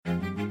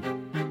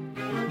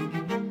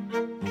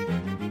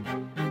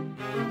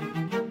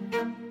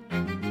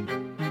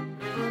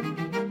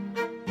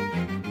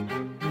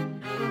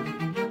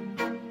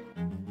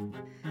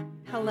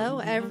Hello,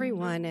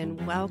 everyone,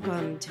 and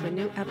welcome to a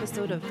new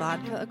episode of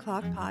Vodka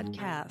O'Clock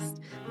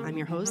Podcast. I'm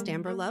your host,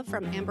 Amber Love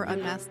from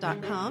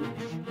AmberUnmasked.com,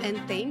 and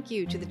thank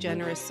you to the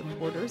generous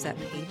supporters at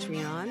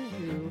Patreon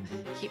who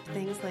keep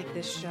things like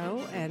this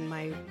show and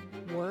my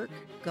work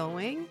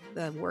going.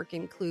 The work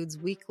includes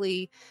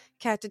weekly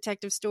cat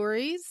detective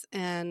stories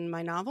and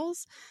my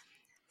novels.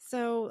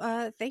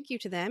 So thank you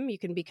to them. You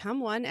can become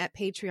one at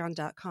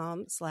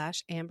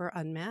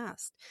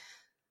patreon.com/AmberUnmasked.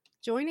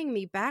 Joining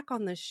me back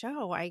on the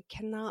show, I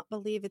cannot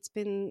believe it's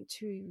been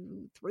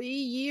 3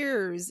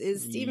 years,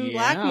 is Stephen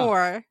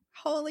Blackmoore.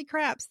 Holy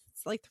crap. It's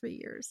like 3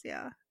 years.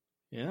 Yeah.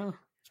 Yeah.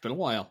 It's been a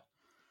while.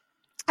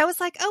 I was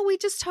like, oh, we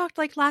just talked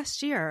like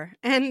last year.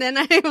 And then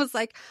I was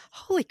like,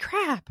 holy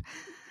crap.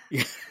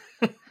 Yeah.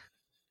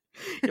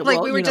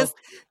 Like we were just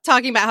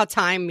talking about how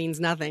time means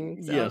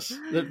nothing. So. Yes.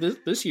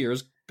 This year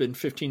has been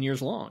 15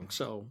 years long.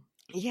 So.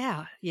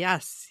 Yeah.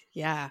 Yes.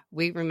 Yeah.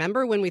 We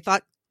remember when we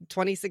thought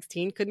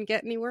 2016 couldn't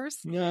get any worse.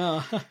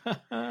 Yeah.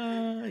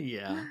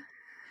 Yeah.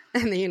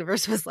 And the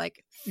universe was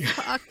like,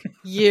 fuck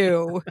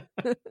you.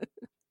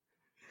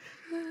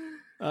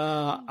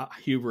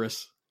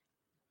 Hubris.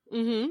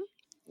 Mm-hmm.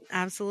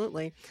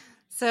 Absolutely.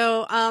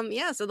 So,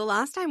 so the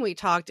last time we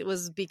talked, it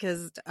was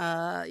because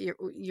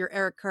your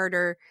Eric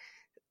Carter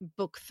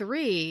book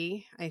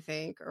 3, I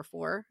think, or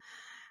 4.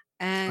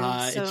 And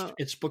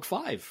it's book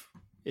 5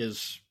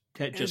 just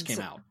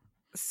came out.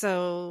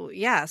 So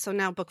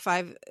now book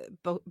 5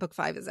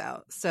 is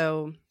out.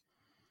 So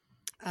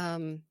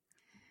we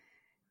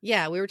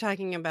were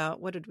talking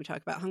about, what did we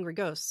talk about? Hungry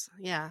Ghosts.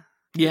 Yeah.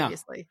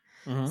 Previously.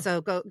 Mm-hmm.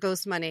 So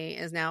Ghost Money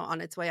is now on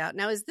its way out.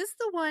 Now, is this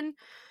the one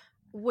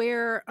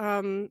where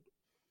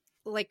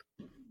like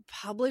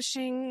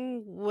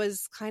publishing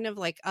was kind of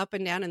like up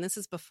and down, and this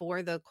is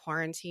before the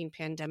quarantine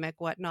pandemic,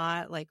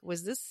 whatnot? Like,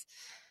 was this,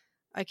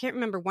 I can't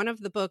remember, one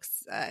of the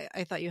books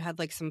I thought you had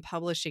like some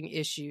publishing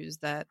issues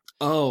that.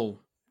 Oh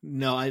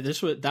no,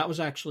 that was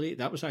actually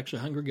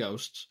Hungry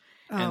Ghosts,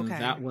 and okay.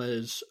 that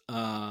was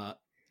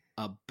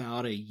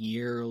about a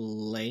year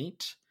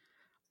late,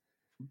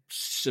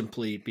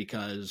 simply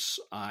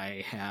because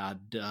I had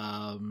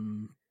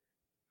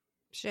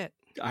shit.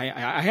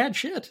 I had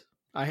shit.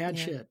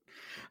 Shit.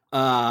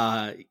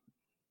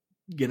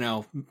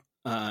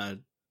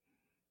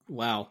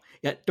 Wow.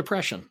 Yeah,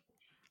 depression.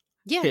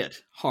 Yeah.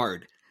 Hit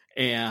hard,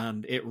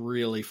 and it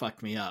really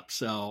fucked me up.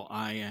 So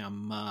I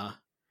am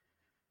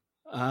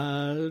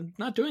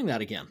not doing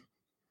that again.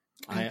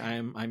 Okay.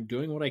 I'm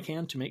doing what I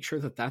can to make sure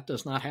that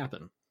does not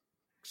happen.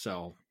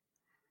 So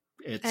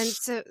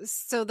it's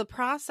so the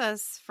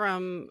process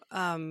from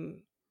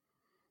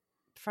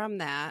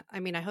that. I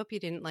mean, I hope you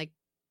didn't like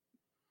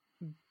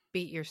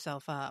beat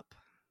yourself up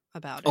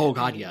about it. Oh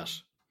God,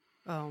 yes.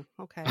 Oh,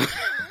 okay.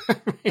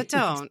 But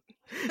don't.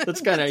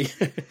 That's kind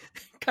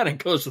of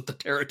goes with the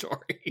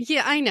territory.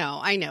 Yeah, I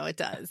know it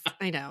does.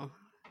 I know.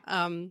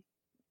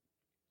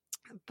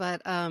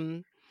 But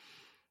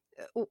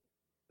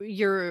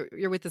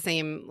you're with the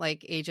same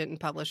like agent and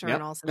publisher. Yep.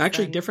 And all.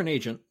 Actually, different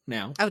agent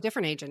now. Oh,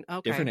 different agent.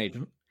 Okay. Different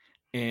agent.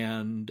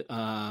 And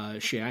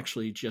she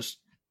actually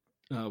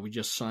we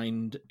just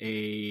signed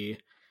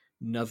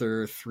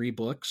another 3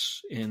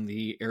 books in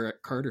the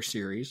Eric Carter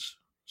series.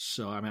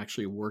 So I'm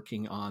actually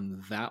working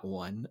on that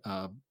one.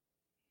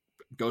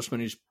 Ghost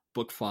Money's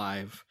book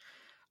 5.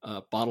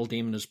 Bottle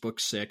Demon is book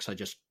 6. I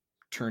just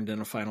turned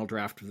in a final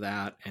draft of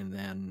that. And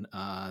then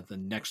the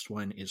next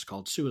one is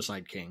called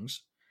Suicide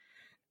Kings,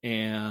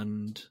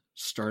 and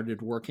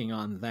started working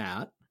on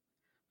that.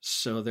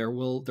 So there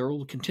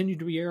will continue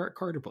to be Eric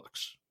Carter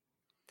books.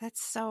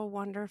 That's so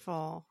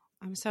wonderful.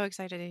 I'm so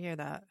excited to hear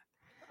that.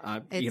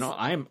 I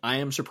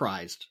am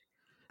surprised.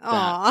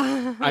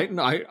 Oh,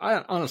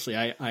 I honestly,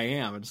 I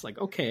am. It's like,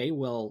 okay,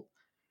 well,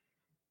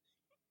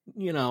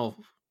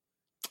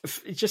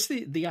 it's just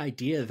the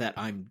idea that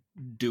I'm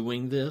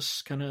doing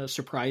this kind of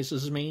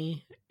surprises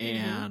me.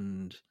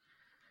 Mm-hmm.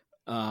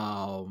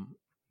 And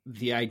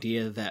the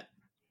idea that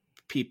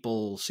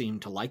people seem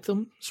to like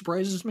them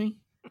surprises me.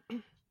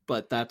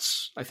 But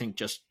that's, I think,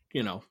 just,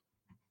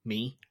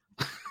 me.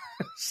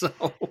 So,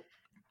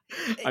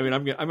 I mean,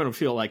 I'm going to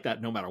feel like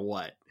that no matter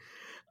what.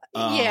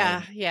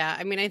 Yeah.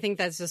 I mean, I think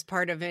that's just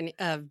part of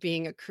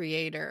being a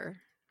creator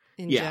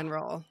in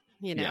general.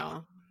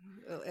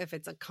 If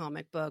it's a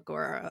comic book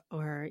or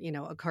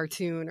a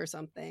cartoon or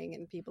something,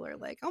 and people are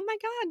like, "Oh my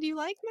God, do you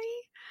like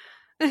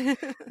me?"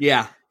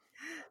 Yeah.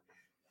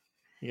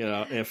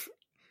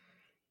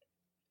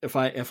 If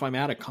I'm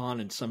at a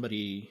con and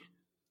somebody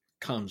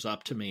comes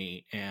up to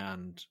me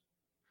and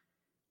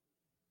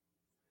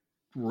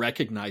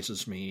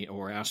recognizes me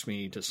or asks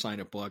me to sign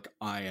a book,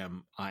 I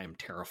am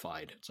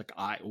terrified. It's like,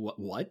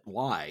 what?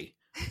 Why?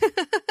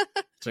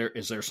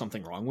 Is there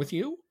something wrong with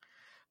you?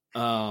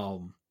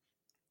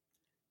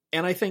 And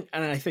I think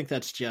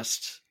that's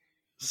just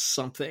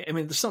something. I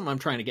mean, there's something I'm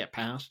trying to get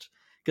past,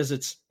 because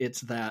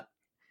it's that,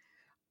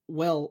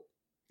 well,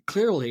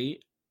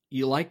 clearly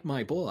you like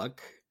my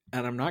book,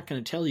 and I'm not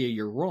going to tell you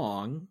you're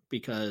wrong,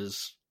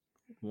 because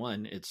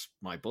one, it's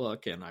my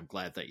book and I'm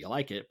glad that you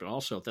like it, but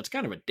also that's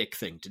kind of a dick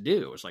thing to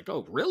do. It's like,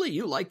 oh, really?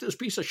 You like this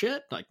piece of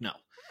shit? Like, no,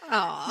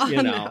 Oh,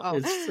 no.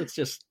 it's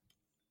just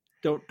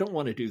don't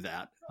want to do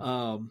that.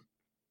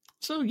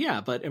 So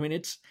yeah, but I mean,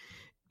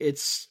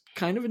 it's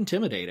kind of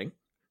intimidating.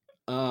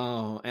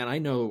 And I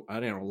know a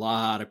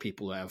lot of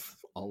people who have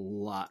a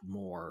lot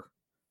more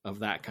of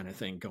that kind of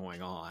thing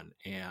going on,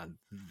 and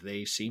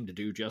they seem to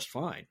do just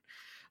fine.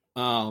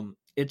 I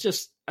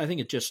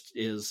think it just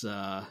is.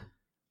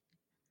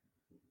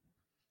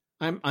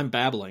 I'm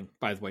babbling,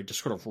 by the way,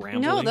 just sort of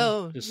rambling. No,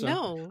 though,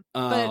 no.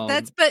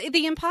 But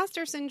the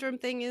imposter syndrome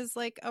thing is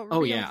like a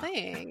real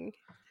thing.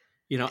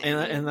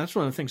 And that's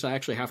one of the things I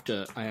actually have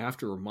to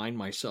remind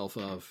myself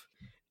of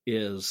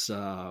is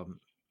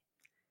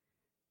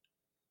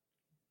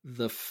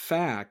the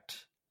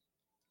fact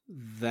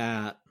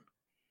that,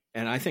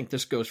 and I think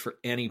this goes for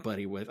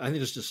anybody I think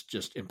this is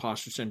just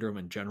imposter syndrome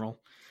in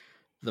general.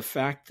 The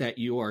fact that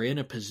you are in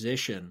a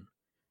position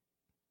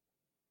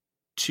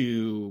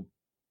to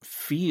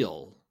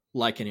feel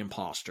like an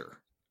imposter.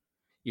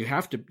 You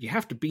have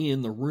to be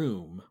in the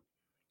room.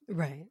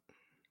 Right.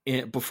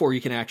 Before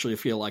you can actually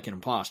feel like an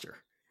imposter.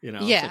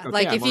 Yeah,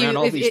 like if I'm around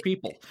all these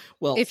people.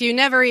 Well, if you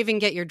never even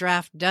get your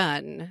draft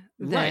done,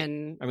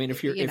 then right. I mean,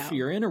 if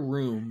you're in a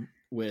room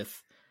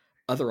with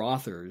other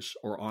authors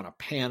or on a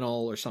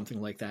panel or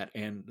something like that,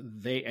 and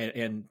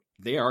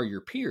they are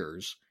your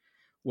peers,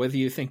 whether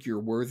you think you're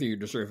worthy or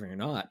deserving or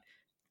not,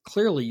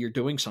 clearly you're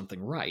doing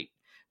something right.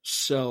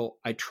 So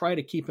I try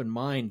to keep in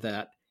mind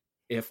that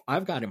if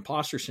I've got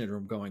imposter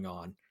syndrome going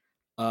on,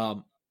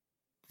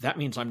 that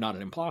means I'm not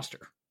an imposter,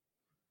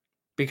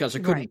 because I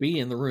couldn't be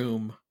in the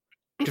room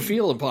to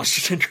feel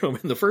imposter syndrome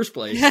in the first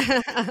place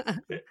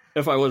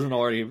if I wasn't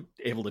already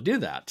able to do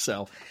that.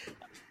 So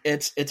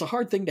it's a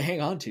hard thing to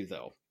hang on to,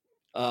 though.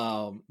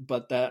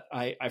 But that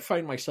I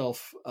find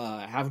myself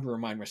having to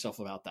remind myself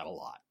about that a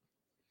lot.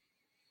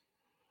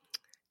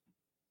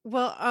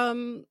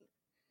 Well,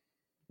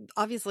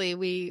 obviously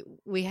we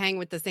hang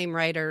with the same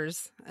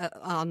writers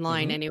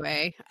online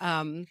anyway.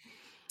 A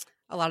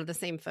lot of the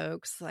same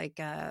folks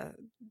like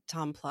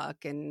Tom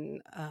Pluck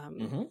and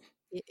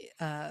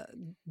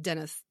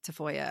Dennis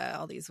Tafoya,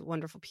 all these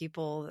wonderful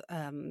people.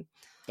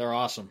 They're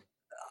awesome.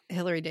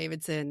 Hillary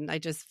Davidson. I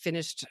just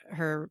finished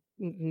her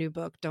new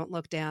book, Don't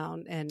Look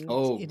Down, and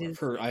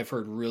I've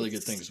heard really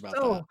good things about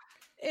that.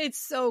 It's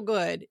so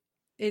good.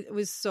 It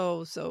was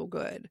so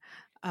good.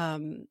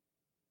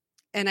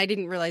 And I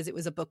didn't realize it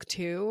was a book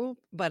too,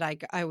 but I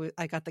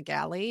got the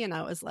galley, and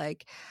I was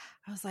like,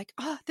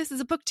 oh, this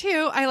is a book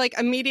too. I like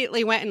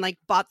immediately went and like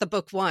bought the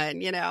book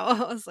one,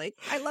 I was like,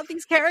 I love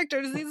these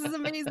characters. This is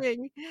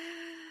amazing.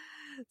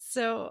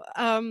 So,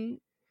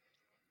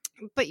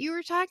 but you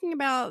were talking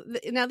about,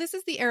 now this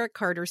is the Eric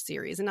Carter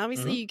series, and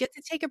obviously you get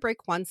to take a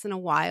break once in a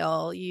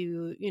while.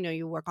 You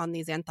work on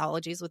these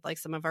anthologies with like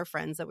some of our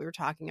friends that we were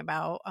talking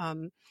about.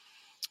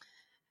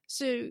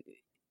 So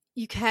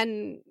you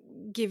can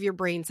give your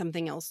brain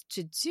something else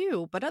to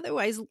do, but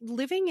otherwise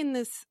living in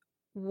this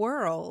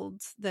world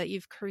that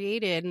you've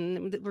created,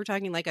 and we're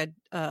talking like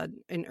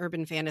an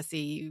urban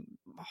fantasy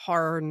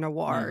horror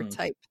noir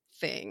type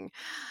thing.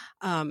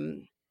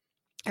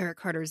 Eric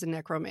Carter's a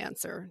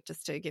necromancer,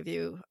 just to give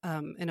you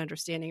an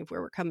understanding of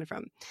where we're coming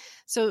from.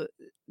 So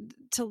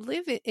to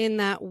live in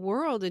that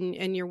world,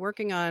 and you're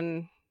working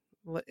on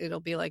what it'll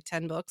be like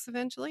 10 books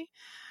eventually.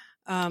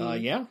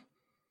 Yeah.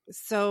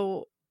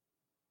 So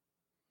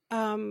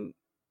I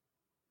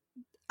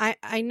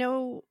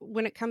know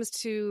when it comes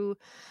to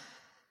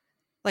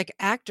like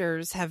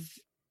actors have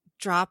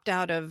dropped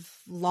out of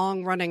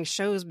long running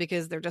shows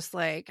because they're just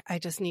like, I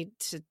just need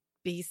to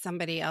be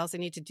somebody else. I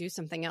need to do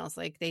something else.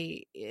 Like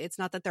it's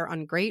not that they're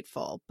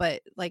ungrateful,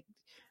 but like,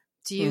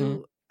 do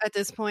you at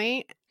this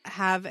point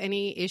have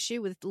any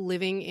issue with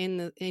living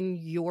in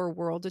your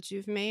world that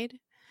you've made?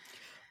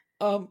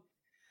 I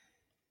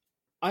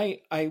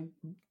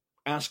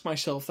ask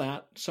myself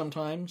that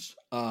sometimes.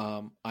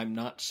 I'm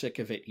not sick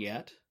of it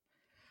yet.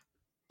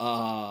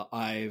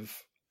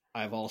 I've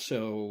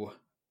also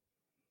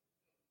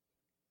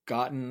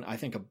gotten, I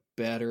think, a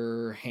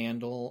better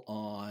handle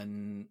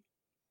on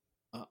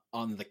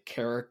the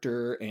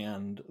character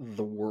and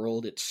the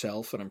world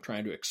itself, and I'm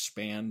trying to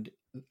expand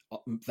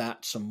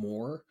that some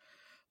more.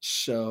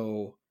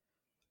 So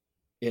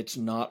it's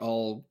not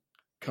all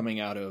coming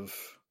out of,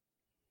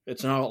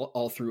 it's not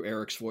all through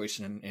Eric's voice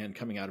and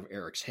coming out of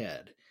Eric's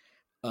head.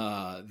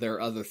 There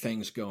are other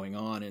things going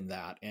on in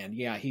that, and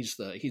yeah, he's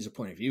a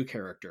point of view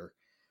character,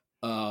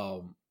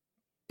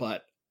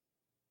 but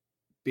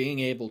being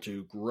able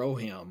to grow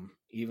him,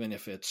 even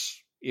if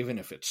it's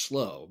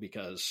slow,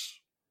 because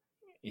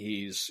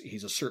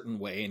he's a certain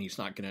way, and he's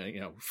not going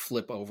to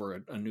flip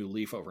over a new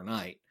leaf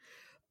overnight,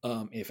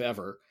 if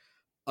ever.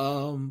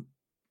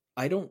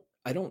 I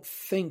don't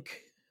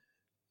think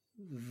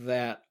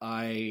that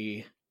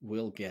I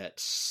will get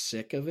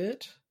sick of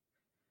it,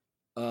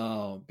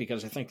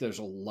 because I think there's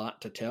a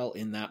lot to tell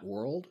in that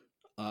world.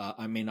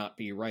 I may not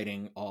be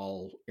writing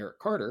all Eric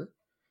Carter,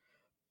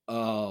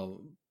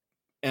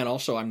 and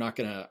also I'm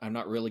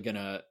not really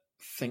gonna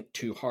think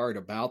too hard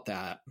about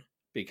that,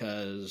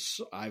 because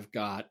I've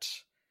got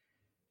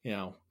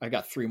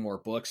 3 more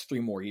books, 3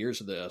 more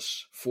years of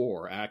this,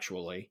 4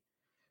 actually,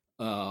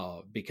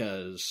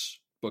 because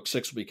book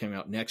 6 will be coming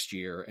out next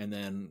year. And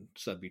then,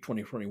 so that'd be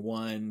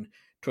 2021,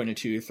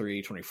 22,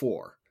 3,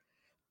 24,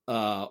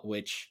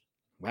 which,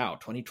 wow,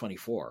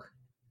 2024.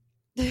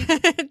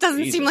 It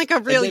doesn't seem like a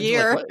real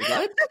year. Like,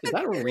 what?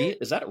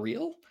 Is that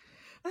real?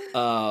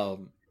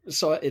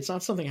 So it's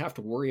not something I have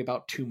to worry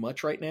about too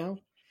much right now.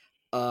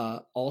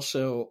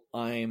 Also,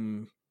 I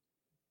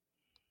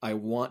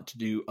want to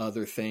do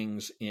other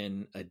things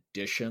in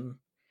addition,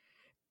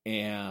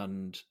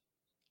 and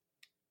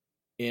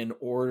in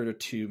order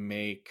to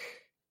make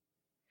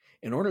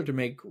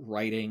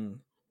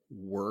writing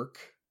work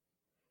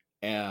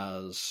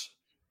as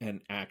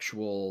an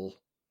actual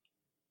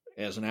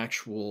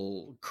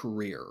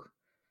career,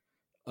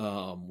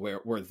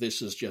 where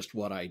this is just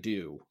what I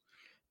do,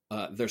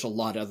 there's a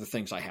lot of other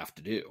things I have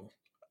to do.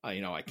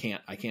 I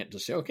can't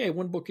just say, okay,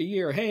 1 book a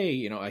year.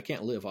 Hey, I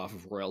can't live off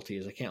of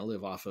royalties. I can't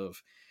live off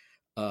of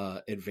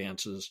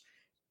advances.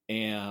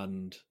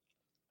 And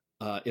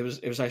it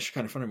was actually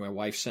kind of funny. My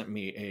wife sent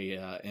me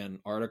an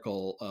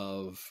article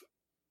of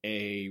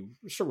a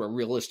sort of a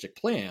realistic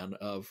plan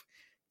of,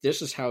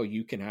 this is how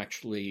you can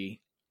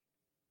actually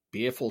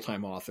be a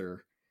full-time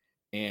author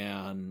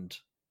and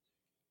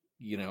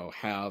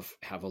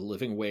have a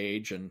living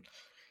wage, and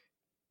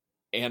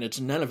it's,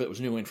 none of it was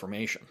new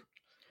information.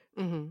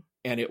 Mm-hmm.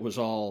 And it was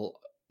all,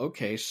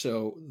 okay,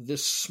 so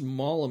this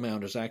small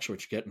amount is actually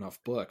what you get in off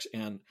books.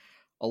 And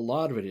a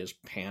lot of it is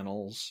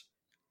panels,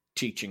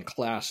 teaching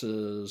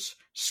classes,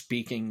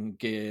 speaking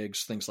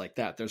gigs, things like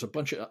that. There's a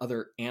bunch of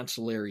other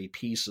ancillary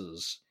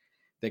pieces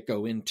that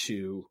go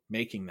into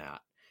making that.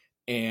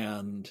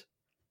 And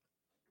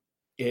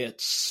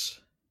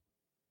it's,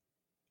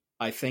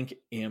 I think,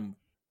 important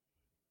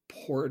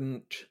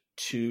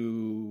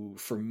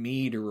for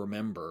me to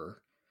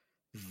remember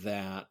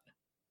that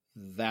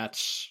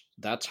that's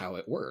how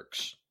it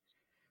works.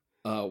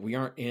 We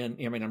aren't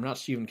I'm not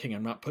Stephen King.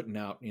 I'm not putting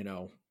out,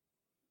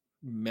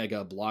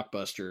 mega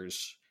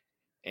blockbusters,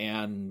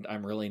 and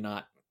I'm really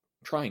not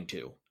trying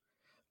to.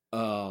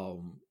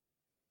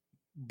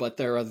 But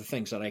there are other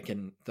things that I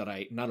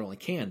not only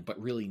can,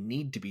 but really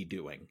need to be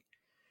doing.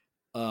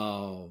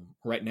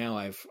 Right now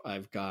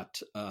I've got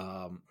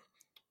a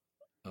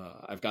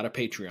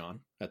Patreon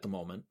at the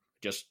moment.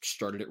 Just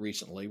started it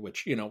recently,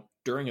 which,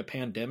 during a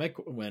pandemic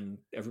when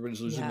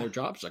everybody's losing their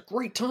jobs, it's a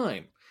great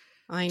time.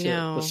 I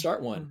know to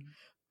start one.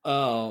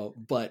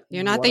 But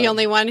you're not the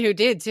only one who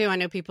did too. I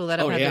know people that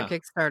have had their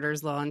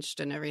Kickstarters launched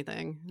and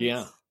everything.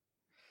 Yeah.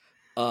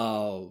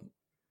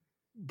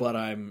 But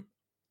I'm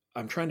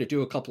trying to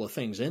do a couple of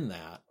things in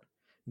that,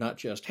 not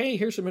just, hey,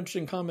 here's some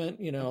interesting comment,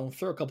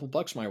 throw a couple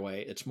bucks my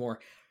way. It's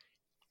more,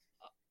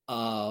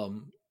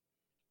 I'm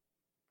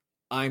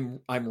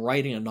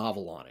writing a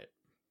novel on it,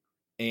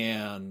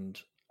 and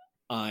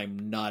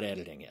I'm not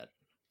editing it.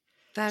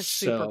 That's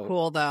super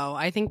cool, though.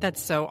 I think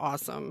that's so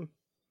awesome.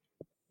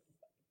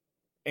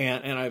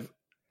 And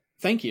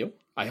thank you.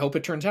 I hope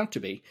it turns out to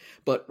be.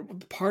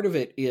 But part of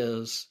it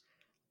is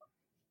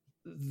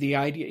the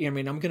idea.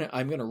 I'm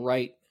gonna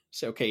write.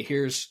 Say, okay,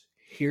 here is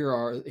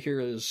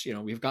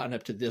we've gotten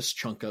up to this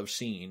chunk of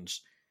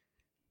scenes,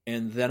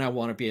 and then I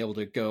want to be able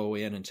to go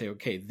in and say,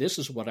 okay, this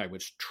is what I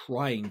was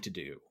trying to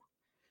do.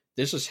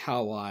 This is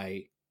how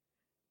I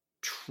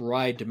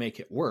tried to make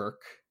it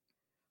work.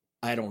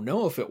 I don't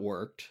know if it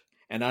worked,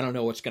 and I don't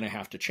know what's going to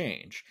have to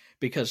change,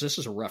 because this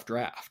is a rough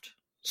draft.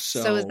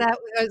 So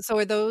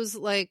are those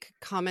like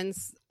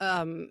comments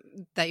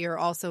that you're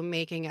also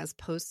making as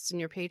posts in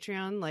your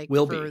Patreon? Like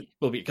will be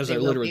because I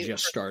literally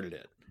just started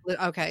it.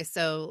 Okay,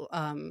 so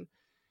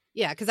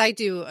because I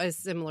do a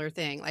similar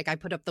thing. Like I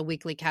put up the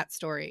weekly cat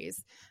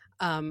stories.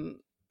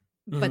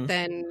 But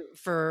then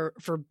for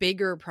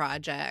bigger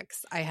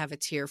projects, I have a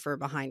tier for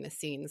behind the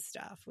scenes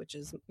stuff, which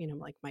is,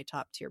 like my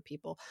top tier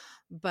people.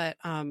 But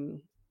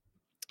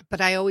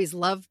I always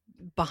love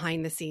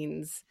behind the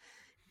scenes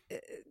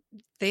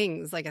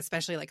things, like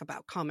especially like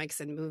about comics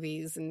and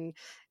movies, and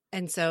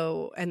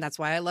that's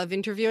why I love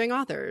interviewing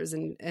authors,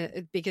 and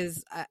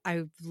because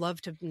I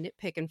love to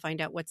nitpick and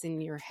find out what's in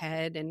your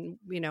head, and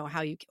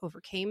how you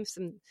overcame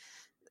some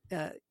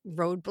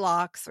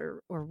roadblocks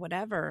or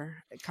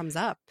whatever it comes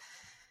up.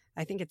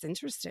 I think it's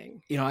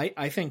interesting.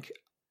 I think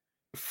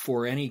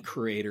for any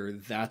creator,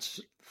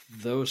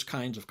 those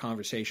kinds of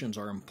conversations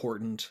are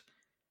important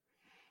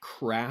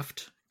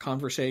craft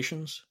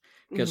conversations,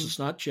 because it's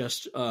not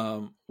just,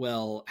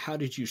 well, how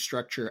did you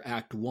structure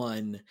Act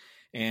 1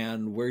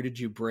 and where did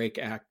you break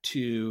Act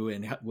 2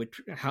 and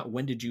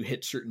when did you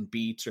hit certain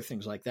beats or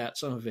things like that.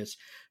 Some of it's,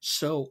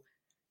 so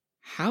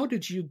how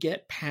did you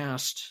get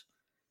past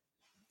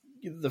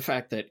the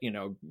fact that,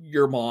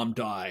 your mom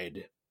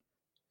died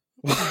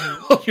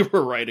while you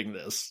were writing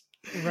this?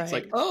 Right. It's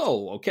like,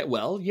 oh, okay,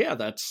 well, yeah,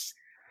 that's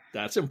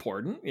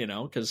important,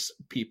 because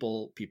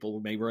people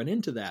may run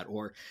into that,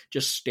 or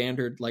just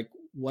standard, like,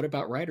 what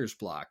about writer's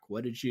block?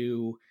 What did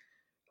you,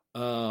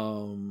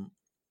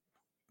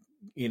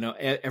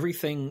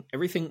 everything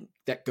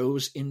that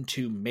goes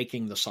into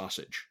making the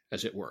sausage,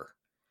 as it were.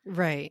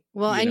 Right.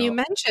 Well, You and you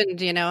know, mentioned,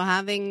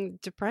 having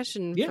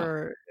depression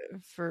yeah,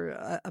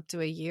 for up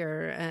to a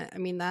year. I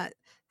mean, that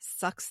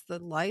sucks the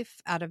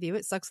life out of you.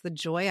 It sucks the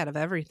joy out of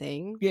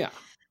everything. yeah.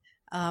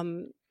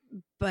 Um,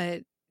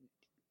 but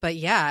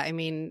yeah, I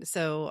mean, is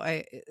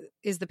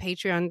the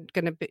Patreon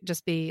going to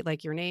just be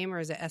like your name, or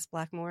is it S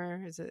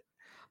Blackmoore? Is it?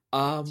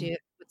 What's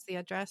the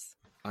address?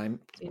 I'm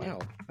Do you know?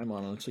 I'm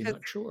honestly 'Cause,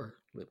 not sure.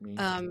 Let me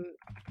Um,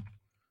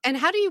 and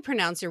how do you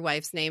pronounce your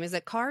wife's name? Is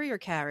it Kari or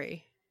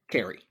Carrie?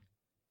 Carrie.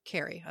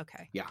 Carrie.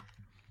 Okay. Yeah.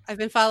 I've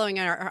been following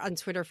her on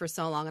Twitter for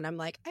so long, and I'm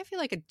like, I feel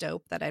like a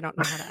dope that I don't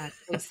know how to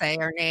actually say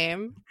her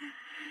name.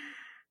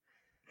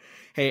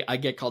 Hey, I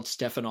get called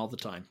Stefan all the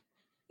time.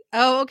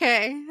 Oh,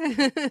 okay.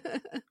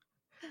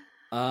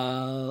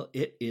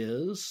 It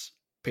is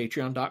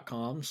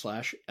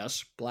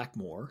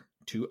patreon.com/sblackmoore,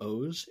 2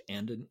 O's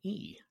and an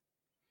E.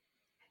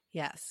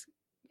 Yes.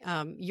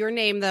 Your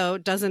name though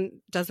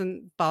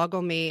doesn't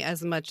boggle me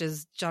as much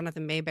as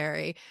Jonathan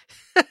Mayberry,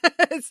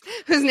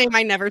 whose name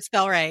I never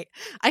spell right.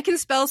 I can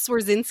spell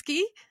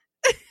Swarzinski.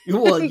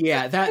 Well,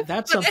 yeah,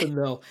 that's something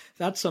though.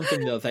 That's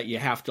something though that you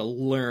have to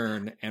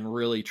learn and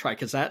really try,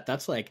 because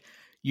that's like,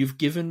 you've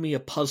given me a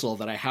puzzle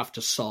that I have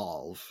to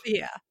solve.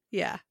 Yeah,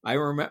 yeah. I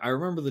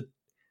remember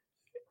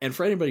and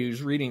for anybody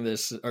who's listening to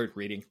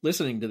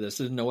this,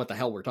 doesn't know what the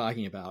hell we're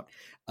talking about.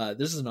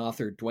 This is an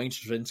author, Dwayne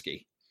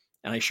Straczynski,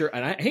 and I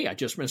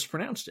just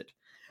mispronounced it.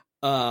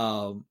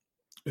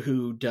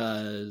 Who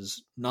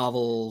does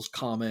novels,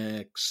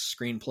 comics,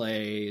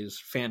 screenplays,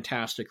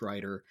 fantastic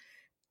writer,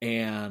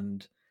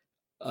 and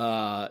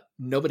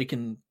nobody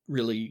can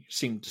really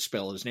seem to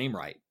spell his name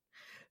right.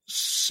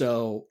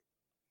 So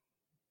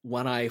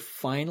when I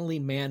finally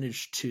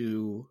managed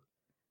to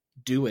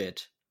do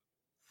it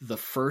the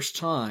first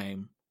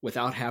time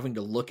without having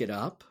to look it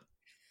up,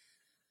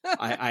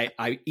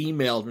 I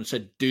emailed and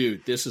said,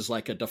 dude, this is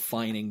like a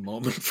defining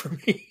moment for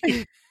me.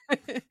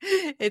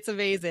 It's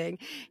amazing.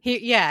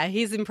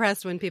 He's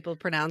impressed when people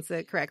pronounce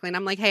it correctly. And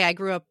I'm like, hey, I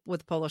grew up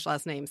with Polish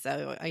last name,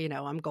 so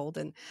I'm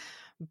golden.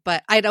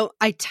 But I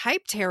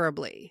type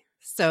terribly.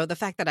 So the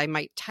fact that I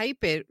might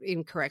type it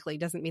incorrectly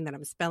doesn't mean that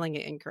I'm spelling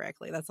it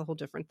incorrectly. That's a whole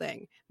different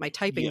thing. My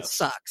typing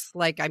sucks.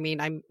 Like, I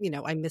mean, I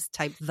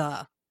mistype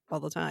the all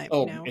the time.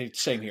 Oh,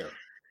 same here.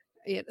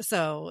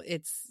 So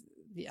it's,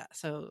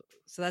 so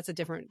that's a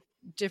different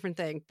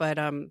thing. But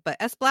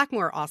S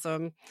Blackmoore,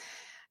 awesome.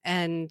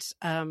 And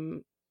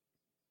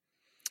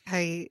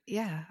I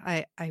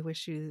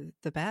wish you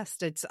the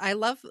best. I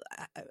love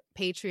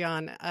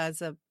Patreon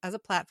as a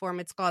platform.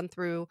 It's gone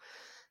through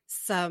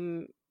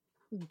some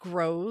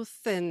growth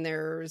and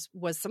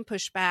was some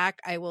pushback.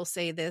 I will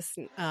say this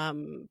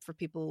for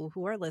people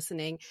who are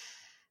listening,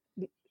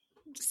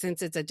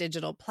 since it's a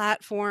digital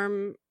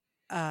platform,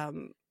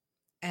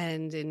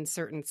 and in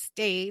certain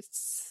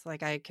states,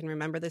 like I can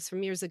remember this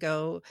from years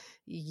ago,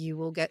 you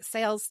will get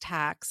sales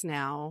tax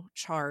now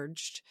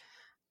charged.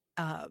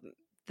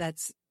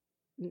 That's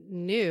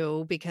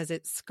new because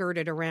it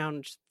skirted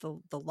around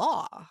the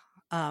law.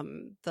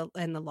 And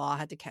the law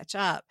had to catch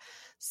up.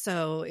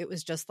 So it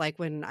was just like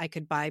when I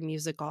could buy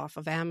music off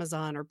of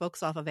Amazon or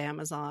books off of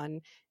Amazon,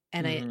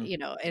 and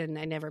and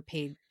I never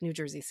paid New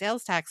Jersey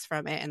sales tax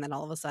from it. And then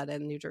all of a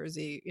sudden, New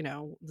Jersey,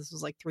 this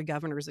was like 3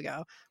 governors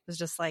ago, was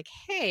just like,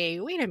 hey,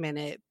 wait a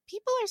minute,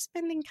 people are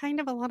spending kind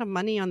of a lot of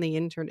money on the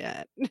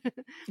internet.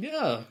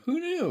 Yeah,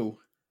 who knew?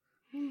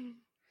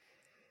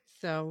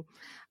 So,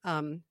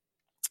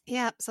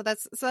 so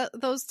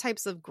those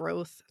types of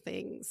growth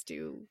things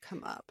do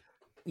come up.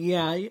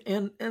 Yeah,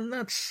 and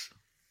that's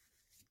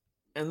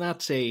I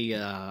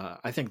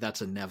think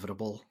that's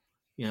inevitable.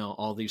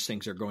 All these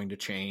things are going to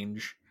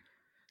change.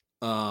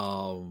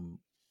 I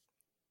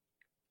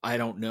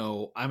don't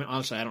know. I mean,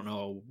 honestly, I don't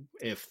know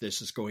if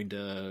this is going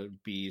to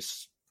be.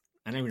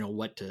 I don't even know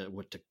what to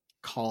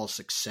call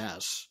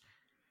success.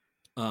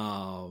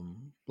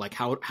 Like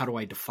how do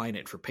I define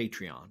it for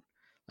Patreon?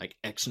 Like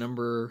X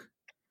number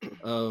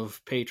of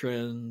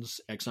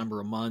patrons, X number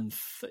a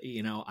month.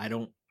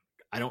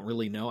 I don't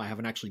really know. I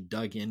haven't actually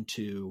dug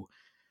into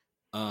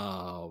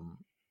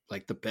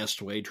like the best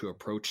way to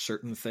approach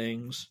certain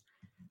things.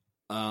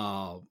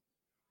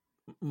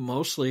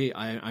 Mostly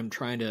I'm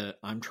trying to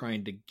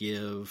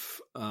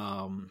give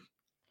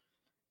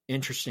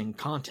interesting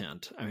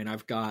content. I mean,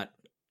 I've got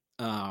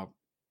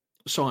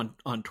so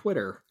on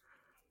Twitter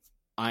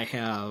I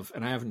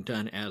haven't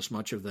done as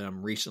much of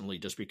them recently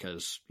just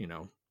because,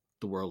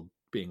 the world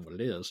being what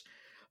it is.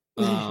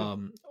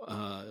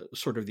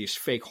 Sort of these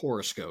fake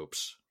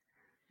horoscopes.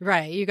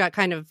 Right. You got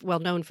kind of well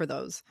known for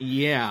those.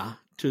 Yeah,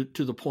 to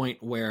the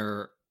point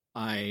where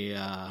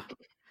I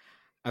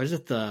was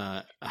at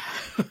the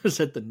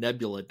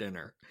Nebula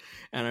dinner,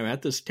 and I'm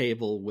at this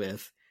table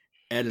with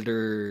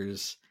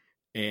editors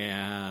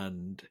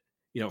and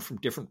from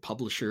different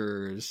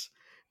publishers,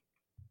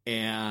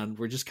 and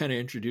we're just kind of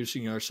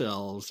introducing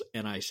ourselves.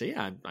 And I say,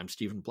 yeah, I'm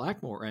Stephen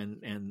Blackmoore,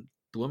 and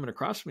the woman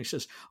across from me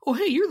says, "Oh,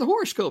 hey, you're the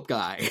horoscope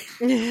guy."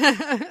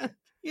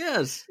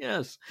 Yes,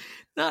 yes.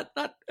 Not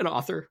an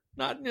author,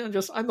 not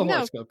just I'm the No,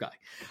 horoscope guy.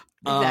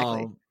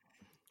 exactly.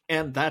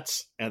 And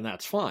that's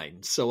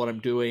fine. So what I'm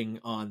doing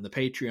on the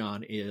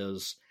Patreon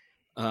is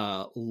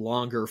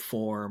longer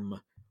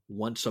form,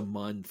 once a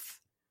month.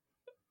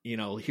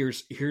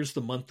 Here's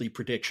the monthly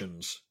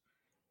predictions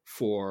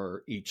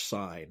for each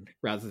sign,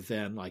 rather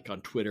than like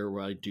on Twitter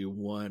where I do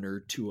 1 or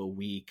 2 a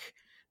week.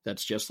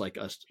 That's just like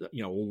a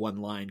one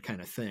line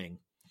kind of thing.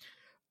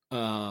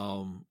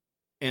 And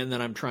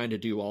then I'm trying to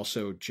do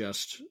also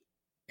just,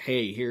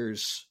 hey,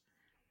 here's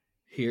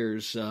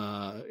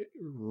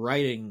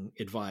writing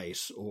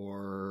advice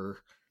or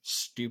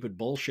stupid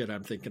bullshit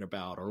I'm thinking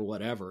about or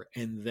whatever,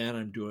 and then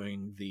I'm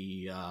doing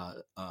the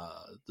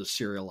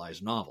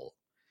serialized novel.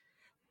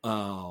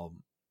 Who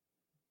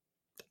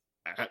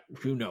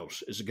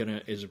knows? Is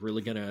it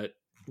really gonna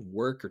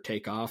work or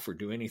take off or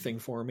do anything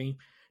for me?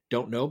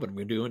 Don't know, but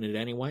I'm doing it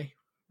anyway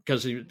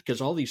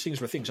because all these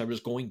things were things I was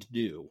going to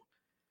do.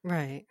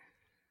 Right.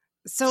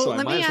 So So I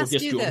let might me as well ask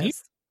just you do them here.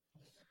 this.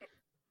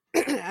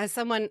 As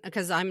someone,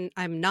 because I'm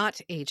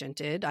not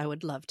agented, I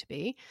would love to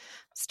be,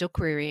 still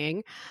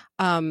querying.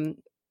 When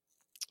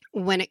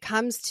it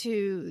comes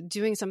to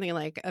doing something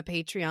like a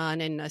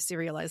Patreon and a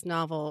serialized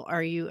novel,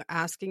 are you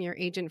asking your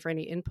agent for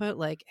any input?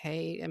 Like,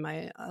 hey, am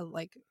I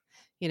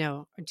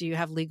do you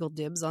have legal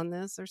dibs on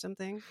this or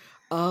something?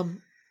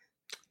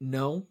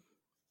 No.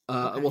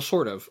 Okay. Well,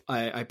 sort of.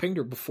 I pinged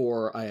her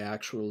before I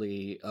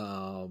actually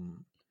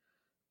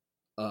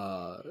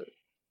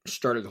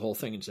started the whole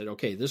thing and said,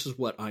 okay, this is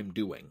what I'm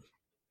doing.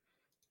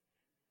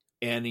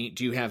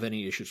 Do you have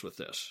any issues with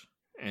this?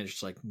 And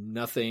she's like,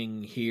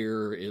 nothing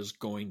here is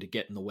going to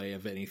get in the way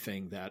of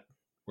anything that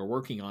we're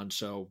working on.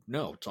 So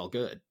no, it's all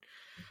good.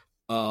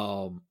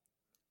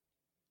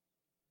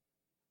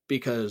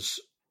 Because,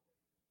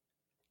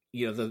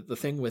 the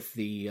thing with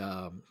the,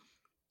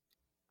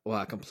 well,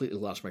 I completely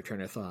lost my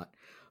train of thought.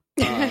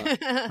 I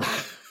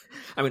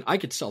mean, I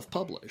could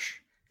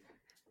self-publish.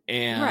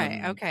 And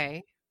right.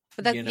 Okay.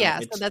 But that's,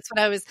 so that's what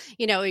I was,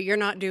 you're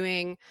not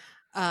doing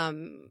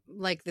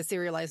like the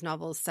serialized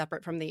novels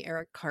separate from the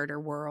Eric Carter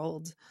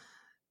world,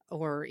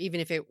 or even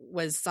if it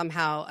was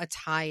somehow a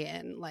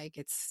tie-in, like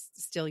it's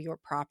still your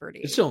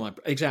property. It's still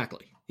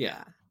exactly.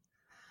 Yeah.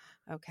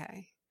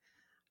 Okay.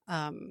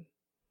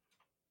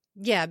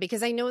 Yeah,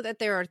 because I know that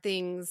there are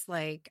things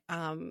like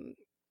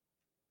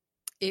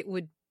it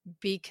would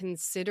be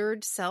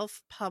considered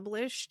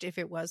self-published if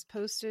it was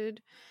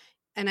posted.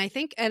 And I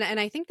think and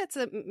I think that's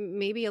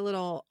maybe a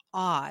little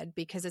odd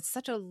because it's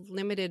such a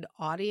limited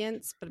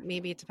audience, but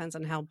maybe it depends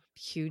on how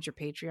huge your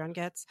Patreon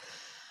gets.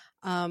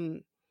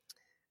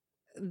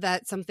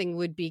 That something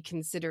would be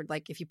considered,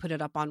 like if you put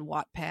it up on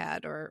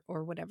Wattpad or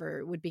whatever,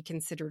 it would be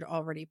considered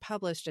already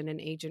published, and an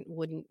agent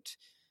wouldn't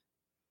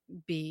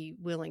be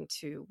willing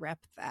to rep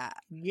that.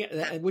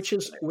 Yeah, which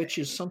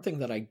is something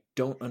that I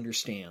don't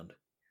understand.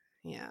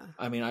 Yeah.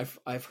 I mean,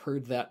 I've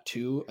heard that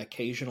too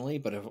occasionally,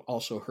 but I've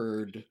also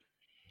heard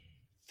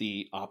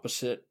the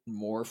opposite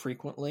more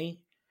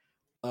frequently.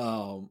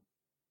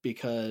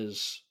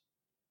 Because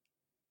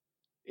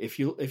if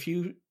you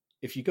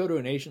go to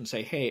an agent and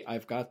say, hey,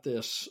 I've got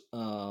this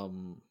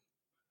I've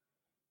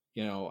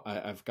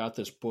got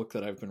this book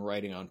that I've been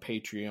writing on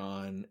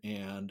Patreon,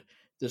 and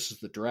this is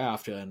the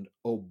draft, and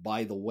oh,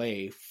 by the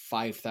way,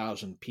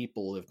 5,000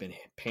 people have been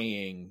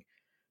paying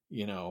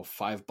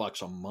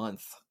 $5 a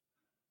month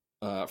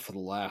for the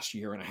last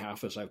year and a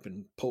half as I've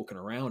been poking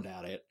around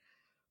at it.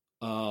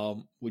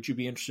 Would you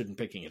be interested in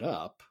picking it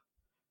up?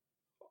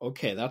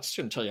 Okay, that's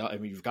going to tell you, I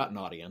mean, you've got an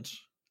audience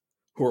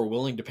who are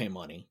willing to pay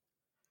money,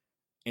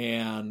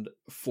 and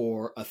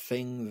for a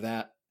thing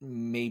that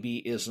maybe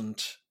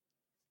isn't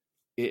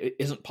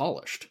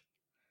polished,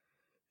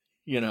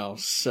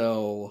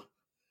 so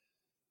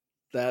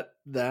that's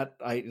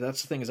the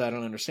thing is I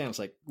don't understand. It's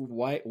like,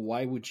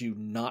 why would you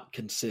not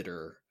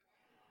consider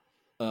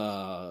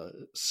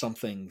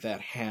something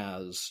that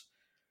has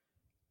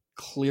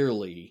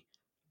clearly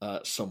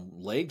some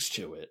legs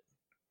to it?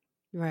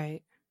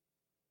 Right.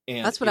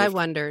 And that's what I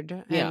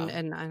wondered. Yeah.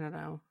 And I don't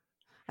know.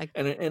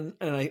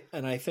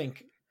 And I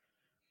think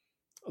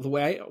the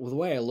way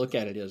I look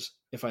at it is,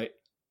 if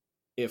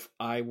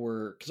I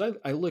were, because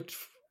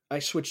I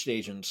switched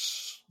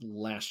agents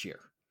last year,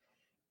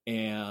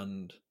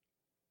 and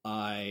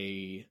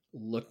I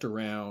looked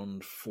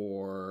around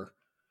for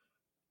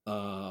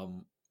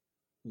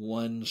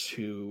ones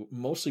who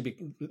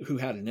who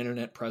had an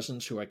internet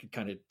presence, who I could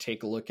kind of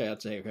take a look at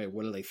and say, okay,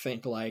 what do they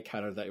think like?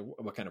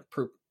 What kind of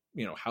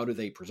how do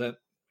they present?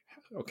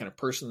 What kind of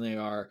person they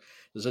are?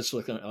 Does this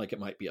look like it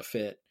might be a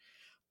fit?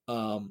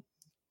 And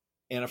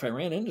if I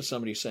ran into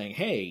somebody saying,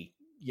 hey,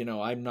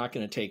 I'm not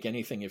going to take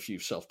anything if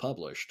you've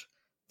self-published,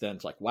 then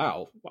it's like,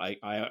 wow,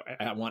 I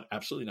want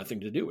absolutely nothing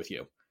to do with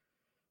you.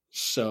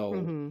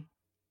 So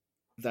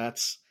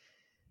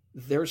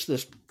there's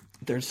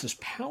this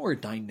power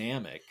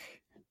dynamic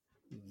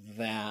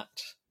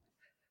that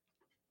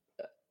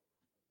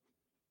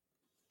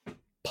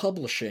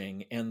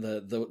publishing and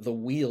the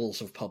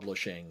wheels of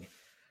publishing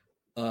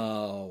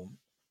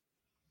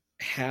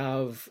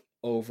have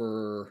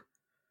over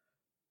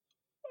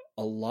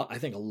a lot. I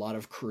think a lot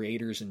of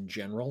creators in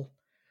general,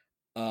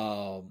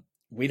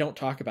 we don't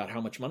talk about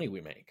how much money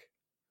we make.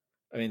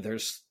 I mean,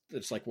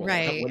 it's like, well,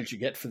 Right. what did you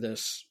get for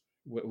this?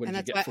 What And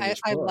did you that's get why for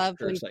this I book? love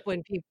Or it's like,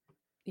 when people,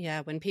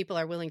 yeah, when people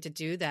are willing to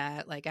do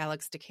that, like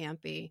Alex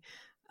DeCampi,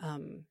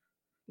 um,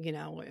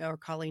 or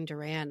Colleen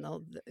Duran,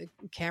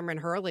 Cameron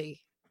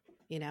Hurley.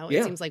 It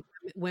yeah, seems like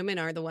women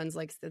are the ones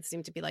like that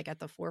seem to be like at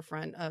the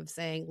forefront of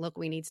saying, look,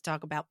 we need to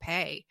talk about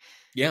pay,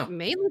 yeah,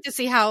 mainly to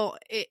see how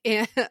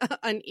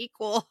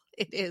unequal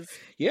it is.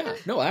 yeah,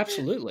 no,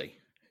 absolutely.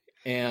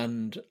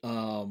 And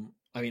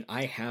I mean,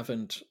 I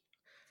haven't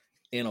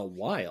in a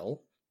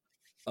while,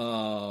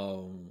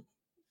 um,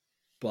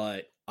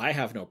 but I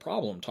have no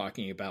problem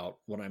talking about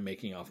what I'm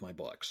making off my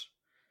books.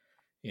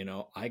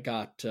 I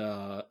got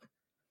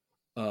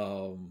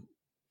um,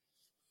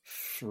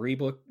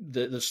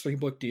 this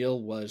 3-book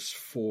deal was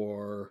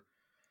for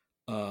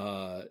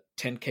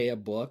 10K a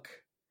book,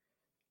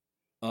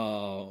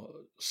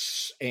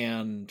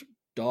 and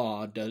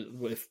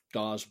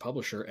Daw's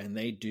publisher, and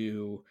they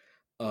do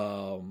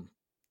um,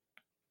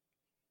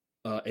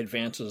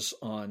 advances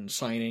on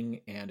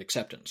signing and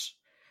acceptance.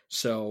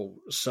 So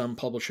some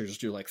publishers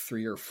do like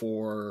 3 or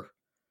 4.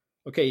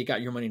 Okay, you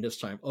got your money this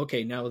time.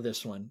 Okay, now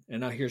this one, and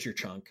now here's your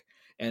chunk,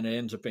 and it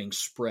ends up being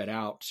spread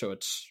out, so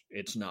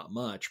it's not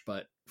much.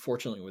 But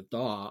fortunately, with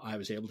Daw, I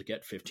was able to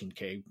get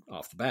 15K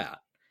off the bat.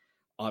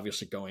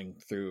 Obviously, going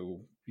through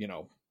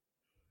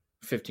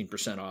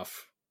 15%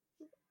 off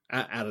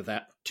out of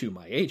that to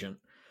my agent.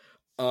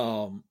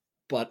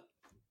 But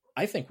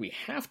I think we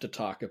have to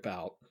talk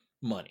about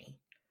money.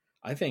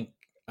 I think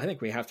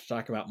we have to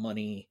talk about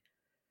money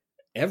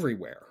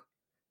everywhere.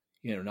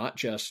 Not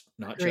just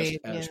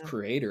Great, as yeah.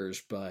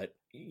 creators, but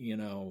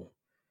In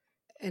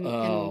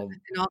all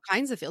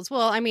kinds of fields.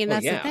 Well, I mean,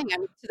 that's the yeah, thing. I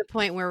mean, to the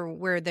point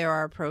where there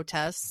are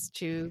protests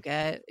to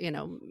get,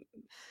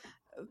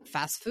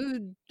 fast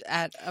food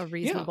at a yeah,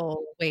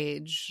 reasonable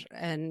wage,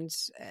 and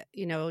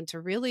to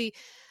really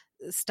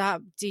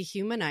stop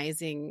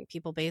dehumanizing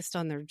people based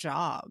on their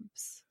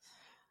jobs.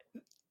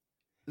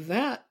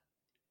 that,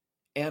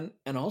 and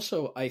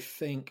also I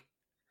think,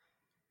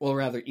 well,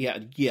 rather, yeah,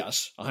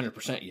 yes,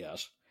 100%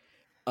 yes.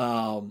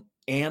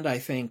 And I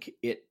think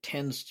it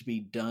tends to be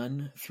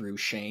done through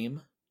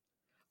shame.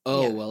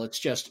 Oh, Yeah. well, it's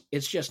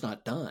just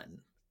not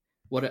done.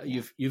 What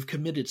Yeah. you've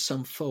committed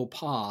some faux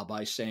pas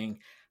by saying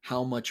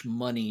how much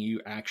money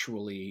you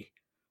actually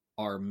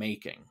are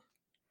making.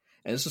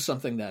 And this is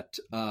something that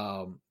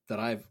that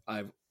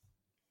I've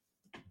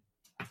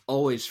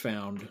always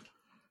found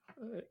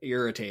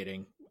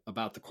irritating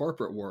about the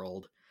corporate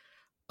world.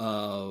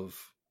 Of,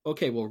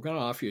 okay, well, we're going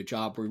to offer you a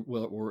job.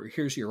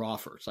 Here's your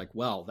offer. It's like,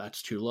 well,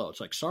 that's too low.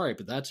 It's like, sorry,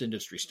 but that's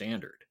industry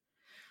standard.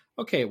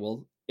 Okay,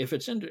 well, if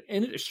it's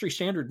industry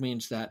standard,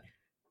 means that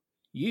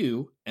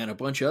you and a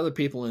bunch of other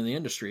people in the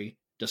industry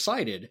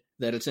decided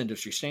that it's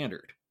industry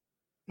standard.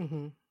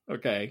 Mm-hmm.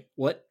 Okay,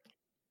 what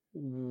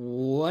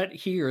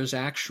here is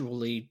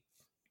actually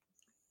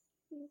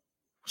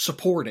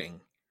supporting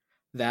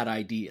that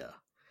idea?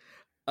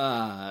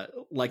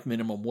 Like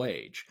minimum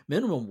wage.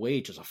 Minimum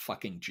wage is a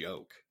fucking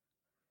joke.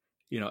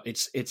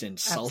 It's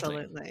insulting.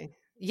 Absolutely.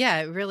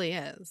 Yeah, it really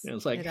is.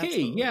 It's like, It hey,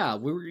 absolutely yeah,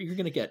 is. you're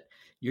gonna get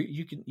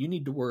you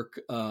need to work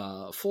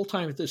full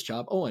time at this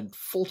job. Oh, and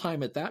full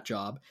time at that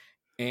job,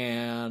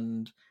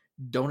 and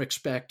don't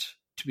expect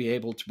to be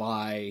able to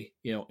buy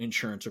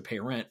insurance or pay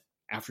rent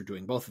after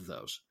doing both of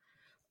those.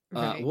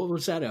 Right. What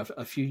was that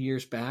a few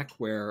years back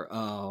where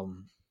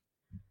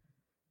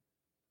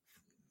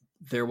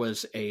there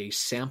was a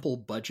sample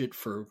budget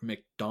for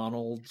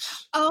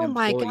McDonald's Oh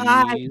my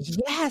God. employees?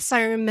 Yes,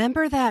 I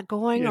remember that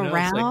going It's like,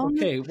 around.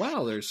 okay,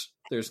 wow, there's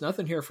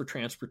nothing here for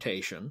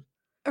transportation.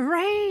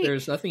 Right.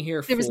 There's nothing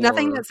here There was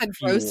nothing that for said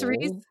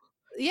groceries. fuel.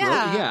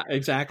 Yeah. Yeah,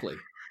 exactly.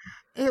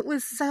 It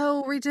was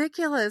so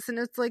ridiculous. And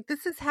it's like,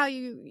 this is how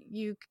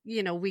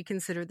we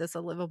consider this a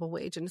livable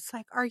wage. And it's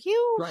like, are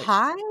you Right.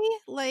 high?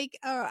 Like,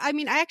 I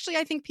mean, I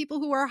think people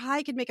who are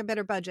high could make a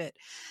better budget.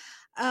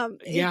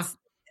 Yeah.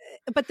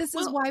 But this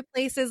is Well, why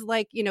places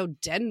like,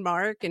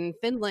 Denmark and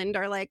Finland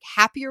are like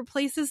happier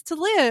places to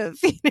live.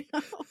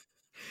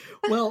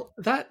 well,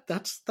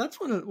 that's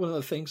one of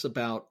the things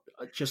about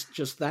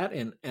just that,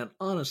 and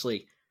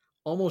honestly,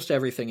 almost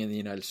everything in the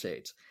United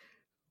States.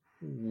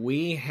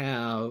 We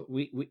have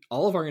we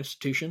all of our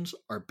institutions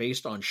are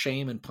based on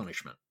shame and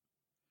punishment.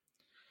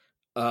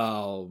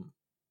 Oh,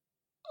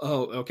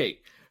 okay.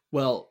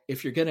 Well,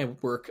 if you're going to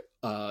work,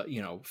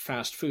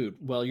 fast food,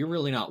 well, you're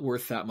really not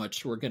worth that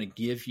much. So we're going to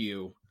give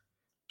you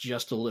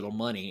just a little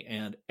money,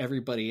 and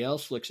everybody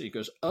else looks at you and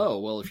goes, oh,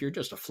 well, if you're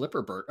just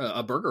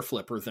a burger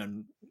flipper,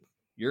 then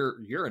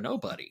you're a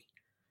nobody.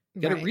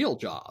 Get a Right. real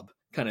job,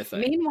 kind of thing.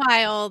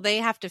 Meanwhile, they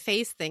have to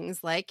face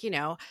things like,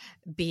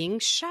 being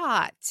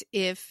shot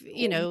if,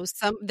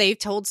 they've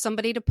told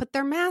somebody to put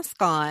their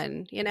mask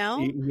on,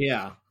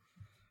 Yeah.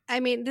 I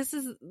mean,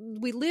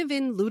 we live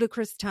in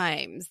ludicrous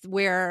times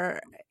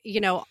where,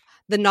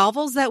 the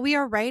novels that we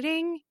are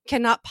writing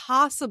cannot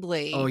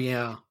possibly Oh,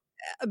 yeah.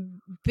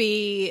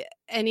 be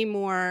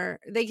anymore.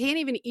 They can't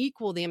even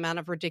equal the amount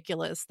of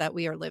ridiculous that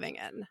we are living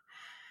in.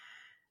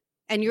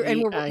 And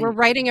we're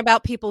writing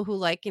about people who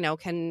like,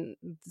 can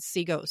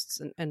see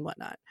ghosts and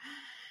whatnot.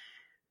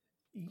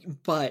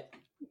 But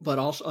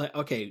also,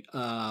 okay,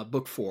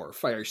 book 4,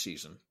 Fire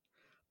Season.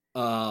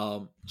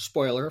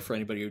 Spoiler for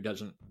anybody who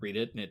doesn't read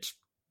it, and it's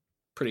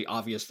pretty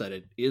obvious that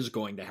it is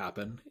going to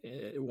happen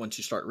once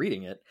you start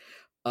reading it.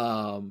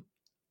 LA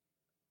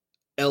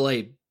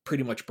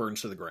pretty much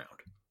burns to the ground.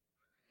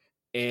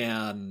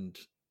 And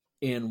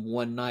in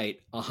one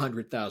night,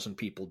 100,000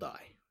 people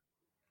die.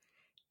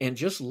 And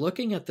just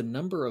looking at the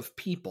number of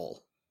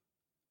people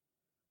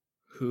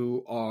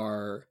who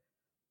are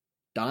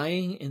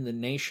dying in the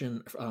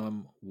nation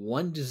from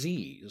one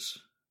disease,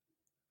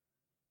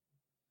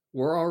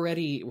 we're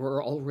already,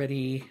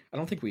 I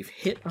don't think we've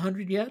hit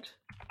 100 yet.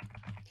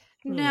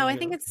 No, I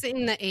think it's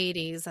in the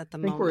 80s at the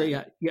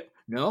moment.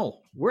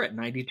 We're at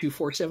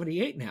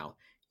 92,478 now.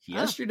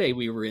 Yesterday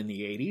we were in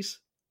the 80s.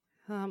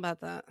 How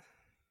about that?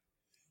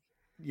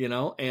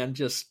 And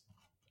just,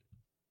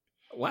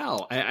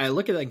 wow. I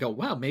look at that and go,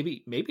 wow,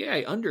 maybe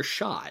I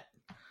undershot.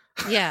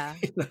 Yeah,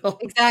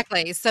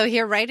 exactly. So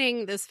you're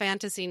writing this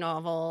fantasy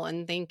novel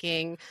and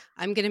thinking,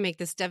 I'm going to make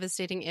this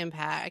devastating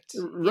impact.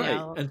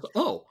 Right. And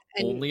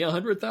only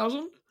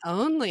 100,000?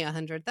 Only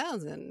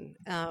 100,000.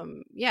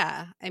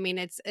 Yeah. I mean,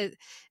 it's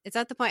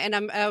at the point,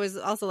 and I was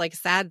also like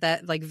sad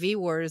that like V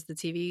Wars, the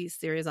TV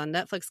series on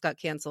Netflix, got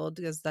canceled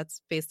because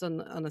that's based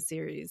on a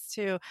series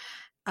too.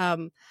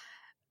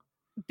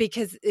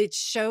 Because it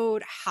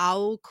showed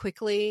how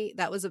quickly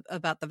that was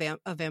about a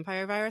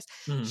vampire virus,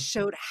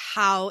 showed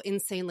how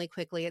insanely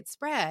quickly it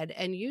spread.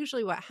 And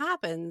usually what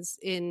happens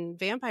in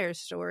vampire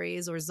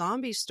stories or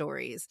zombie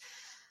stories,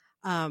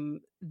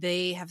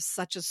 they have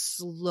such a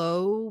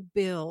slow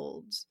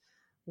build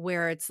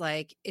where it's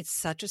like, it's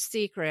such a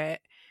secret.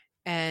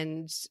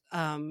 And,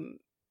 then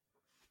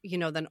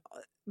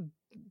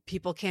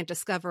people can't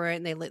discover it,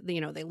 and they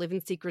live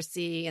in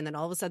secrecy, and then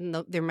all of a sudden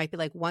there might be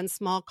like one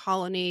small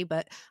colony,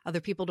 but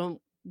other people don't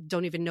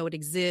even know it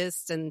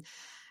exists. And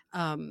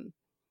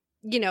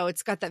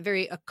it's got that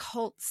very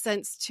occult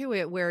sense to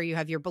it where you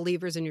have your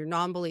believers and your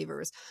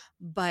non-believers.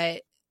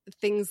 But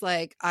things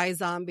like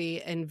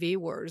iZombie and V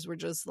Wars were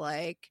just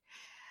like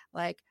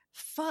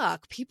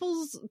fuck,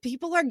 people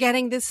are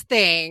getting this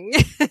thing.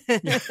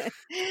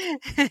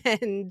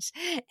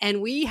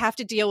 and we have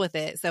to deal with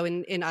it. So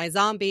in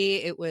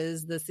iZombie, it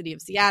was the city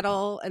of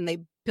Seattle, and they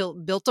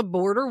built a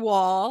border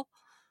wall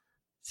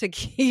to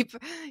keep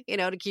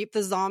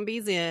the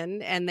zombies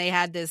in. And they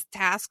had this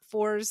task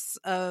force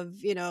of,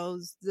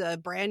 the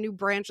brand new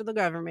branch of the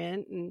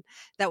government. And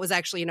that was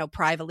actually,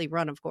 privately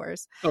run, of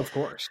course. Of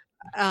course.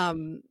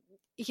 And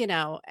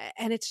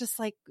it's just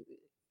like,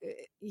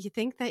 you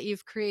think that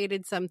you've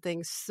created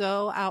something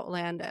so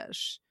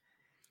outlandish,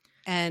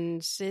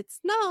 and it's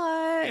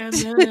not. And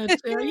then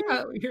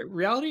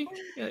reality,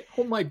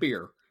 hold my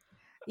beer.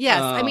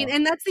 Yes. I mean,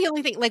 and that's the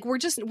only thing. Like, we're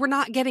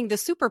not getting the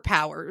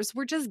superpowers.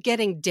 We're just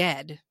getting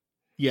dead.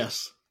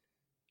 Yes.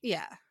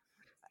 Yeah.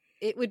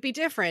 It would be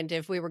different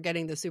if we were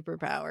getting the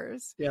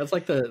superpowers. Yeah. It's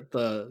like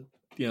the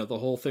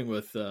whole thing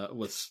with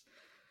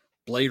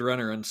Blade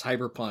Runner and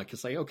Cyberpunk.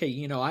 It's like, okay,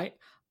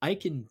 I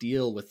can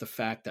deal with the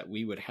fact that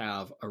we would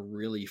have a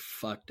really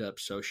fucked up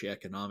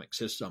socioeconomic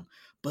system,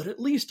 but at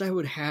least I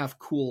would have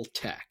cool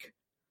tech.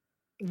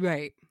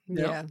 Right.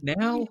 Yeah.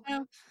 Now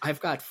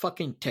I've got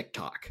fucking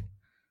TikTok.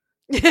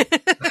 I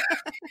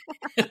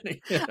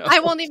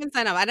won't even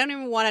sign up. I don't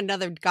even want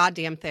another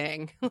goddamn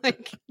thing.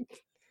 Like,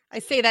 I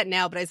say that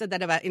now, but I said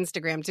that about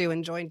Instagram too,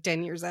 and joined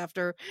 10 years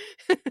after.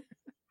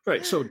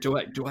 Right. So do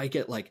I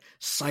get like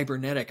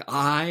cybernetic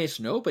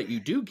eyes? No, but you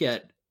do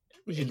get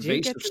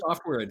invasive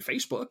software in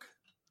Facebook.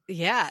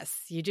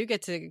 Yes, you do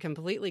get to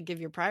completely give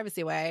your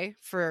privacy away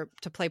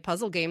to play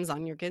puzzle games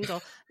on your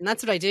Kindle, and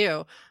that's what I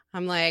do.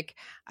 I'm like,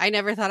 I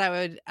never thought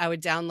I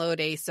would download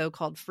a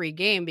so-called free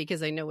game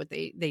because I know what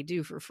they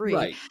do for free.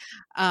 Right.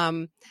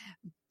 But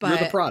you're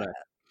the product.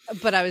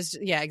 But I was,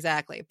 yeah,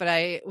 exactly. But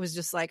I was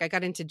just like, I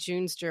got into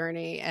June's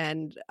Journey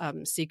and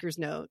Seeker's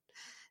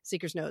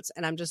Notes,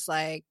 and I'm just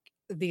like,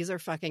 these are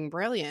fucking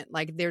brilliant.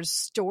 Like, there's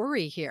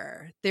story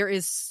here. There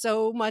is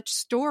so much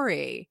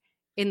story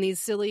in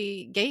these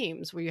silly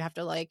games where you have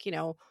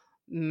to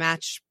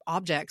match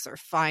objects or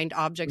find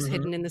objects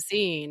hidden in the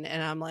scene.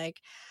 And I'm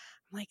like,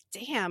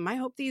 damn, I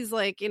hope these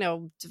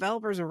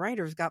developers and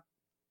writers got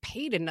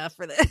paid enough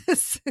for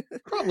this.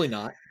 Probably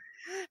not.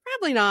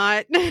 Probably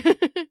not.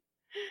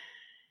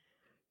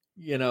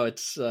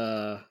 It's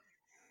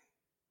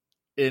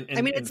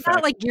it's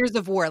not like Gears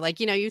of War.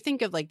 Like, you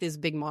think of like this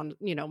big well,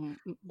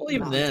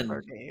 even then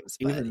games,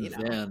 but,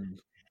 then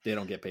they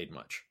don't get paid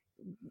much.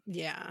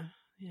 Yeah.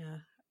 Yeah.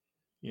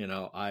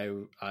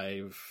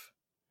 I've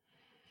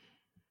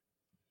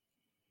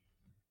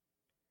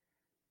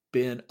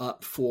been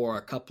up for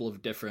a couple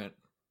of different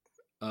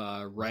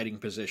writing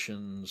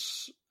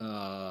positions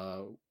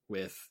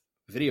with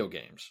video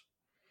games,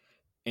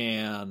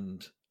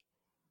 and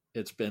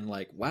It's been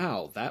like,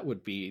 wow, that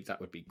would be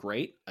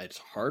great. It's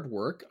hard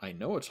work. I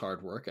know it's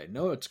hard work. I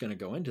know it's going to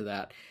go into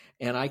that,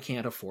 and I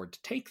can't afford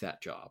to take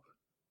that job.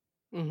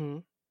 Mm-hmm.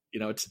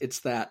 It's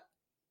that,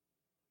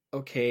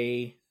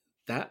 okay,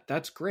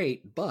 that's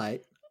great,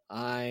 but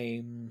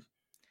I'm,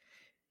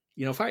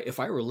 if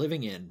I were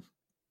living in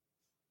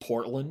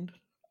Portland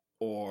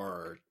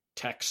or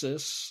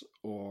Texas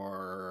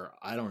or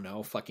I don't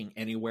know, fucking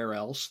anywhere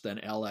else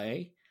than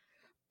LA,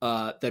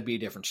 that'd be a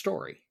different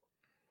story.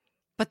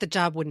 But the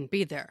job wouldn't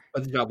be there.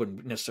 But the job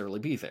wouldn't necessarily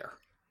be there.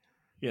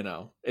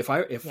 If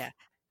Yeah.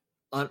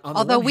 on the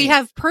Although one we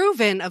hand, have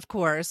proven, of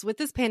course, with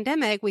this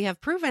pandemic, we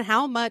have proven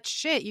how much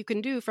shit you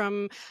can do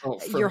from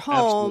your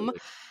home.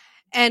 absolutely.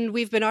 And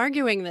we've been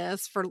arguing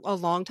this for a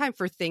long time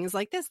for things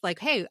like this. Like,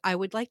 hey, I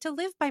would like to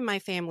live by my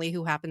family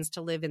who happens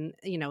to live in,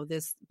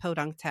 this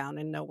podunk town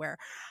in nowhere.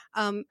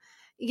 But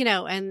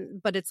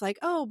it's like,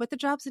 oh, but the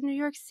job's in New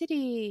York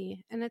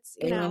City. And it's,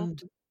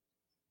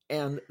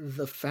 And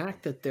the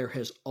fact that there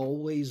has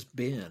always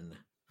been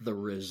the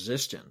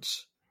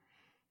resistance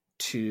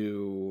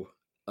to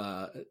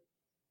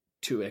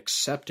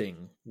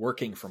accepting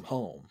working from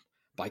home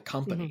by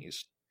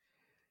companies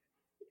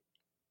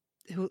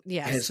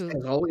has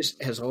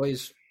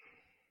always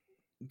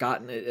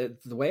gotten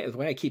it. The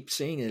way I keep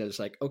seeing it is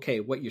like, okay,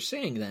 what you're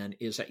saying then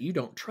is that you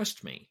don't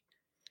trust me.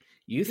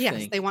 You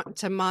think they want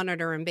to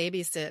monitor and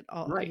babysit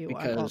right, you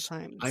because at all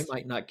times. I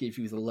might not give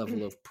you the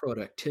level of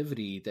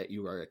productivity that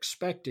you are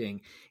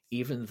expecting,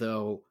 even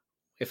though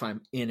if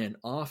I'm in an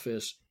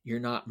office, you're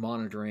not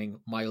monitoring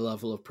my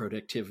level of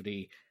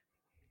productivity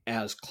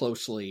as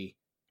closely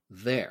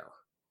there.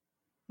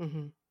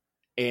 Mm-hmm.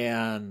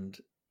 And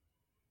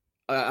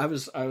I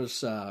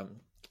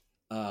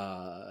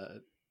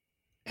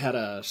had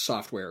a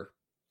software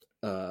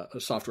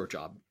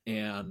job,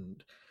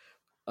 and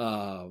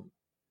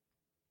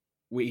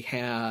we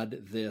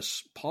had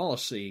this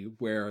policy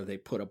where they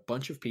put a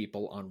bunch of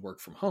people on work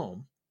from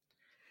home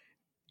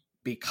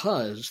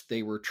because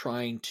they were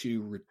trying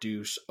to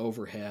reduce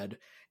overhead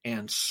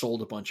and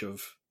sold a bunch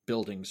of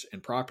buildings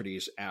and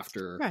properties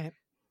after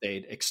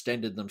they'd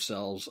extended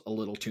themselves a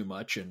little too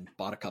much and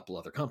bought a couple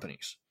other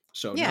companies.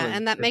 So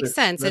and that makes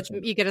sense.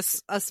 You get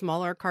a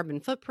smaller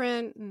carbon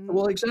footprint.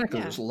 Well, exactly.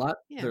 Yeah.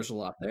 There's a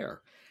lot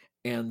there.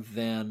 And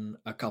then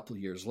a couple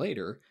of years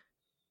later,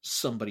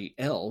 somebody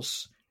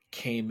else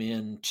came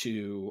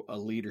into a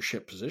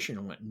leadership position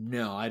and went,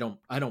 no, I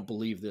don't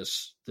believe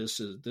this. This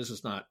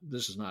is not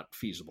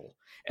feasible.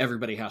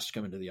 Everybody has to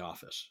come into the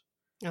office.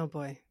 Oh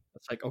boy.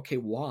 It's like, okay,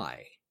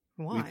 why?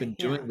 We've been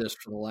doing this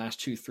for the last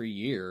 2-3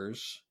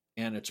 years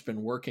and it's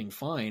been working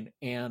fine.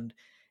 And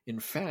in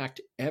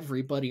fact,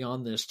 everybody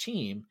on this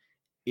team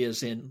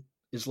is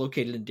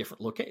located in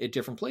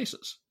different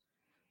places.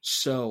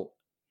 So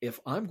if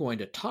I'm going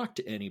to talk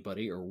to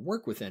anybody or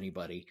work with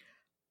anybody,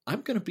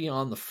 I'm going to be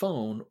on the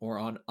phone or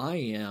on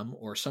IM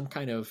or some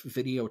kind of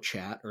video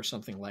chat or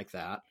something like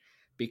that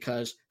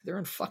because they're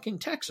in fucking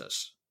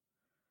Texas.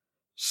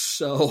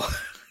 So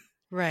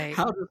right.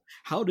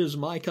 How does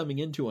my coming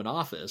into an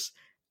office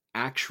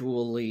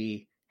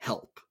actually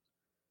help?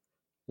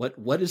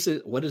 What does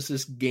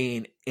this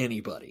gain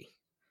anybody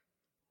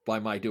by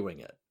my doing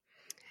it?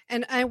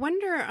 And I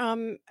wonder,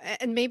 and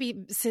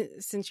maybe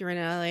since you're in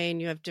LA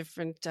and you have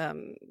different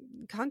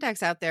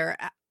contacts out there,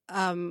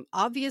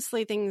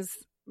 obviously things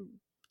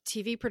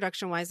TV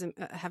production wise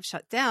have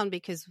shut down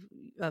because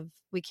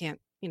we can't,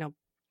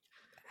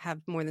 have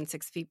more than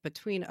 6 feet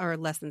between or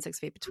less than 6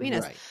 feet between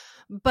us.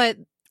 But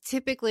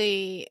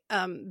typically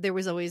there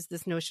was always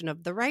this notion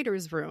of the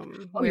writer's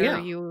room where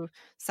you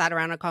sat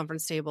around a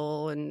conference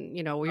table and,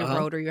 you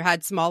wrote, or you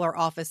had smaller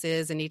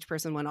offices and each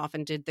person went off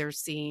and did their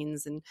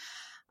scenes and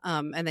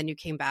then you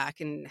came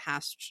back and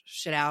hashed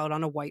shit out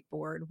on a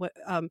whiteboard.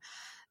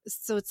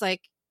 So it's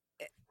like,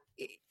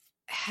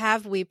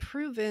 have we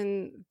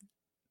proven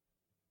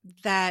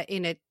that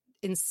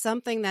in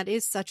something that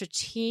is such a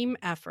team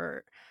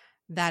effort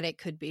that it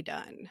could be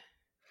done?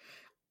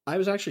 I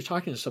was actually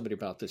talking to somebody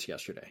about this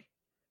yesterday.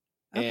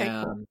 Okay,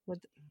 and cool.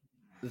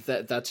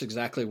 That's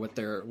exactly what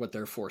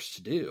they're forced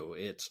to do.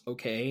 It's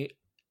okay.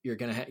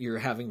 You're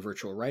having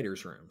virtual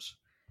writers' rooms,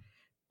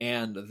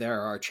 and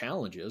there are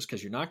challenges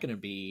because you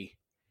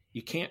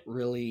can't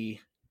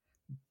really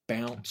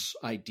bounce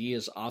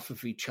ideas off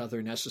of each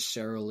other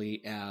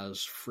necessarily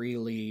as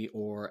freely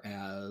or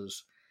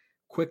as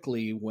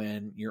quickly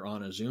when you're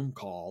on a Zoom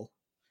call,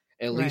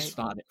 at least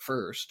not at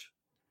first,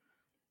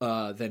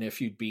 than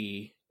if you'd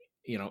be,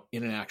 in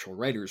an actual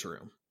writer's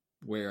room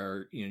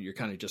where, you're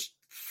kind of just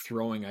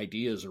throwing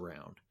ideas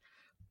around.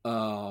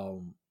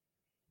 So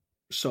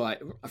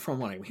from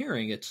what I'm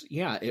hearing,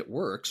 it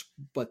works,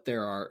 but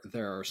there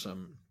are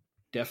some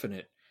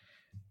definite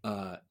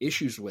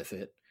issues with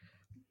it.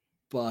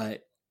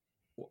 But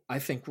I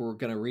think we're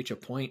going to reach a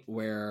point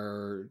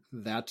where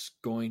that's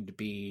going to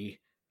be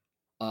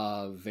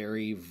a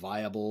very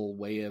viable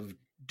way of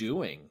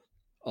doing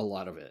a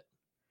lot of it.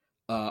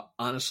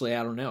 Honestly,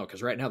 I don't know,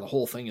 because right now the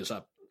whole thing is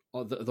up.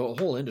 The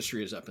whole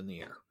industry is up in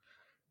the air.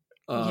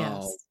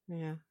 Yes.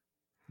 Yeah.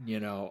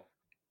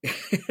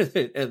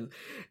 and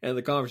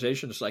the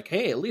conversation is like,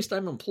 hey, at least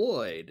I'm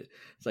employed.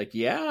 It's like,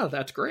 yeah,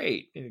 that's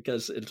great,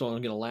 because it's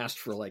only going to last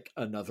for like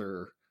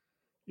another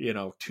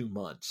 2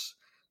 months.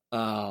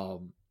 A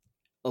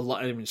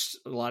lot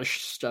of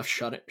stuff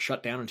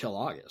shut down until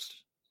August.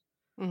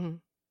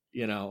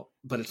 Mm-hmm.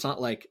 But it's not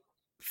like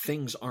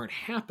things aren't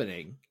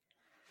happening.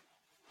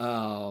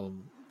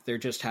 They're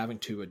just having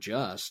to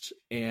adjust.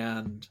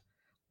 And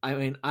I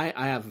mean, I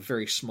have a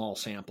very small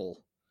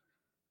sample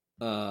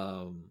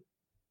of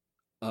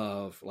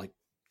like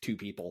 2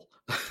 people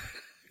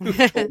who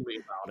told me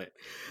about it.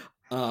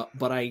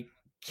 But I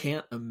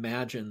can't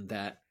imagine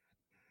that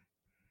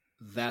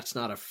that's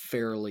not a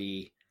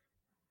fairly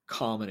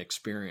common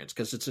experience,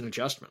 because it's an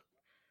adjustment.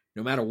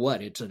 No matter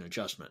what, it's an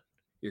adjustment.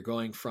 You're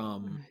going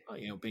from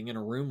being in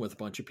a room with a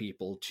bunch of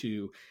people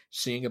to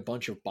seeing a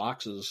bunch of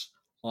boxes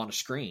on a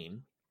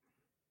screen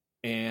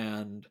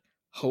and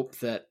hope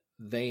that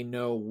they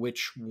know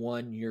which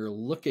one you're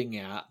looking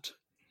at,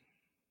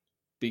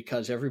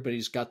 because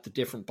everybody's got the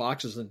different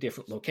boxes in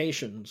different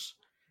locations.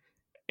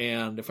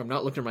 And if I'm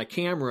not looking at my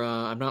camera,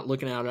 I'm not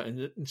looking out.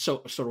 And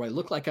so do I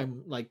look like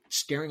I'm like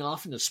staring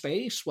off into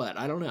space? What?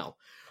 I don't know.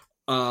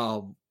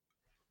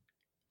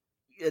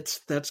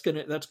 That's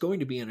going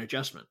to be an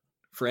adjustment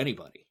for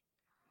anybody.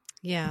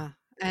 Yeah.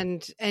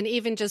 And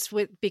even just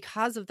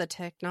because of the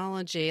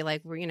technology,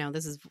 like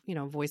this is,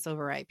 voice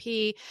over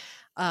IP,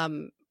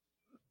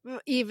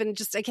 even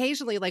just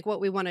occasionally, like what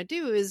we want to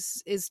do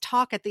is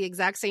talk at the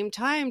exact same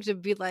time to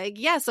be like,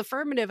 yes,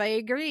 affirmative, I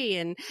agree.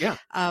 And, yeah,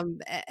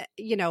 and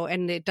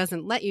it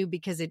doesn't let you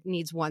because it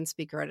needs one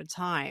speaker at a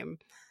time.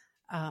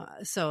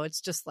 So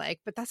it's just like,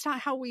 but that's not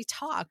how we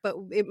talk. But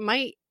it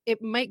might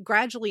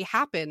gradually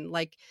happen.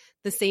 Like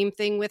the same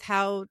thing with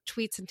how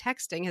tweets and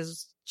texting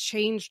has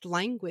changed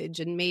language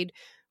and made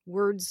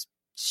words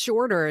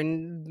shorter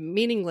and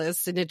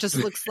meaningless, and it just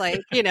looks like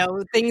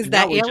things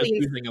that we're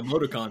aliens just using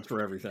emoticons for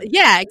everything.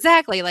 Yeah,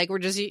 exactly. Like we're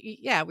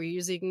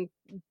using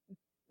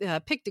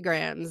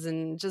pictograms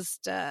and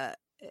just like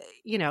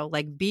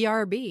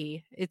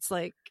BRB. It's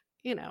like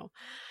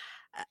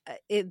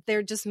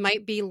there just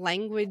might be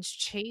language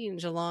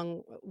change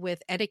along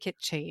with etiquette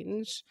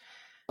change.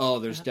 Oh,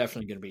 there's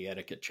definitely going to be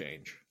etiquette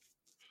change.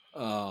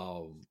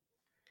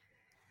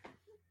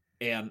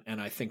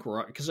 And I think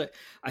because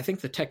I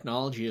think the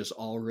technology is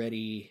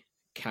already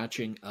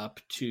catching up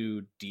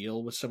to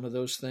deal with some of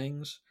those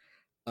things.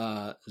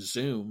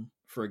 Zoom,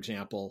 for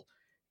example,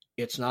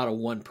 it's not a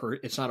one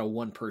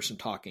person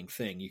talking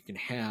thing. You can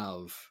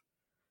have,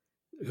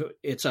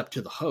 it's up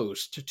to the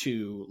host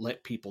to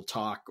let people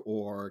talk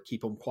or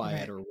keep them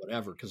quiet, right, or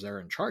whatever, because they're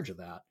in charge of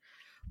that.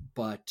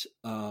 But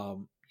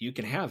you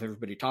can have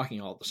everybody talking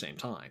all at the same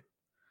time.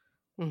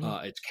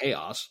 Mm-hmm. It's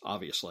chaos,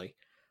 obviously,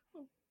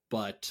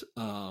 but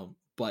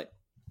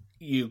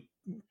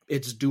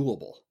it's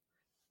doable.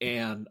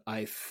 And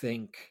I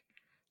think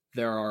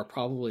there are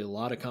probably a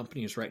lot of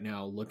companies right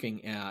now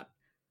looking at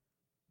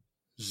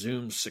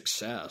Zoom's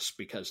success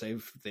because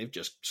they've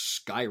just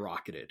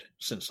skyrocketed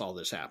since all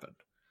this happened,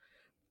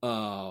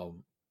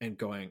 and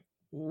going,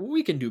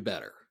 we can do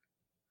better,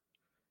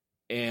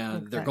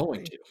 and They're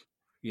going to,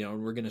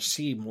 we're going to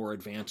see more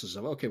advances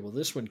of, okay, well,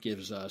 this one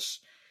gives us,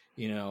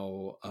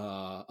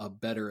 a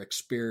better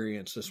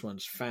experience. This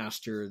one's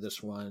faster.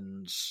 This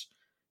one's,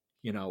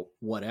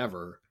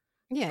 whatever.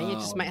 Yeah, you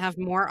just might have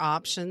more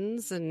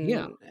options, and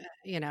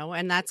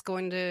and that's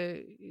going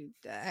to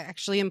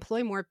actually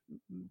employ more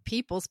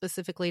people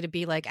specifically to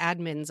be like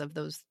admins of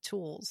those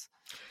tools.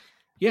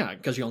 Yeah,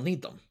 because you'll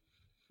need them.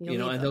 And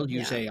they'll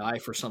use AI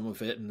for some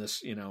of it, and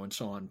this, and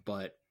so on.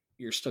 But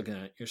you're still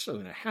gonna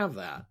have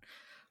that.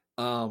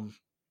 And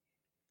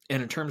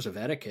in terms of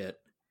etiquette,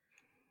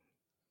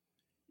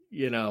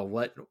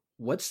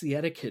 what's the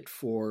etiquette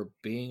for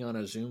being on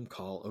a Zoom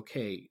call?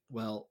 Okay,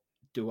 well,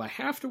 do I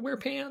have to wear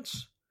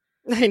pants?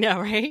 I know,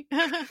 right?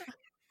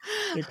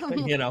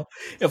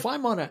 If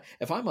I'm on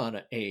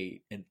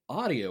an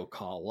audio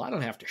call, well, I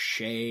don't have to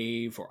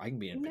shave, or I can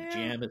be in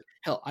pajamas.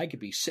 Hell, I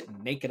could be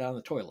sitting naked on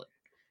the toilet,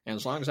 and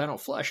as long as I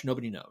don't flush,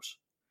 nobody knows.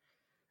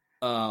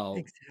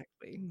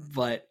 Exactly.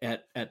 But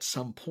at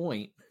some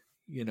point,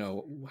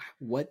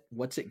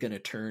 what's it going to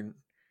turn?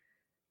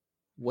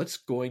 What's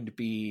going to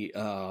be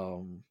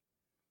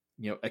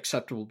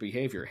acceptable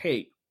behavior?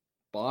 Hey,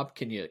 Bob,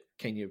 can you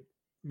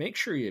make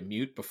sure you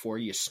mute before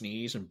you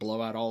sneeze and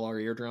blow out all our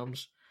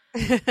eardrums?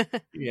 And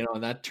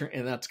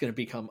that's going to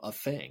become a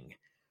thing.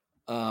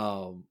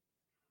 So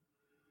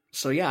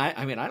yeah,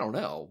 I mean, I don't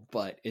know,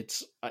 but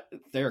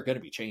there are going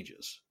to be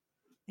changes.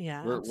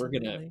 Yeah, we're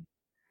going to.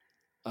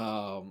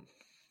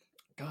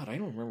 God, I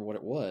don't remember what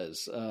it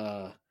was.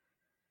 It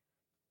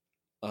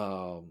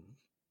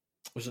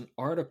was an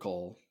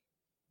article.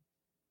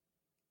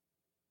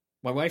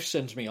 My wife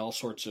sends me all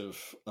sorts of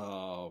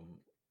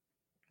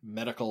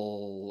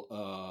medical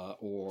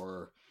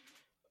or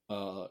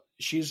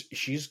she's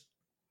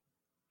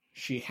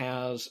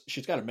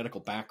got a medical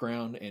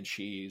background, and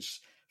she's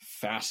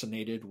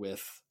fascinated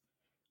with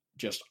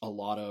just a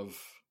lot of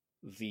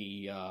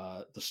the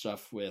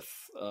stuff with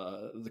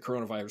the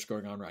coronavirus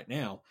going on right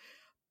now.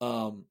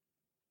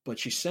 But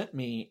she sent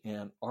me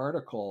an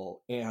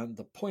article, and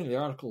the point of the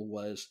article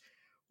was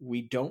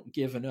we don't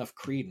give enough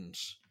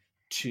credence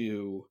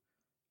to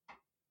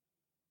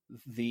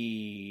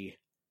the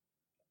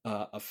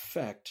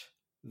effect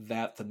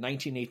that the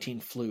 1918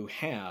 flu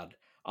had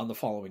on the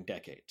following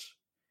decades.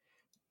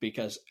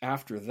 Because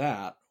after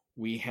that,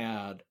 we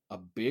had a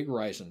big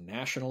rise in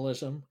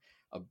nationalism,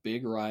 a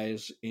big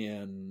rise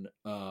in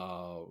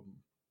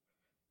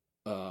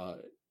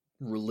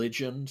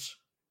religions,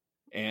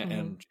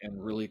 and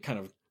really kind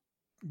of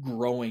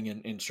growing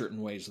in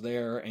certain ways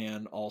there,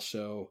 and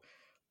also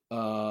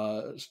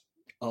a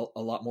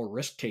lot more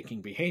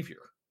risk-taking behavior.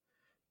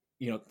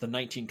 The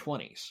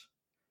 1920s,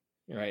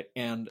 right?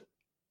 And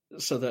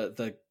so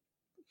the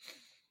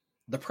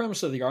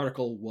premise of the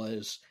article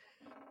was,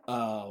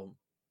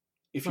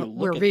 if you look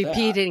we're at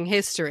repeating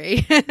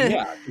history.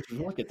 yeah, if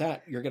you look at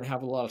that, you're going to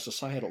have a lot of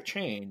societal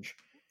change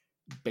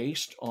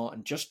based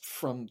on just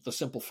from the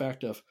simple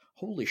fact of,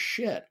 holy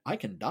shit, I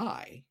can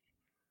die.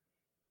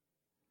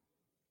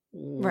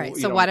 Right.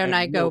 So why don't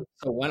I go?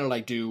 So why don't I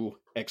do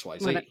X, Y,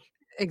 Z?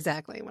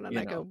 Exactly. Why don't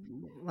I go,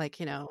 like,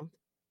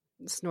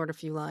 snort a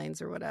few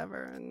lines or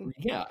whatever? And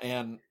yeah,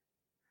 and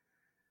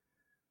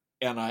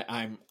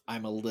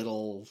I'm a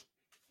little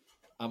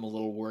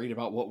worried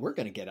about what we're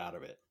going to get out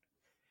of it.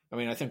 I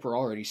mean, I think we're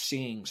already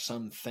seeing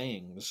some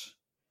things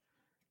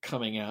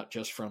coming out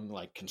just from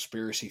like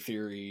conspiracy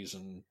theories,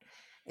 and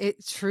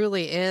it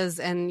truly is.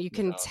 And you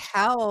can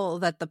tell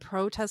that the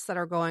protests that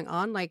are going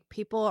on, like,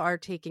 people are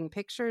taking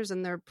pictures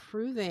and they're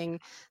proving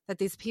that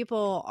these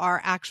people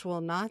are actual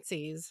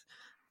Nazis.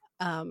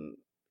 And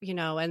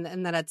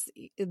that it's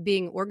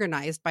being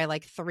organized by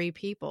like 3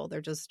 people. They're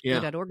just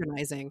good at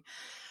organizing.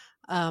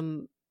 But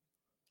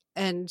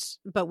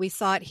we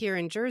saw it here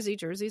in Jersey.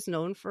 Jersey's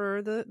known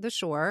for the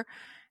shore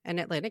and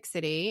Atlantic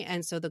City.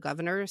 And so the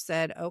governor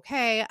said,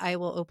 okay, I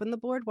will open the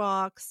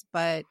boardwalks,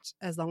 but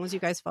as long as you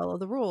guys follow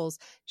the rules.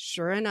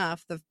 Sure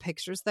enough, the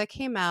pictures that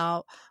came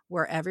out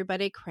were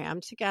everybody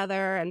crammed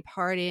together and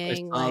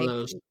partying. I saw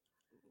those.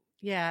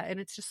 Yeah. And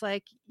it's just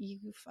like, you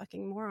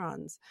fucking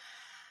morons.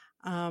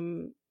 I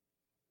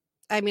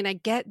mean, I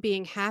get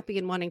being happy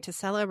and wanting to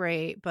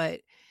celebrate, but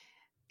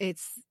we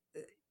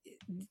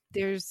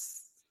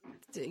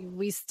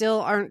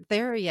still aren't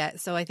there yet.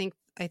 So I think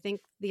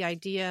the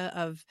idea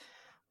of,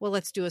 well,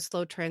 let's do a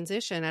slow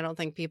transition, I don't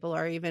think people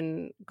are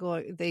even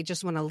going, they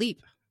just want to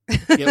leap.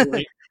 Yeah,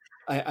 right.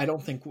 I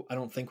don't think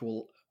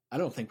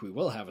we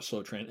will have a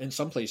slow trend. In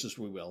some places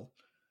we will,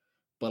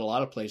 but a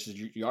lot of places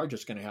you are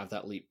just going to have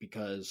that leap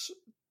because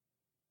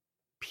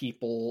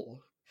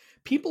people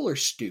are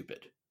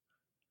stupid.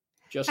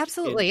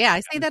 Absolutely. Yeah.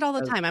 I say that all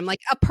the time. I'm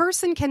like, a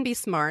person can be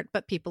smart,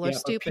 but people are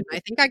stupid. I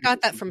think I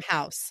got that from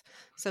House.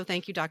 So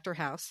thank you, Dr.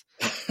 House.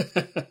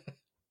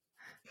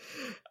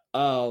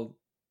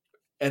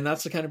 And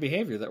that's the kind of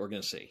behavior that we're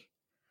going to see.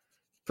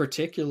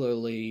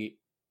 Particularly,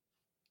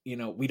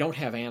 we don't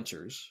have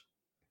answers.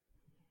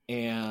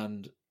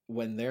 And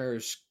when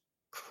there's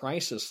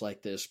crisis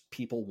like this,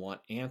 people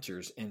want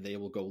answers and they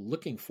will go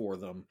looking for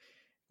them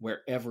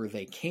wherever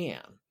they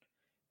can.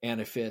 And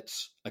if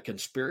it's a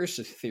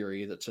conspiracy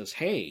theory that says,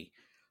 hey,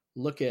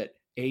 look at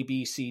A,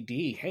 B, C,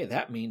 D, hey,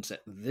 that means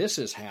that this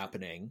is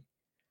happening,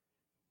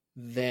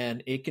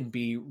 then it can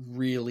be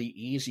really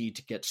easy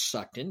to get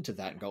sucked into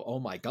that and go, oh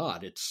my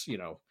God, it's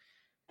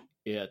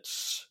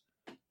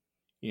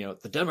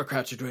the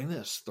Democrats are doing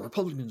this, the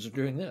Republicans are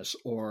doing this,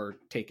 or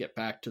take it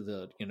back to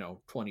the,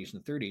 20s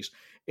and 30s.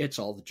 It's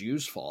all the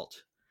Jews'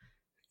 fault,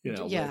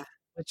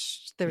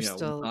 which they're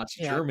still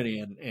Nazi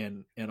Germany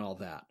and all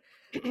that.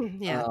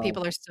 Yeah,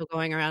 people are still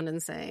going around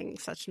and saying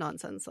such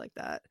nonsense like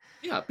that.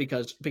 Yeah,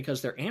 because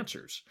they're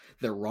answers.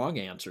 They're wrong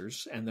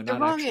answers, and they're not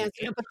wrong actually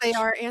answers, but they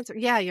are answers.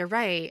 Yeah, you're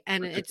right.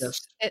 And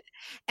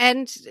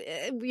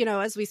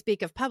as we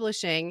speak of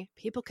publishing,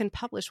 people can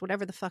publish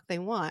whatever the fuck they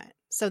want.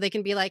 So they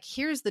can be like,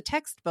 here's the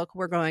textbook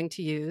we're going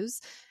to use.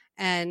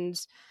 And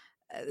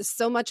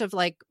so much of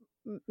like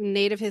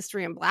Native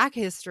history and Black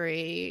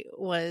history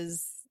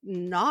was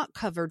not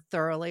covered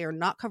thoroughly or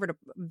not covered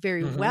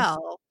very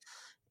well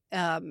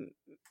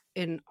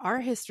in our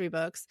history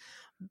books.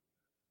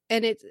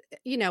 And it,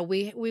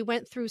 we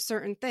went through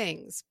certain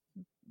things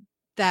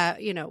that,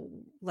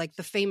 like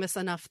the famous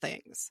enough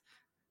things,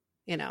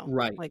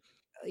 right. Like,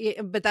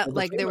 but that,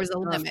 like, there was a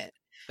limit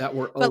that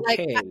were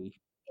okay.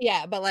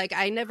 But like,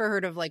 I never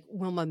heard of like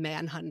Wilma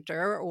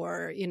Manhunter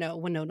or,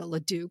 Winona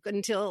LaDuke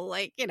until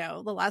like,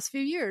 the last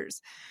few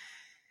years.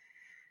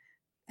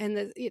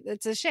 And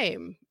it's a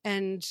shame.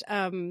 And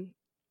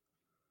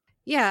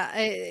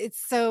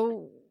it's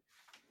so,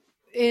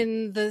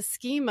 in the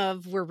scheme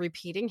of we're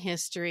repeating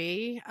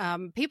history,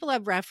 people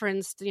have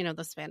referenced, the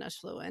Spanish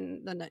flu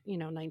and the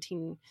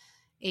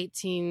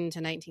 1918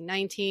 to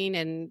 1919,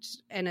 and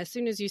as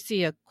soon as you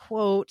see a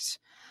quote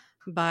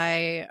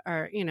by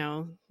our,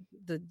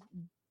 the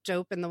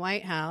dope in the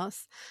White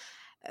House,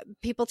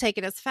 people take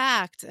it as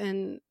fact,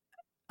 and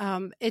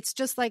it's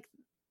just like,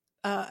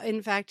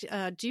 in fact,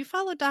 do you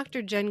follow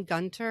Dr. Jen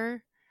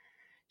Gunter?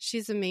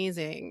 She's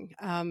amazing.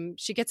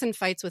 She gets in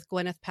fights with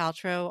Gwyneth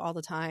Paltrow all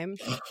the time.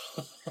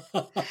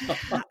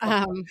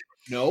 Um,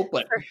 No,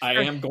 but I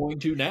for am going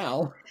to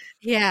now.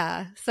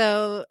 Yeah.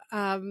 So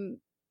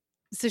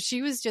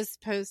she was just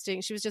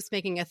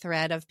making a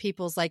thread of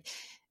people's like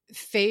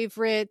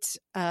favorite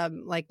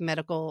like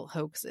medical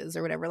hoaxes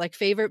or whatever, like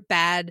favorite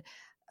bad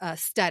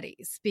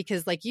studies,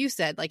 because like you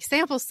said, like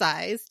sample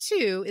size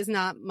 2 is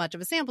not much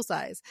of a sample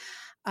size.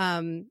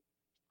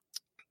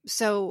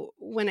 So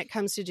when it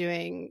comes to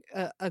doing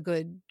a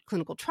good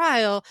clinical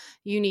trial,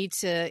 you need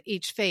to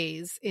each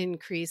phase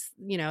increase,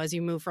 as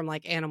you move from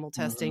like animal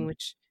testing,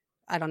 which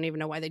I don't even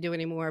know why they do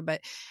anymore,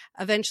 but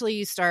eventually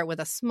you start with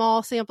a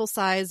small sample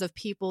size of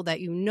people that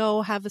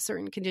have a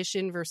certain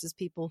condition versus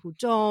people who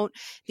don't.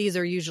 These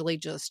are usually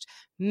just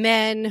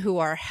men who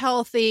are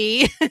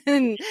healthy,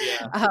 and,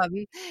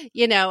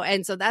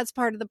 and so that's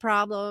part of the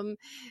problem.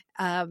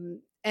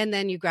 And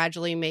then you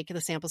gradually make the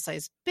sample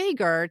size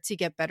bigger to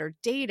get better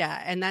data.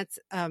 And that's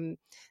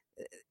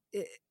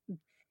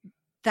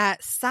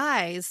that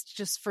size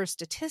just for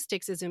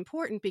statistics is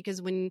important,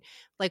 because when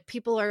like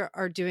people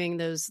are doing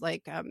those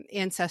like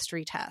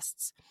ancestry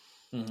tests,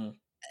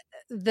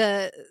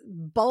 the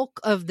bulk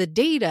of the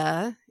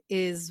data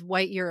is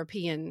white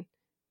European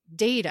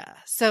data.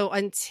 So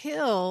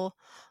until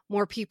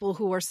more people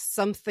who are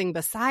something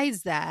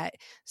besides that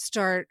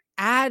start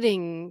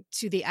adding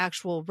to the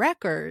actual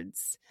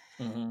records,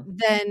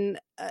 then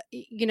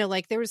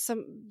like there was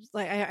some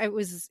like it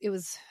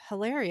was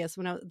hilarious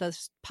when the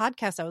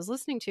podcast I was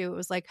listening to, it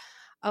was like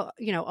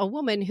a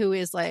woman who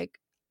is like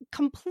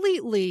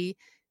completely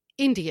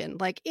Indian,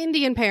 like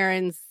Indian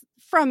parents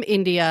from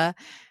India,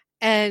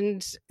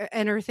 and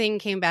her thing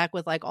came back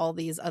with like all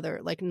these other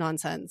like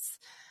nonsense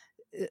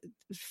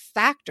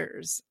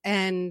factors,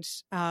 and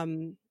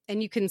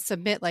you can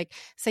submit, like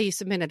say you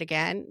submit it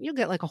again, you'll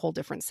get like a whole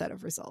different set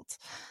of results.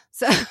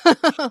 So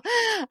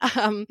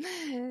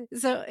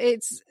so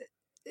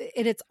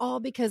it's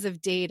all because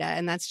of data,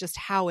 and that's just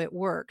how it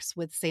works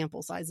with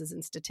sample sizes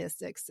and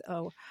statistics.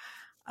 So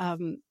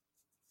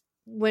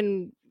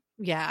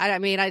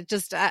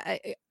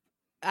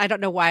I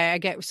don't know why I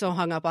get so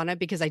hung up on it,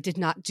 because I did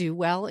not do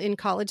well in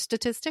college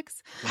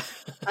statistics.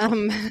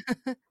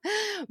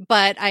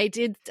 But I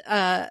did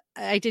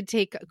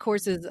take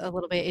courses a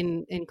little bit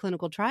in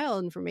clinical trial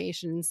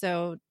information.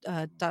 So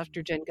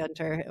Dr. Jen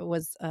Gunter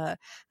was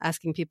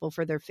asking people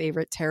for their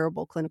favorite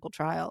terrible clinical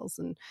trials,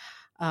 and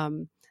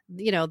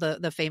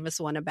the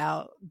famous one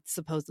about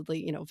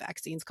supposedly,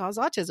 vaccines cause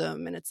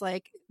autism. And it's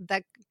like,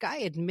 that guy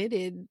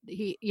admitted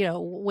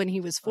when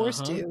he was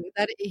forced to,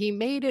 that he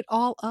made it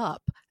all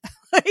up.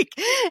 Like,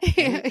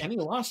 and he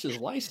lost his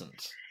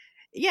license.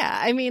 Yeah.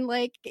 I mean,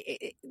 like,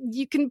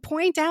 you can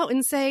point out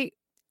and say,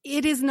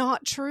 it is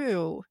not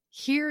true.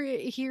 Here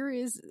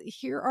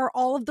are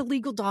all of the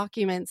legal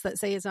documents that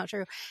say it's not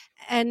true.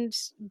 And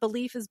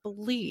belief is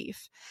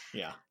belief.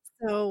 Yeah.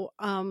 So,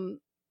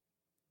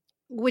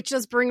 which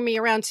does bring me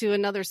around to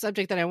another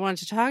subject that I wanted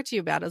to talk to you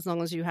about, as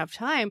long as you have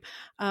time.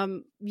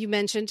 You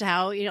mentioned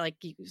how,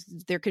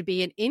 there could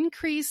be an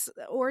increase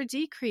or a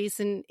decrease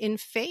in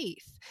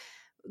faith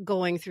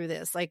going through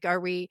this. Like, are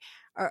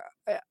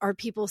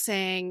people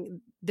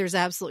saying there's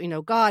absolutely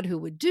no God who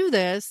would do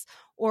this?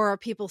 Or are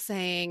people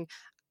saying,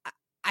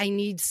 I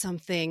need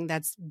something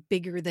that's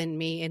bigger than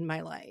me in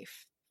my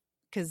life?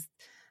 Because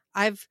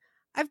I've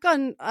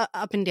gone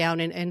up and down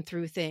and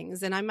through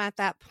things. And I'm at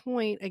that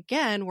point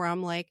again where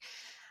I'm like,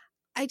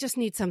 I just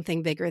need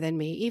something bigger than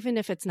me, even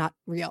if it's not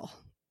real.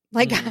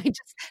 Like, that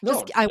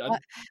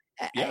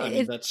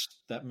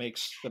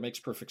makes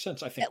perfect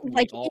sense. I think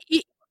like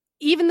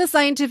even the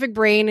scientific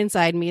brain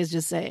inside me is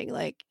just saying,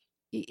 like,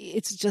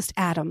 it's just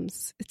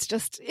atoms. It's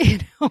just,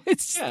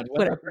 it's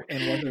whatever.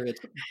 And whether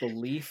it's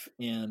belief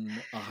in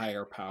a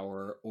higher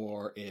power,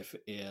 or if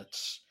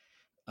it's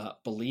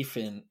belief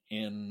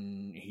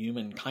in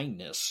human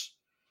kindness,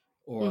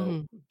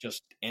 or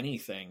just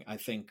anything, I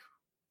think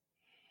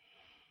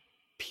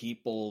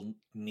people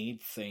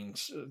need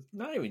things,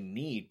 not even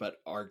need,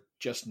 but are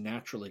just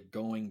naturally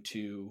going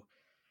to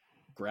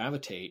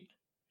gravitate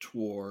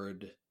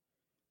toward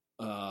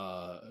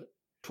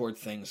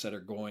things that are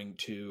going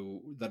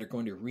to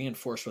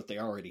reinforce what they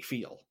already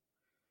feel.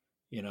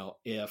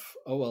 If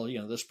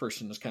this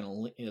person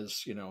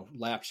is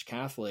lapsed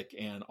Catholic,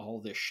 and all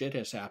this shit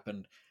has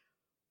happened,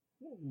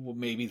 well,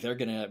 maybe they're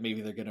gonna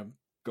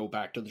go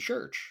back to the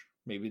church,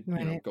 maybe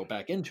go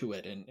back into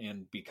it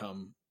and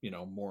become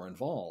more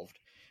involved.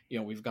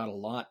 We've got a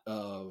lot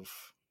of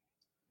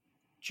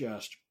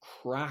just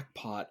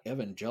crackpot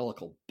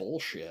evangelical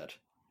bullshit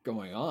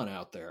going on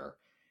out there,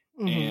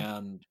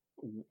 and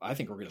I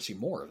think we're going to see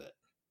more of it.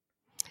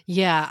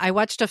 Yeah, I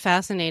watched a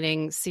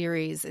fascinating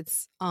series.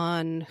 It's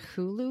on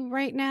Hulu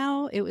right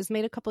now. It was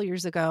made a couple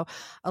years ago.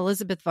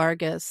 Elizabeth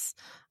Vargas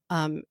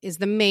is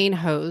the main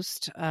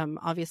host.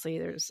 Obviously,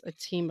 there's a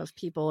team of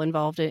people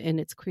involved in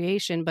its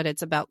creation, but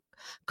it's about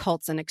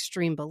cults and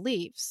extreme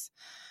beliefs.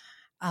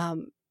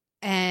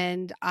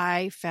 And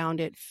I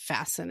found it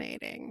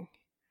fascinating.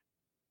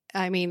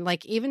 I mean,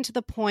 like, even to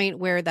the point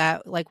where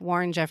that, like,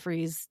 Warren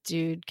Jeffries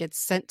dude gets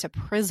sent to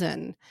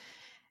prison.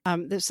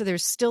 So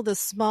there's still this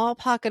small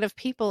pocket of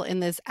people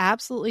in this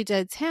absolutely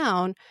dead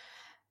town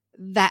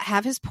that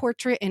have his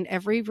portrait in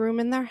every room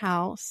in their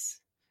house,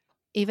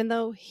 even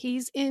though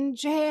he's in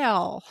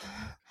jail.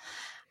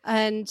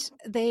 And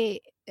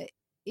they,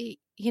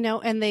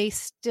 and they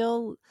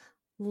still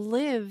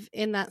live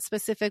in that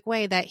specific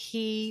way that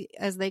he,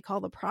 as they call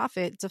the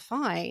prophet,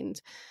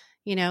 defined.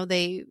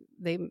 They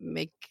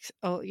make,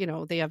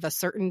 they have a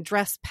certain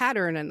dress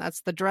pattern, and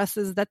that's the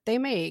dresses that they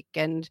make,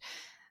 and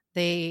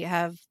they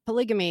have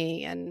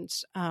polygamy, and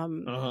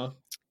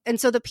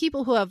so the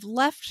people who have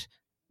left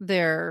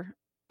their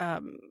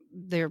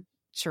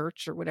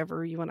church, or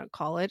whatever you want to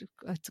call it,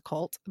 it's a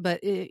cult,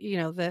 but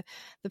the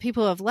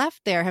people who have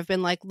left there have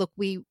been like, look,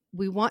 we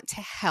want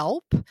to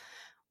help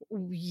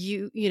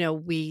you,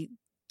 we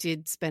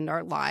did spend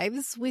our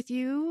lives with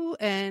you,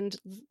 and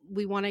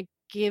we want to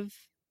give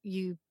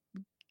you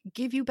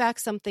back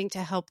something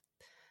to help,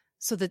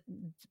 so that,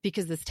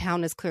 because this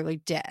town is clearly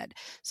dead.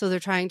 So they're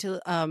trying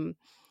to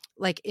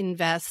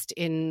invest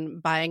in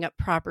buying up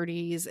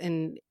properties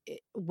and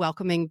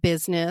welcoming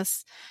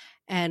business,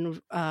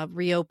 and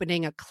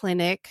reopening a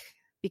clinic,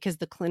 because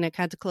the clinic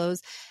had to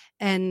close.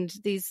 And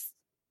these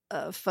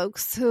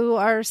folks who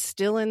are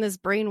still in this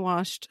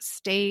brainwashed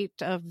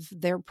state of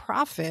their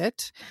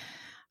prophet,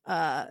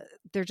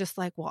 they're just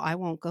like, well, I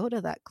won't go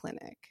to that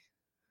clinic.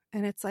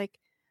 And it's like,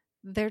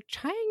 they're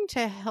trying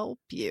to help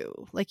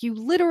you. Like, you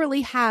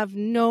literally have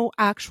no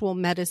actual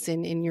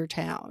medicine in your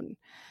town.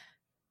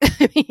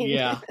 I mean,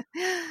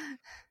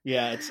 yeah,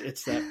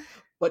 it's that.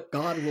 But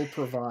God will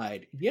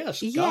provide.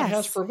 Yes, yes. God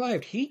has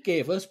provided. He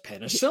gave us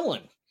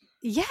penicillin.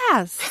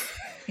 Yes,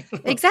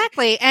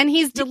 exactly. And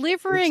he's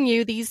delivering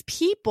you these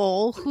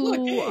people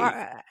who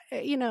are,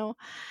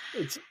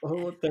 It's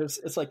there's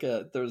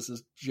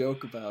this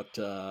joke about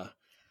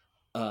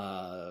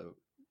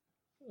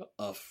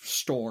a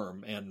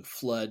storm and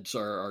floods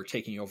are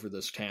taking over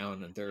this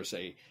town, and there's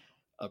a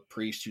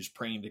priest who's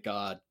praying to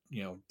God,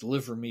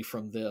 deliver me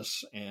from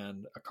this.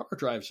 And a car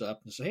drives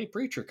up and says, hey,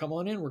 preacher, come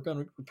on in.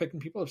 We're picking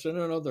people up. I said,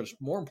 no, there's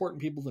more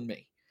important people than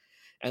me.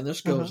 And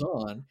this goes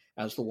on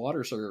as the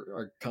waters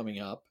are coming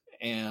up,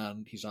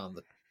 and he's on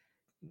the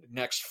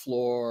next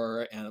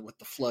floor, and with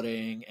the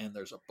flooding, and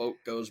there's a boat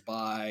goes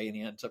by, and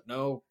he ends up,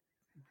 no,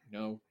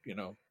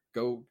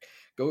 go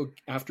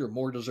after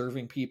more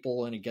deserving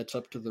people. And he gets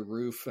up to the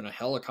roof, and a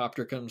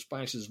helicopter comes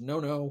by and says,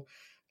 no,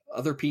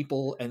 other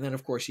people. And then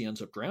of course he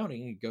ends up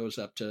drowning. He goes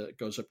up to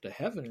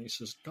heaven, and he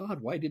says,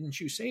 God, why didn't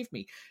you save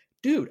me?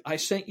 Dude, I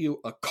sent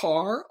you a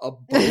car, a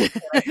boat, and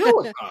a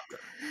helicopter.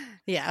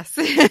 Yes.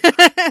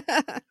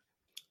 I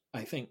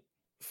think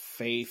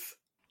faith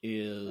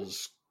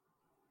is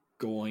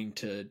going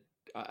to,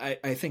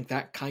 I think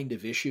that kind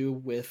of issue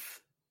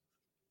with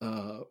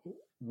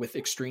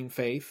extreme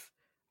faith,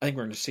 I think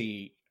we're going to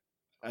see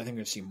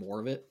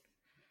more of it.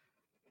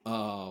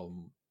 I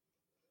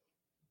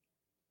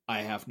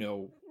have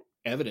no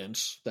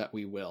evidence that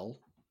we will,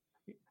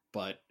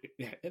 but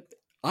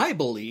I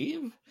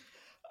believe,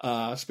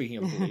 speaking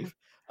of belief,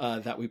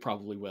 that we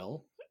probably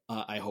will.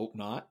 I hope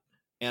not.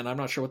 And I'm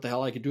not sure what the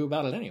hell I could do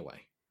about it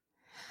anyway.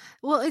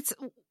 Well, it's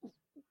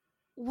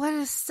what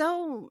is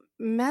so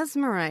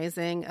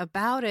mesmerizing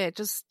about it,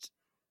 just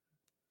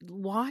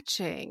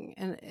watching,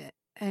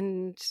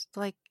 and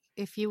like,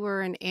 if you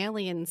were an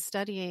alien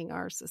studying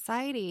our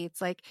society, it's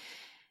like,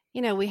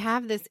 we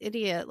have this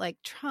idiot like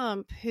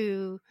Trump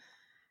who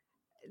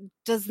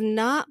does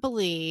not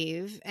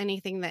believe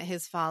anything that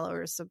his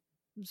followers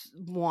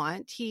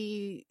want.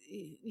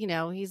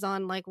 He's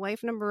on like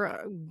wife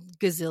number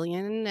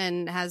gazillion,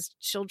 and has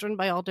children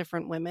by all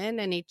different women,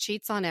 and he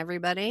cheats on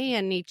everybody,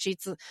 and he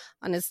cheats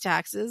on his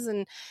taxes,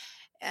 and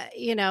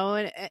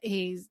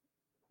he's,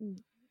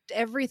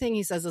 everything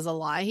he says is a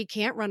lie. He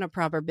can't run a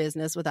proper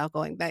business without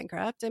going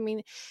bankrupt. I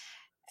mean,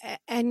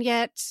 and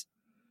yet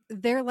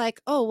they're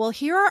like, oh, well,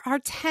 here are our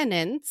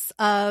tenets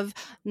of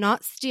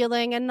not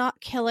stealing and not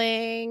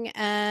killing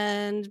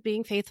and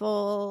being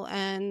faithful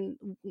and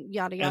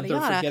yada, yada, and they're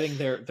yada.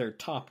 Forgetting their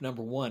top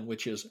number one,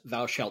 which is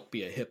thou shalt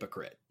be a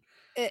hypocrite.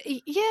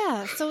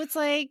 Yeah. So it's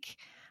like,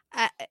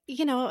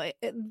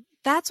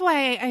 that's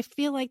why I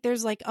feel like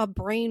there's like a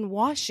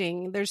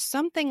brainwashing. There's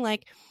something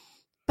like,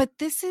 but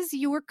this is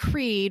your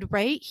creed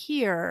right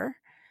here,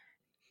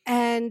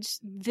 and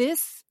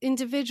this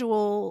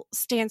individual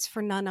stands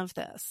for none of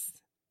this.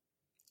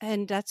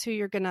 And that's who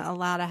you're going to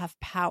allow to have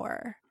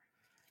power.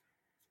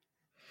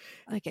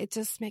 Like, it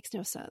just makes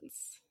no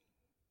sense.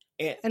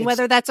 And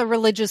whether that's a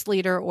religious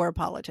leader or a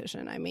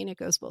politician, I mean, it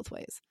goes both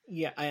ways.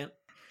 Yeah,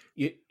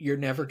 you're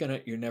never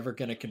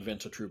gonna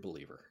convince a true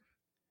believer.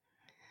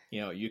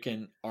 You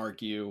can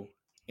argue,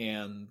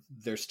 and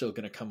they're still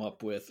going to come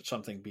up with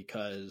something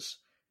because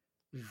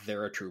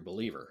they're a true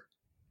believer.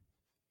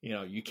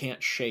 You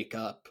can't shake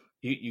up.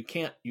 You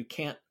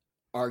can't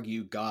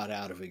argue God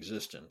out of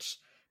existence,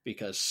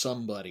 because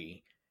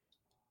somebody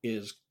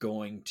is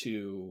going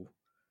to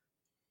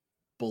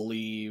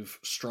believe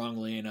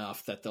strongly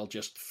enough that they'll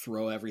just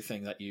throw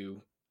everything that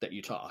you that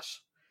you toss.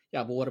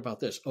 Yeah, but what about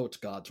this? Oh, it's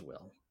God's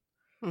will.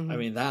 Mm-hmm. I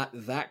mean,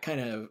 that kind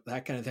of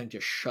thing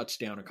just shuts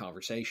down a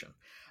conversation.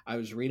 I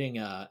was reading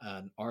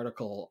an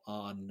article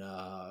on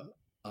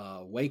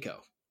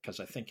Waco, because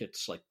I think it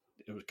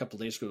was a couple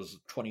of days ago. It was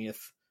the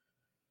 20th.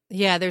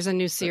 Yeah, there's a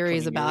new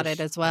series 20 about years.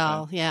 it as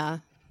well. Okay. Yeah.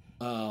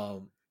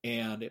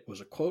 And it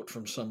was a quote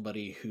from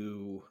somebody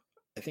who,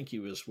 I think he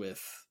was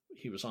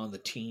on the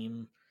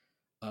team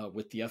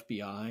with the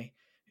FBI,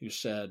 who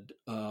said,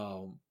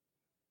 oh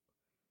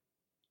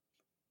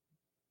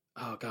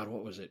God,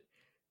 what was it?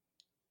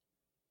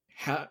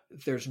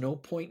 There's no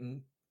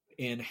point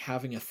in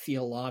having a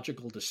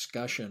theological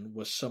discussion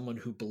with someone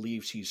who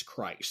believes he's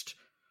Christ.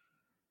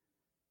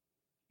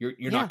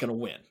 You're not going to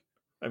win.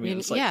 I mean,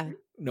 it's like,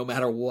 no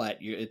matter what,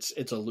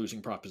 it's a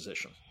losing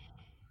proposition.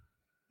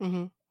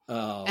 Mm-hmm.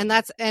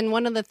 And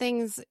one of the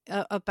things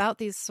about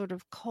these sort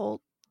of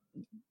cult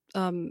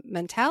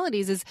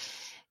mentalities is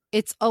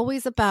it's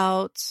always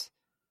about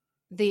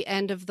the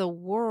end of the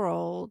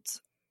world,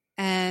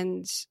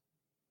 and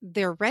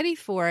they're ready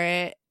for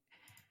it.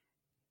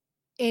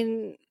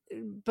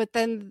 But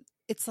then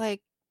it's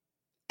like,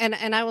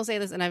 and I will say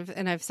this, and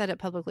I've said it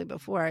publicly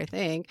before. I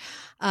think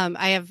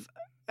I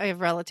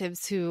have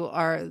relatives who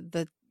are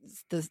the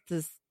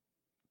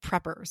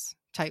preppers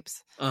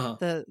types.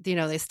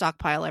 They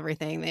stockpile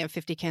everything. They have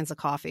 50 cans of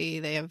coffee.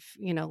 They have,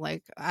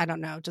 like, I don't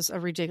know, just a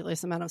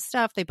ridiculous amount of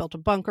stuff. They built a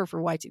bunker for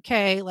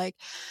Y2K. Like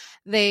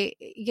they,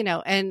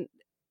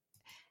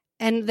 and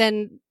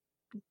then,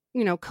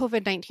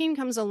 COVID-19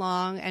 comes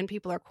along and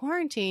people are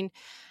quarantined.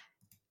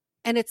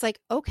 And it's like,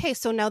 okay,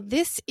 so now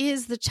this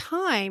is the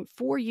time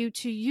for you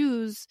to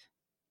use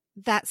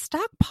that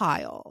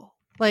stockpile.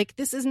 Like,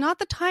 this is not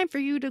the time for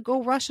you to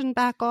go rushing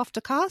back off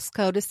to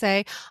Costco to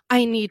say,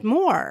 I need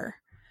more.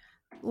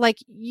 Like,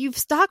 you've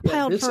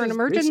stockpiled for an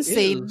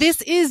emergency.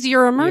 This is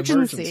your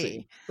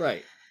emergency.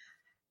 Right.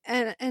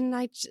 And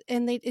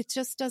it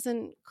just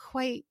doesn't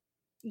quite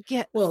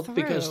get through.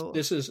 Because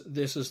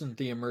this isn't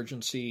the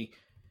emergency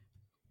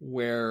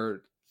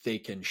where they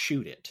can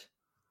shoot it.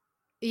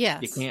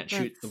 Yes. You can't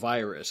shoot the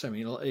virus. I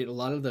mean, a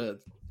lot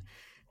of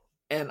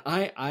and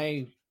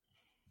I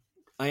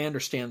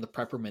understand the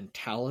prepper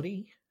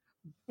mentality.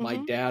 Mm-hmm. My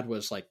dad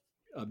was like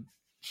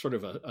sort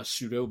of a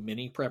pseudo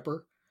mini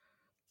prepper,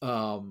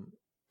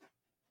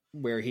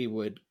 where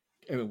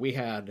we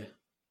had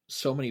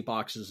so many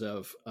boxes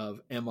of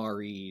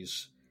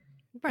MREs.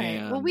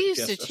 Right. Well, we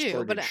used to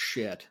too, but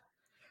shit.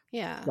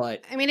 Yeah.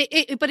 But I mean,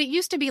 it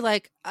used to be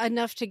like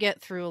enough to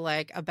get through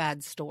like a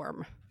bad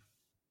storm,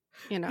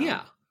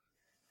 Yeah.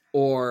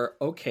 Or,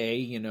 okay,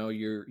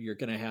 you're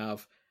going to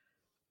have,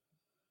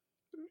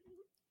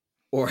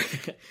 or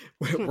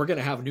we're going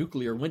to have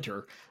nuclear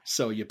winter,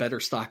 so you better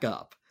stock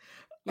up.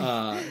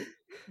 But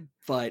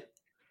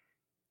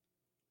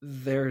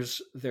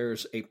there's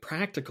a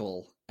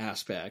practical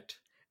aspect,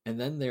 and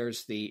then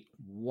there's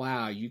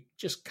wow, you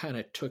just kind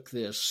of took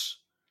this,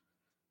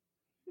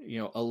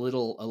 a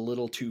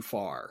little too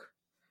far.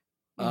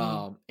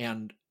 Mm-hmm.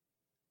 And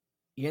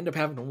you end up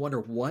having to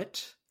wonder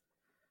what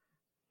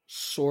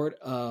sort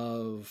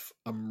of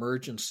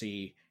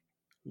emergency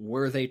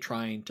were they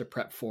trying to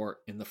prep for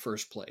in the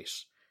first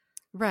place?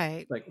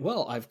 Right. Like,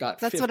 well, I've got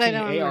that's what I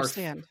don't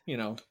understand.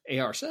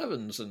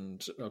 AR-7s,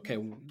 and okay,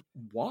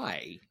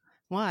 why?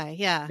 Why?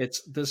 Yeah. And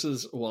it's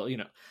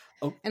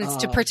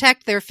to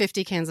protect their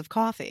 50 cans of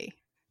coffee,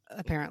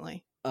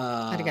 apparently.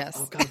 I guess.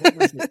 Oh God, what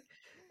was it?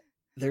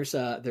 There's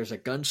a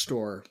gun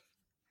store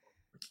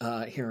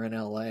here in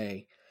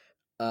LA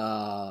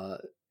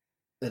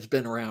that's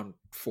been around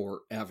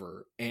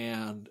forever,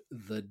 and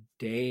the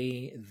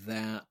day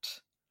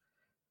that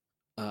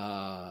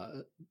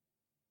the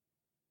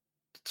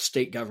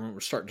state government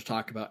was starting to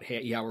talk about,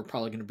 hey, yeah, we're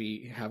probably going to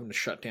be having to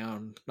shut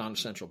down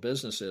non-essential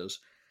businesses,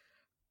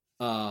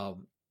 the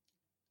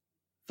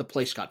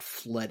place got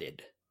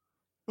flooded.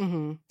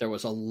 Mm-hmm. There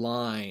was a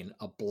line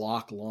a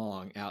block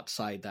long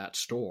outside that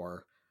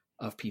store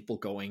of people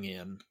going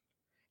in,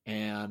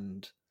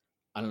 and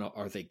I don't know,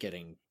 are they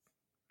getting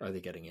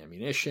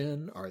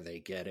ammunition? Are they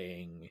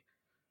trying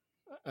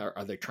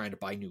to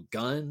buy new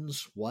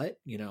guns? What,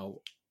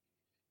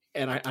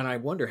 and I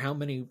wonder how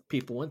many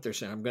people went there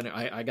saying,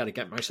 I got to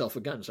get myself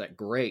a gun. Is that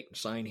great?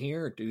 Sign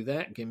here, do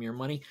that, give me your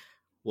money.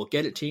 We'll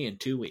get it to you in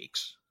 2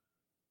 weeks.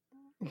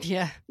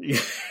 Yeah.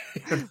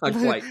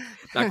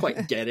 not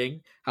quite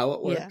getting how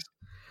it works.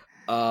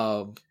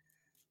 Yeah.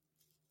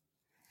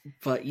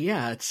 But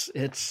yeah,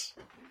 it's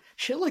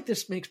shit like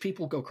this makes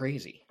people go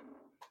crazy.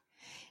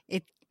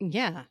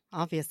 Yeah,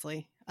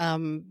 obviously.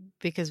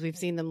 Because we've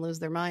seen them lose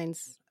their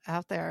minds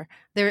out there.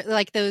 They're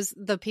like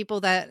the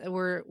people that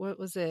were, what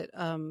was it?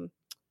 Oh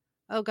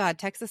God,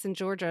 Texas and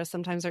Georgia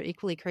sometimes are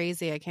equally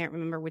crazy. I can't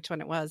remember which one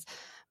it was,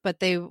 but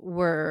they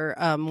were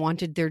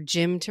wanted their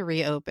gym to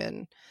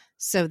reopen.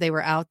 So they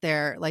were out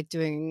there like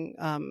doing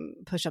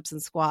push-ups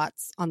and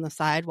squats on the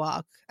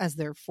sidewalk as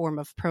their form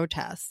of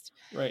protest.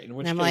 Right. In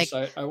which case,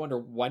 like, I wonder,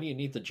 why do you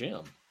need the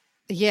gym?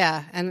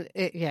 Yeah. And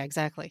yeah,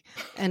 exactly.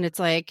 And it's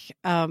like,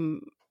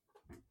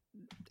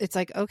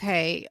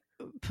 okay,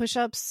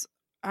 push-ups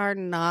are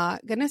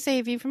not going to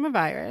save you from a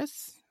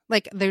virus.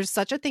 Like, there's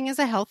such a thing as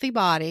a healthy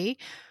body,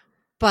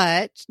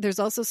 but there's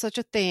also such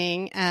a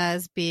thing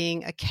as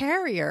being a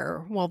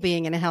carrier while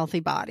being in a healthy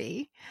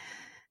body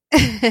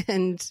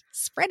and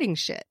spreading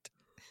shit.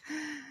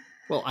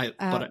 Well,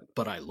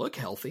 but I look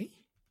healthy.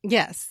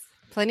 Yes,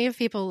 plenty of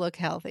people look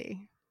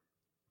healthy.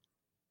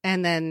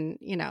 And then,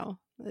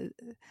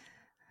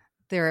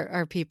 there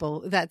are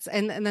people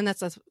and then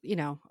that's, of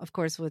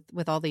course,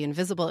 with all the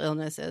invisible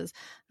illnesses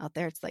out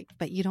there, it's like,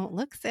 but you don't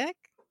look sick.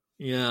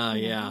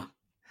 Yeah.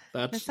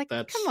 That's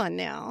come on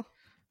now.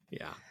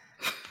 Yeah.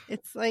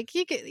 It's like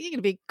you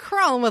could be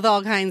crawling with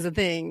all kinds of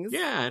things.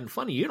 Yeah, and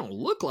funny, you don't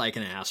look like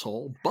an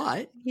asshole,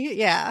 but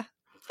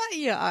but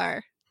you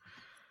are.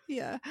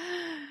 Yeah.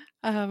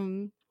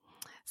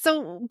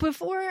 So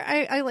before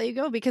I let you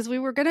go, because we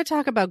were going to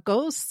talk about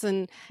ghosts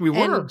and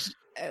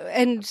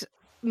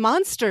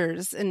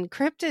monsters and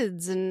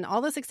cryptids and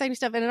all this exciting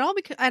stuff, and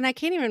and I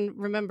can't even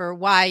remember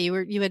why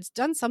you had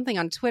done something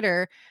on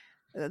Twitter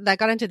that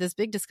got into this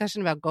big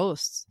discussion about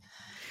ghosts.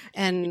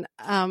 And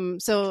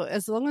so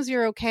as long as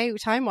you're okay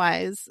time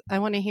wise, I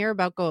want to hear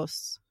about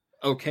ghosts.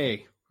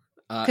 Okay.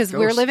 Because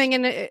we're living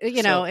in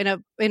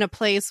in a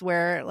place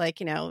where, like,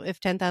 if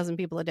 10,000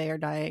 people a day are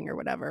dying or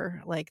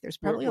whatever, like, there's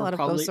probably a lot of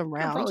ghosts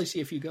around. You'll probably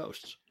see a few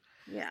ghosts.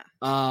 Yeah.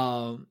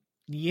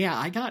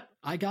 Yeah,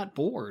 I got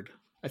bored.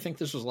 I think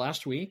this was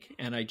last week,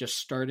 and I just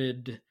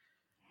started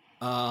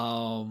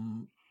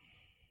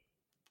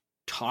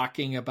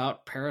talking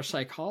about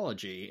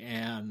parapsychology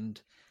and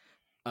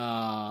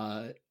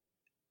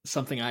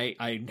something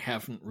I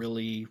haven't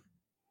really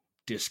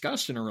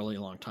discussed in a really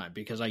long time,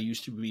 because I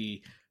used to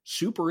be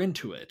super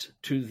into it,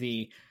 to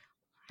the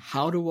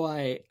how do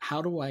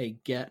I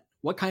get,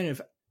 what kind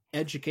of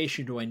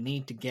education do I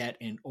need to get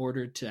in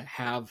order to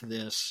have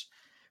this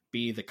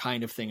be the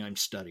kind of thing I'm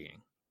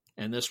studying?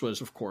 And this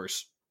was, of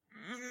course,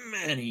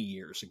 many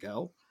years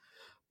ago.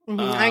 Mm-hmm.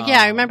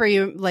 I remember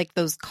you, like,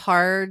 those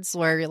cards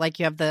where, like,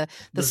 you have the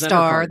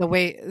star, the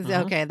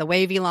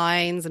wavy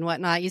lines and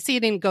whatnot. You see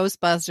it in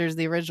Ghostbusters,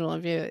 the original,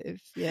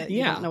 if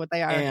you don't know what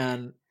they are.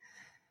 And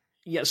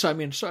so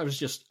I was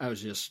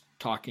just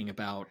talking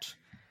about,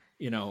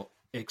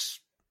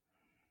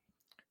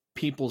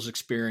 people's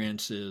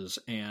experiences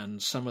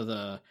and some of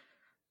the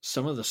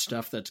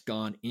stuff that's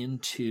gone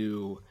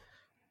into,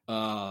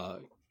 I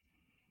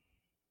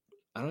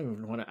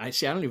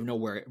don't even know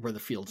where the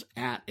field's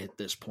at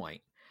this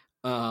point.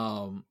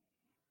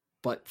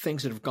 But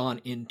things that have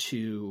gone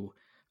into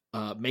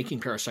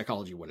making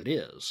parapsychology what it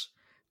is.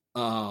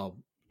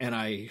 And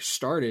I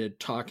started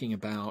talking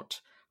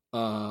about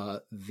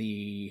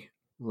the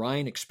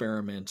Rhine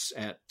experiments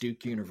at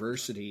Duke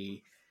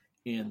University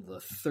in the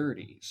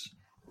 30s.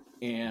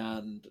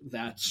 And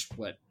that's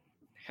what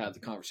had the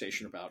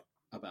conversation about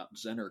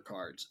Zener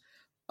cards.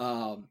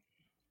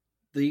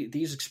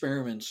 These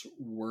experiments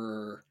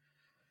were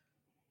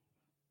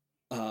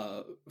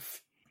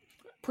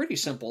pretty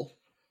simple.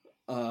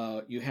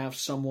 You have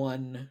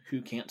someone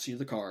who can't see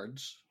the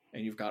cards,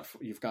 and you've got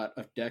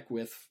a deck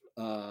with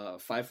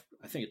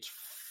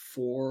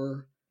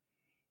 4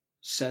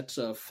 sets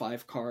of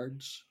 5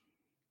 cards,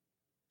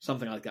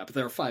 something like that. But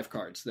there are 5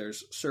 cards.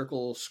 There's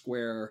circle,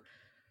 square,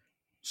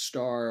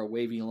 star,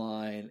 wavy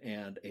line,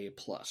 and a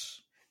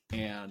plus.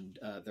 And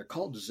they're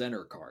called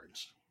Zener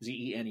cards,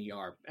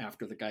 Zener,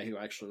 after the guy who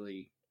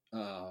actually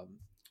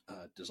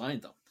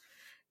designed them.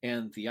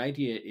 And the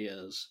idea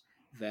is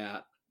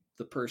that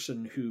the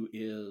person who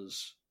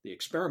is the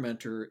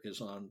experimenter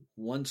is on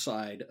one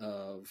side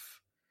of,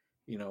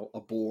 a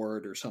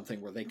board or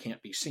something where they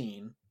can't be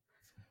seen,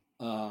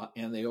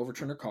 and they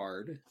overturn a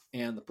card,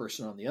 and the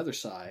person on the other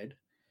side,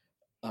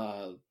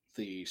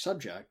 the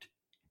subject,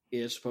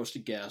 is supposed to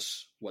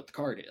guess what the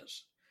card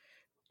is.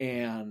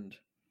 And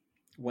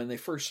when they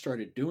first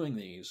started doing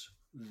these,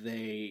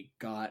 they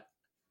got,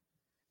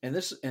 and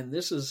this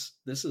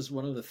is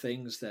one of the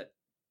things that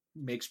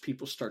makes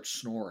people start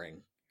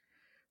snoring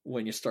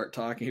when you start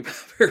talking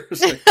about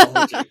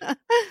parapsychology,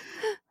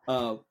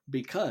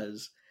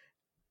 because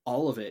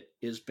all of it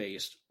is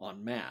based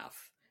on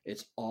math.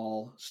 It's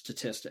all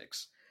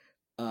statistics.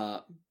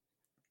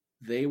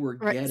 They were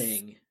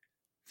getting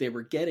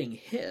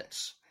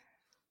hits.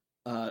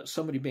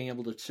 Somebody being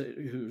able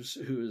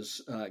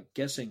who's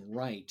guessing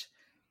right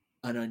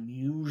an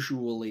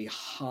unusually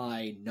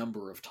high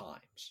number of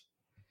times,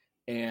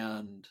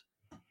 and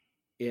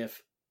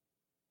if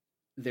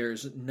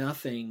there's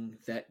nothing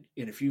and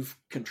if you've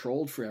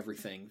controlled for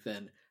everything,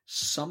 then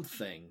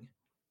something,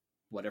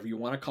 whatever you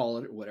want to call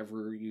it,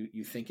 whatever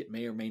you think it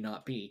may or may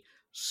not be,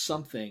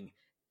 something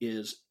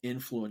is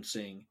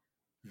influencing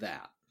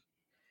that.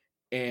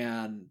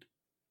 And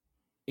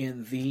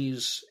in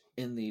these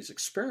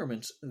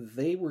experiments,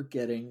 they were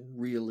getting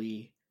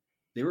really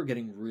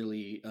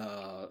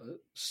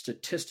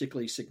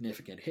statistically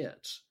significant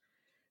hits.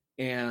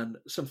 And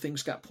some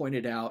things got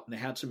pointed out, and they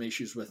had some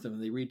issues with them,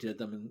 and they redid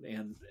them,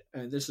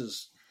 and this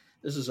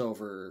is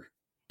over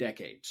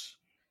decades.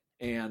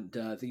 And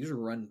these were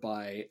run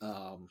by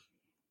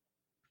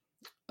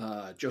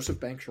Joseph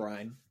Banks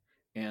Rhine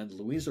and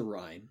Louisa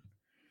Rhine,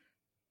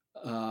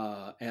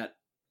 at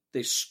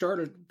they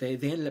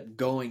ended up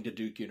going to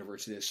Duke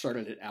University. They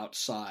started it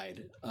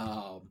outside,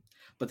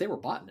 but they were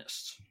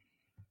botanists.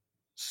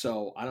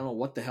 So I don't know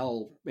what the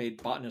hell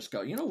made botanists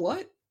go, you know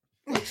what?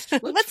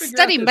 Let's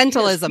study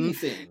mentalism ESP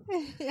thing.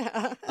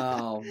 Yeah.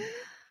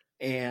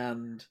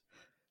 And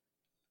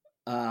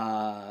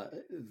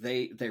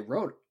they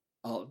wrote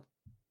a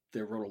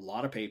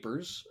lot of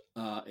papers.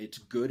 It's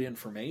good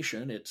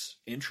information. It's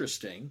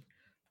interesting.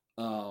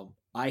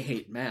 I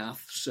hate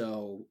math,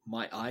 so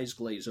my eyes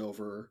glaze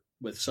over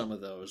with some of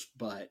those,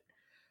 but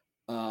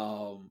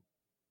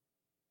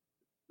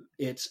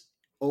it's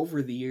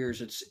over the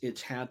years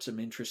it's had some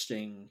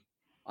interesting,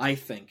 I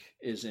think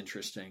is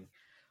interesting,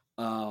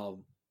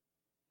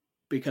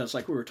 because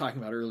like we were talking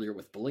about earlier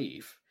with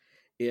belief,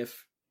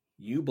 if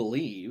you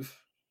believe,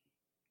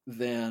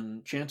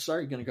 then chances are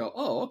you're going to go,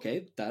 oh,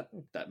 okay,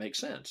 that makes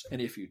sense. And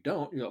if you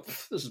don't, you go,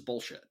 this is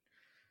bullshit,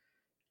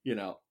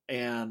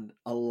 and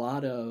a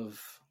lot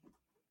of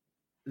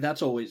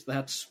that's always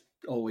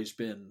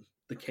been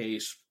the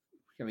case.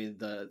 I mean,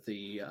 the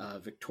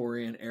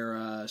Victorian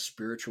era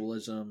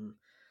spiritualism.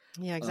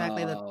 Yeah,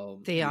 exactly. The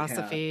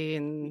theosophy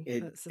and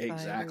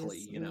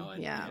exactly, and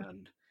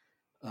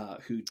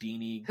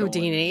Houdini.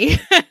 Houdini.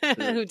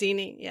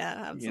 Houdini.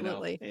 Yeah,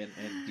 absolutely. And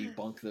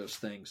debunk those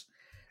things.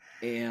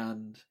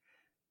 And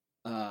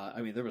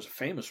I mean, there was a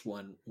famous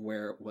one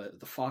where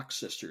the Fox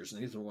sisters,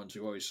 and these are the ones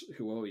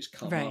who always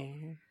come up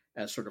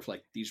as sort of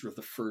like these were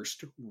the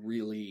first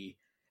really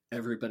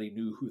everybody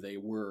knew who they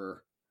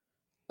were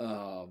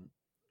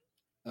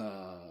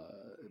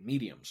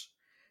mediums.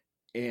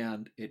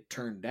 And it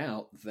turned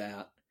out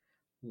that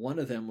one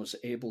of them was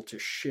able to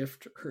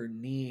shift her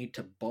knee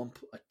to bump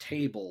a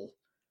table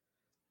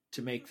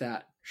to make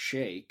that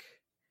shake,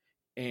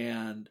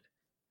 and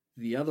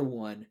the other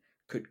one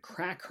could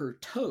crack her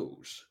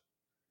toes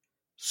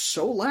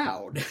so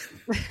loud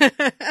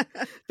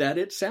that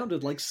it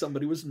sounded like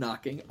somebody was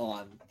knocking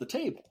on the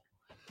table.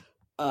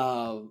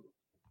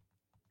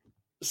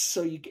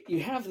 So you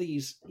have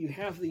these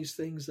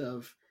things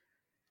of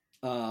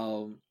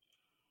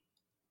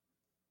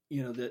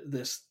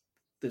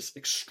this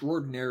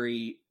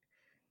extraordinary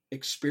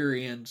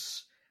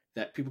experience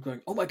that people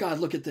going, oh my God,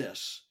 look at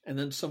this, and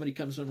then somebody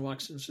comes in and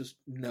walks in and says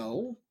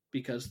no,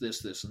 because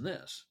this and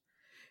this,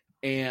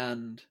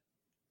 and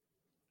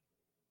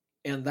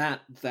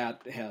that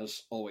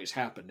has always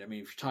happened. I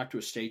mean, if you talk to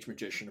a stage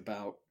magician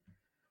about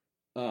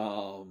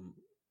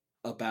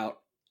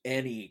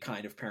any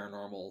kind of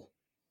paranormal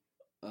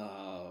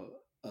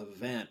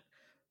event,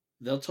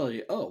 they'll tell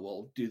you, oh,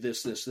 well, do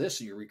this,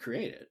 and you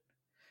recreate it.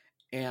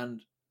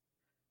 And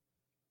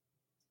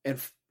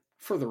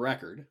for the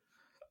record,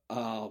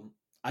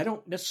 I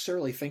don't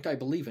necessarily think I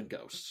believe in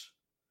ghosts.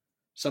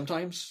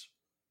 Sometimes,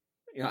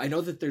 I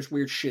know that there's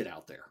weird shit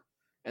out there,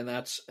 and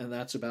that's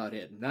about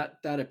it. And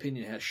that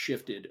opinion has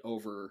shifted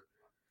over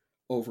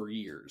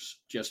years.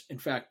 Just, in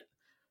fact,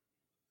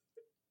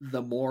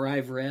 the more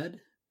I've read,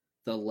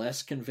 the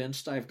less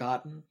convinced I've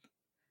gotten.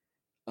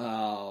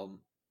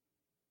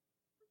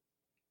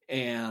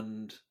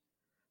 And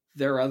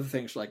there are other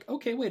things like,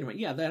 okay, wait a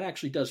minute, yeah, that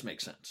actually does make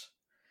sense.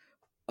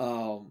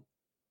 But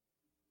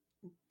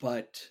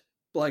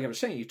like I was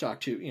saying, you talk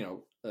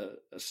to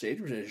a stage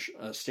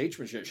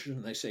magician,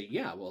 and they say,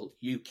 yeah, well,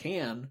 you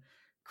can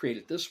create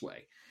it this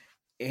way,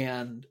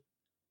 and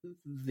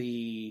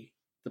the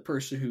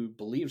person who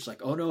believes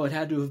like, oh no, it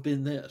had to have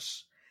been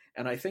this,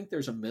 and I think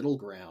there's a middle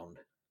ground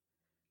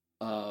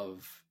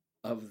of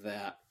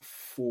that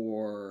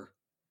for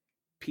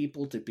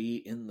people to be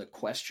in the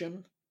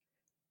question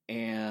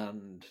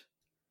and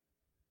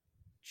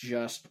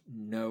just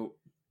note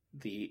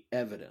the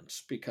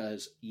evidence,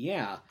 because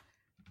yeah,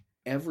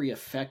 every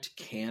effect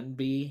can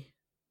be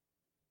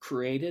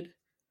created.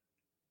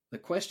 The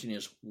question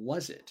is,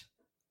 was it?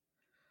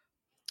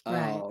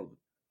 Right.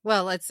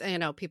 Well, it's,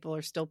 people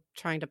are still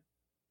trying to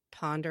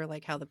ponder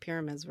like how the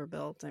pyramids were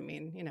built. I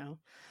mean,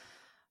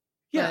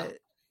 yeah.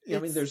 I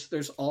mean,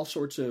 there's all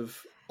sorts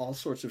of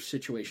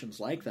situations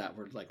like that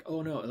where like,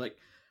 oh no, like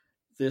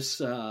this.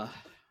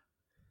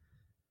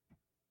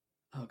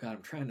 Oh God,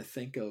 I'm trying to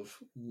think of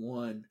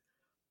one.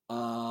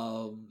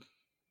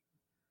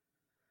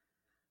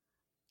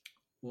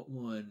 What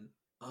one?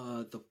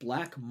 The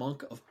Black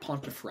Monk of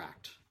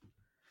Pontefract.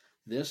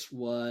 This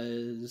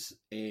was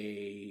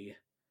a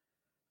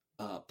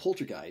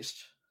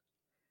poltergeist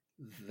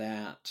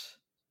that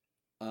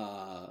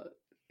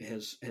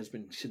has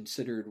been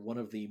considered one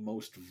of the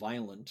most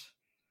violent,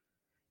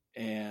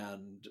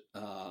 and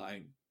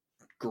I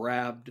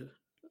grabbed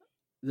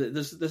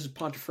this is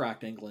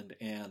Pontefract, England,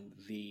 and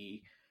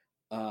the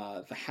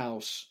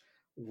house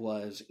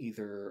was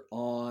either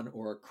on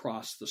or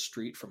across the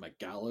street from a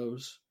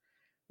gallows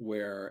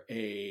where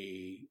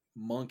a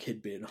monk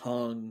had been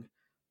hung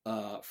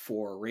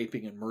for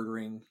raping and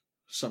murdering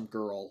some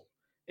girl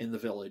in the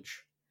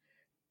village.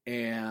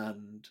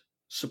 And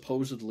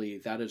supposedly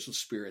that is the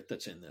spirit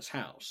that's in this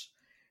house.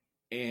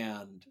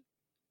 And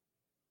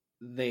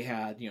they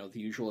had, the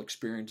usual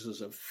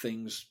experiences of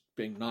things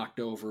being knocked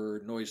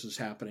over, noises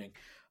happening.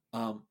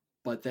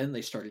 But then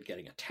they started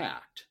getting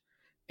attacked,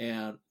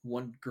 and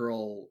one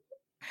girl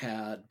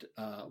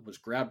was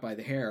grabbed by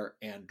the hair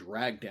and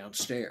dragged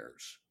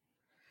downstairs.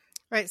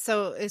 Right.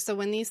 So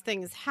when these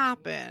things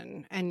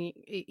happen, and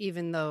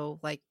even though,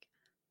 like,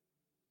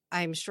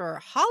 I'm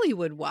sure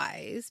Hollywood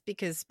wise,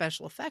 because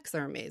special effects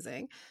are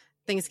amazing,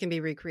 things can be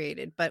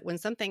recreated. But when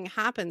something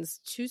happens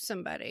to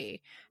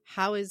somebody,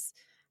 how is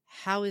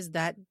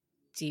that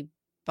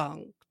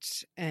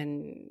debunked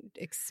and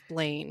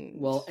explained?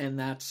 Well, and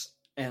that's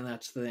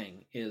the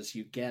thing, is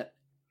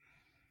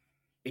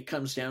it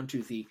comes down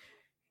to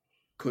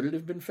could it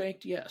have been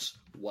faked? Yes.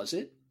 Was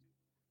it?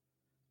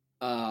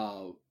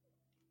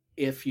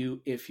 If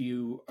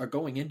you are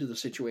going into the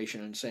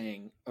situation and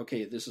saying,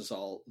 okay,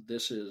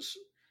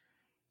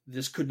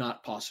 this could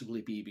not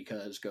possibly be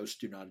because ghosts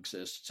do not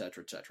exist,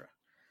 etc., etc.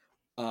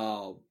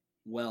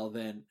 Well,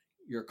 then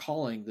you're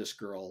calling this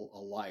girl a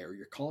liar.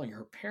 You're calling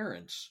her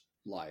parents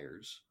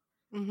liars.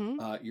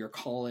 Mm-hmm. You're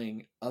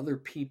calling other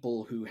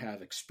people who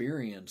have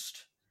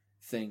experienced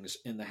things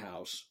in the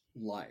house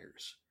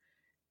liars.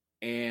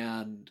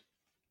 And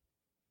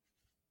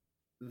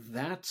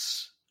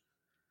that's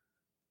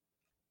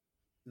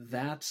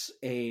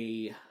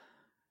an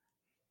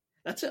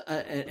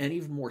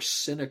even more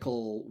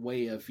cynical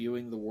way of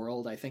viewing the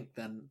world, I think,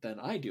 than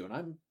I do, and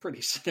I'm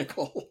pretty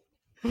cynical.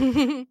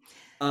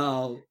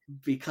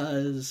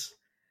 Because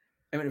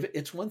I mean,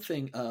 it's one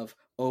thing of,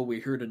 oh, we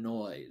heard a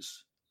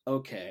noise.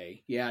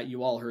 Okay, yeah,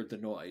 you all heard the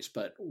noise,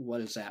 but what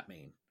does that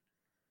mean?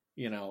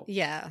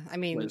 Yeah, I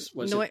mean, was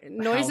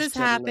noises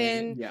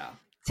happen. Yeah,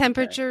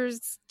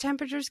 temperatures can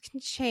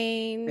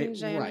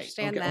change. I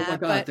understand that. Oh my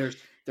God, but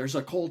there's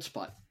a cold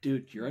spot,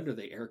 dude. You're under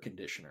the air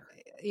conditioner.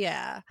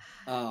 Yeah.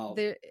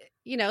 There,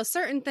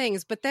 certain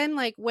things, but then,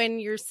 like, when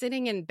you're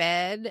sitting in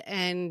bed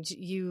and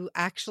you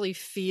actually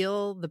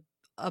feel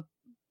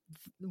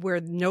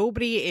where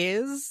nobody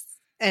is,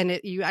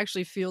 and you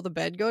actually feel the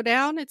bed go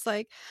down, it's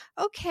like,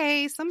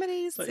 okay,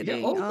 somebody's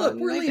sitting on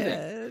we're my leaving.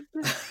 bed.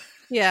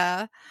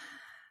 Yeah.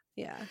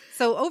 Yeah.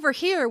 So over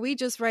here, we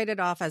just write it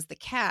off as the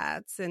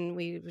cats, and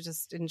we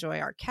just enjoy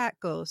our cat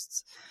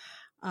ghosts.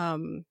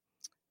 Although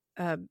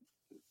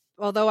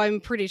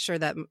I'm pretty sure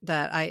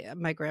that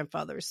my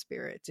grandfather's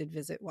spirit did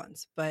visit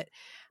once, but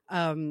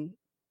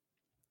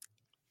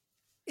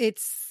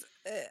it's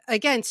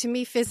again, to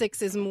me,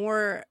 physics is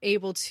more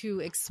able to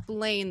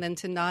explain than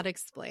to not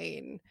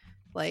explain.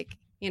 Like,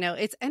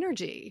 it's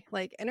energy.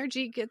 Like,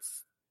 energy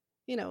gets,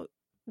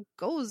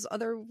 goes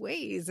other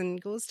ways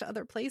and goes to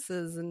other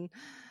places, and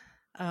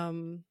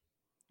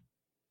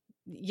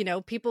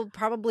people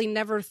probably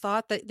never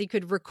thought that they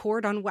could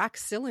record on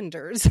wax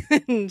cylinders,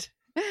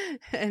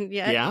 and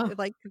yet,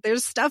 like,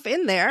 there's stuff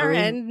in there,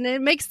 and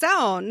it makes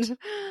sound.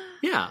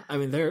 Yeah, I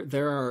mean,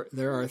 there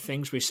are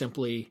things we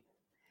simply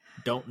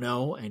don't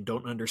know and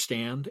don't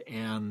understand,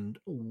 and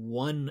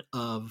one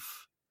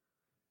of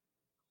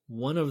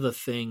the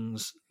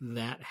things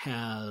that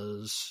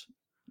has,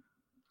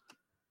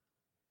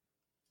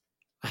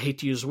 I hate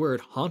to use the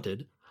word,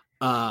 haunted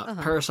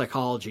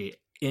parapsychology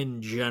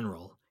in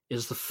general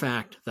is the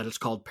fact that it's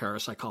called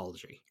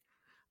parapsychology.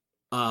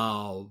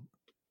 Psychology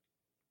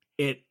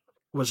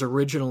was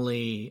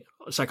originally,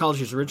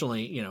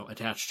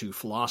 attached to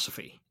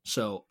philosophy.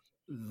 So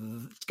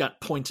it's got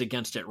points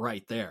against it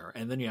right there.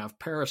 And then you have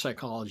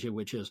parapsychology,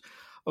 which is,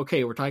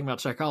 okay, we're talking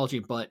about psychology,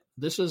 but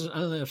this is, I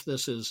don't know if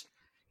this is,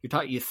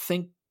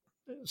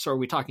 so are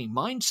we talking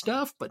mind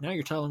stuff? But now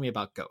you're telling me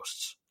about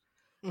ghosts.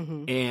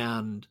 Mm-hmm.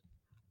 And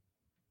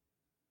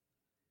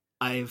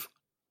I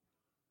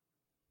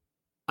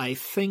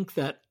think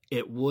that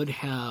it would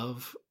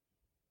have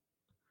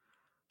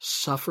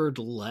suffered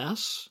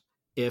less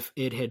if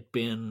it had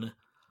been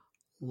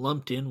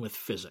lumped in with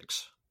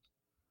physics,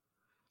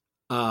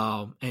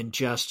 and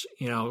just,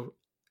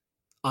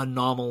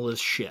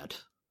 anomalous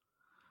shit.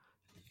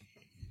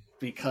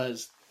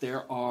 Because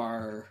there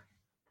are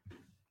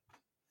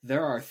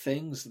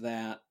things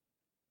that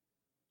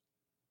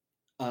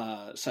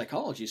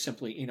psychology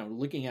simply,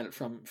 looking at it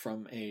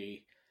from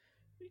a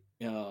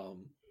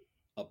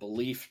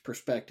belief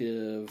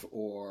perspective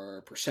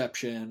or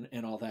perception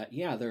and all that.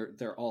 Yeah,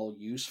 they're all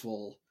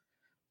useful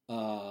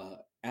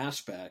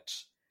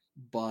aspects,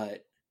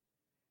 but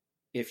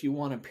if you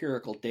want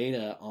empirical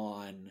data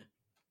on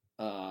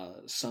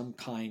some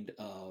kind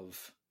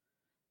of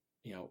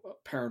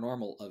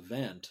paranormal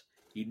event,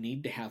 you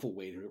need to have a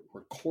way to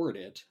record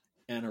it,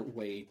 and a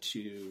way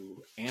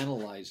to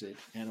analyze it,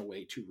 and a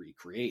way to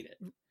recreate it.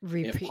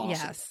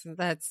 Yes,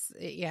 that's,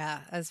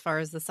 as far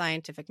as the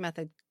scientific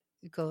method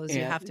goes,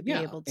 you have to be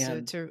able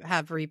to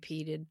have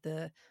repeated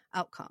the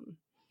outcome.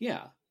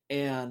 Yeah.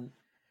 And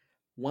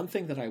one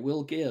thing that I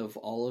will give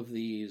all of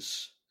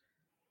these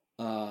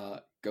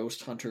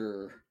ghost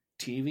hunter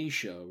TV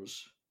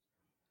shows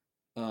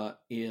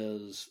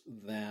is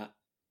that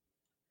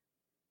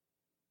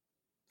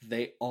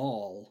they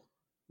all,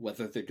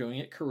 whether they're doing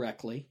it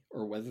correctly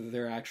or whether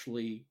they're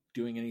actually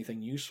doing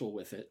anything useful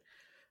with it,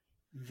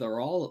 they're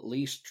all at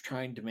least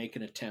trying to make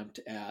an attempt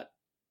at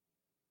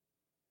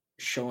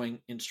showing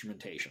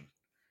instrumentation,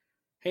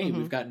 hey,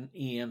 we've got an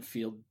EM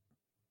field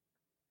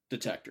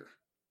detector.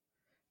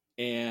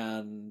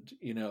 And,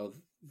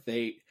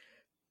 they,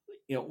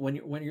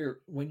 when you're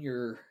when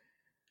you're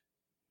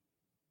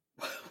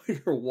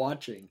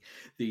watching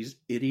these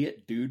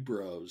idiot dude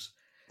bros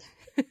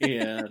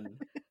in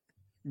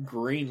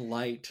green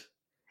light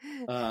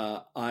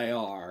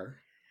IR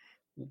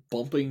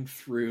bumping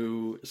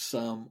through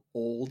some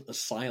old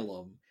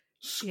asylum,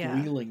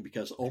 squealing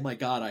because, oh my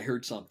God, I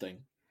heard something.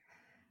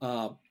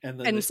 And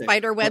then and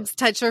spider webs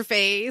touch her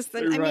face.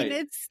 And right. I mean,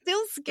 it's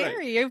still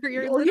scary. Right.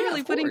 You're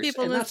literally putting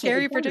people in a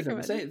scary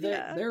predicament.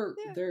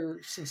 They're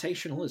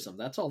sensationalism.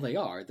 That's all they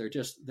are.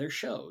 They're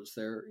shows.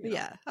 They're,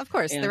 of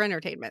course, they're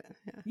entertainment.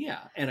 Yeah.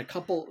 And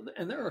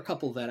there are a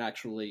couple that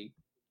actually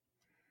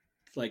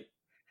like,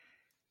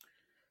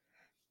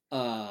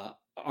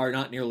 are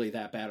not nearly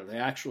that bad. They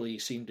actually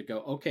seem to go,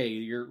 okay,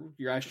 you're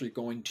actually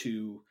going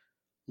to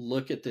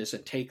look at this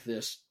and take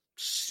this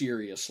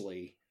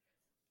seriously,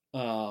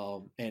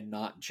 and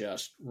not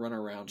just run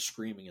around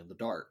screaming in the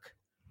dark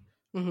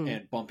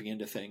and bumping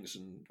into things,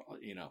 and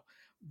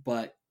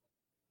but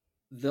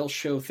they'll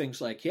show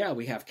things like, yeah,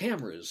 we have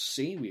cameras.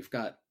 See, we've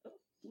got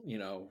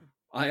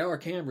IR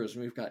cameras,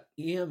 and we've got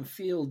EM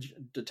field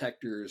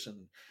detectors,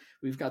 and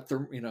we've got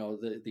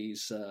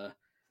these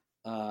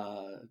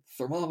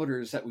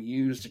thermometers that we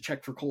use to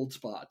check for cold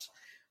spots.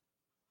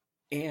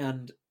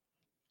 And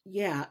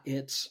yeah,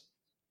 it's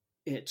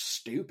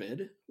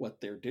stupid what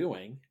they're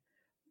doing,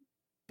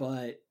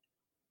 but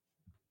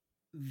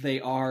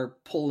they are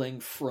pulling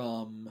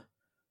from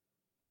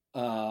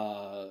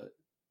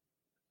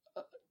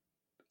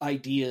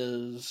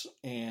ideas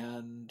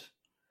and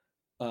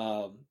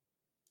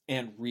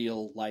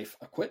real life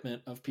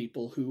equipment of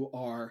people who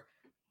are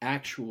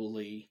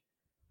actually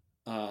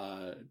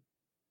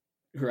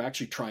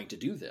trying to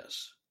do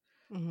this.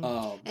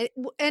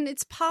 And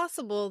it's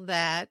possible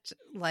that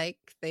like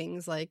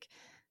things like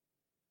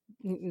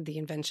the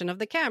invention of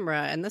the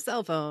camera and the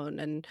cell phone,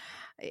 and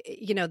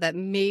that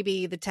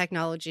maybe the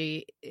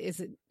technology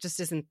isn't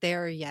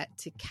there yet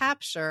to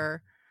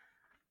capture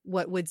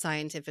what would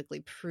scientifically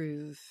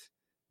prove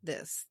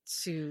this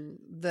to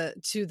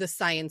the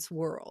science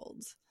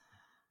world.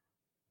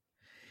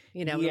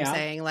 What I'm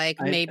saying?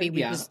 Like maybe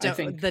we just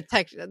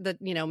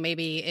don't,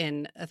 maybe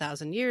in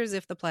 1,000 years,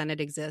 if the planet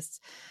exists,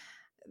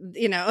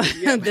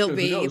 there'll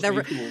be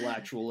people will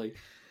actually.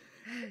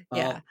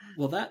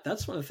 Well,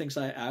 that's one of the things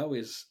I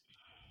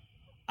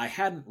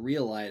hadn't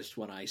realized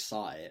when I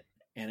saw it,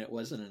 and it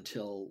wasn't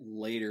until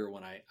later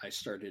when I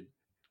started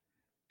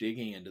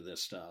digging into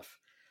this stuff.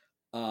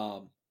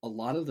 A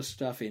lot of the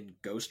stuff in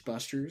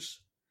Ghostbusters,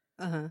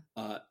 Dan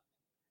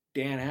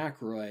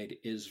Aykroyd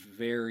is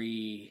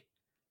very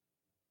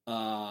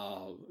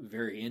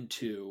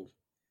into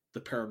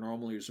the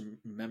paranormal. He was a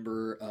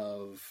member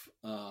of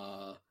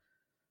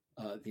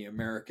the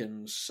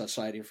American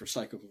Society for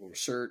Psychical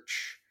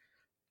Research.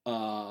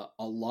 A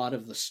lot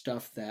of the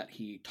stuff that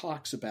he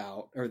talks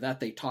about, or that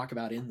they talk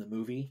about in the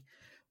movie,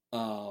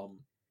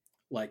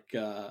 like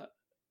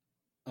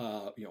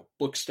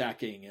book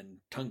stacking and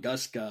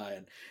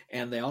Tunguska,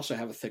 and they also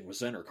have a thing with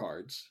Zener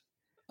cards.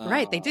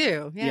 Right, they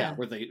do. Yeah,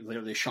 where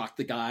they shock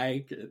the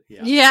guy.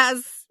 Yeah.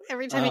 Yes,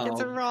 every time he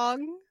gets it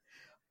wrong.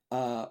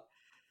 But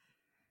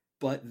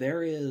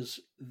there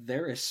is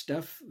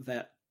stuff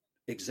that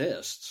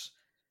exists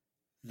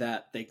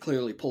that they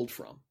clearly pulled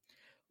from,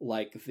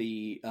 like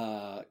the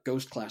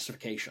ghost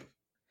classification.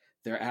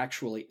 There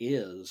actually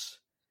is,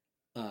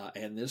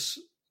 and this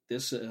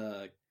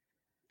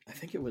I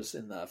think it was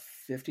in the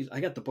 50s. I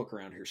got the book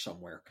around here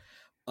somewhere.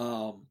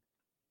 Or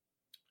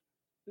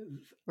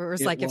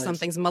it's like if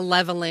something's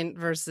malevolent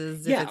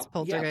versus if it's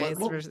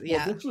poltergeist.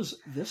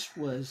 This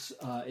was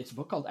it's a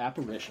book called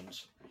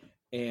Apparitions,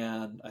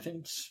 and I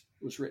think it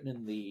was written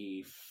in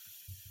the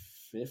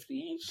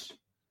 50s.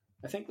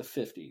 I think the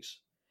 50s,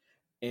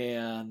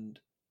 and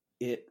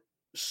it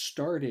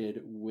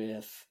started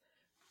with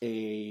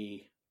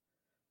a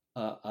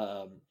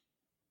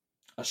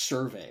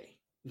survey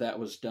that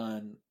was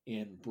done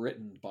in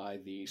Britain by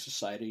the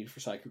Society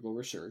for Psychical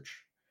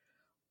Research,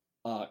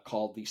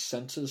 called the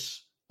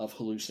Census of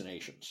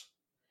Hallucinations.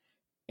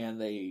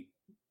 And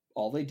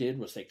all they did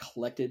was they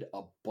collected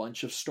a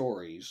bunch of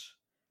stories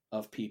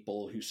of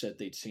people who said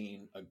they'd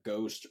seen a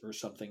ghost or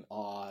something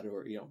odd,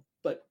 or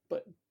but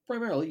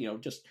primarily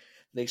just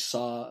they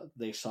saw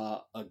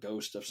a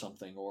ghost of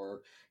something,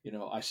 or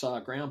I saw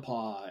a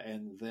grandpa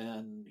and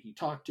then he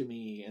talked to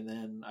me and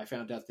then I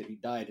found out that he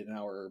died an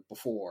hour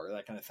before,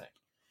 that kind of thing.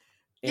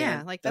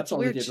 And like that's all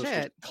weird they did shit. was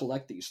just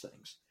collect these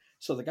things.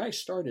 So the guy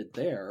started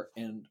there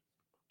and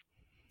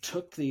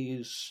took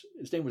these.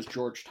 His name was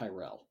George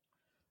Tyrrell.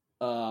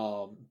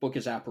 Book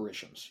is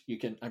Apparitions.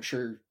 I'm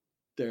sure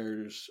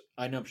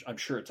I'm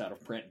sure it's out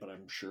of print, but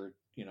I'm sure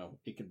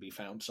it can be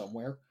found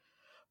somewhere.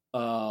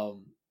 Where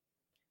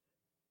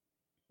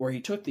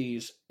he took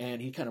these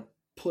and he kind of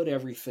put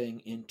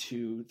everything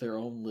into their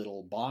own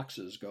little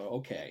boxes. Go,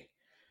 okay,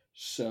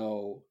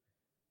 so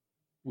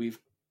we've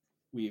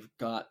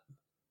got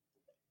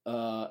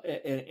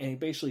and he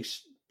basically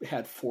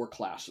had 4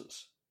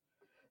 classes.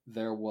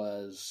 there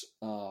was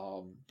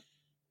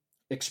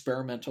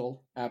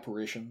experimental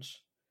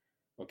apparitions.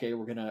 Okay,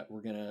 we're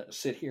gonna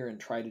sit here and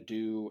try to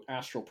do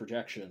astral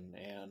projection,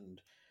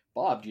 and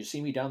Bob, do you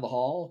see me down the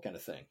hall, kind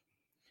of thing.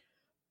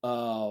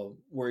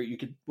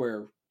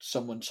 Where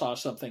someone saw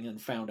something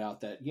and found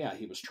out that, yeah,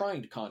 he was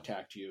trying to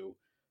contact you,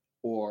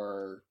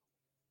 or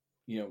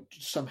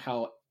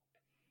somehow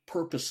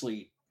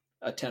purposely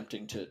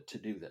attempting to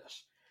do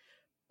this,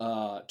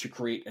 to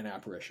create an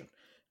apparition.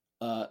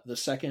 The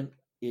second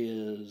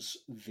is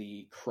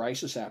the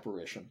crisis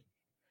apparition,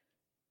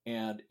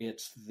 and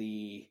it's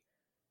the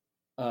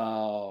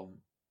I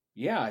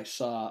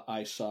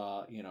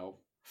saw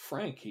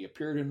Frank. He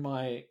appeared in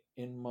my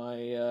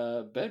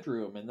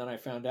bedroom, and then I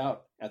found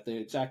out at the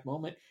exact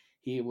moment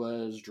he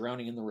was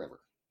drowning in the river,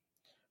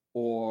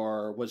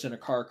 or was in a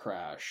car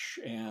crash,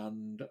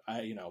 and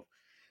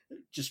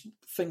just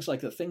things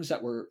like the things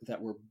that were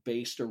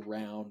based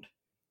around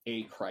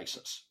a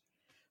crisis.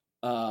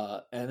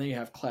 And then you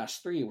have class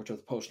 3, which are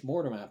the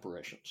post-mortem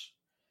apparitions,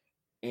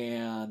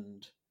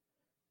 and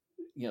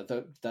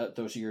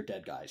those are your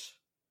dead guys.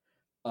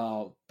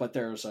 But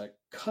there's a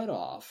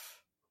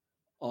cutoff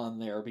on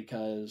there,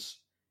 because,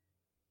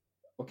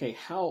 okay,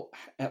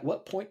 at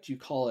what point do you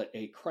call it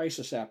a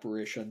crisis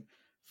apparition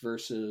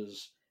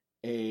versus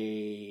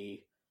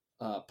a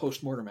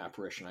post-mortem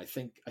apparition? I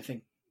think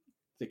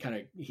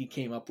he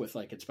came up with,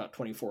 like, it's about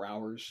 24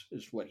 hours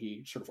is what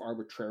he sort of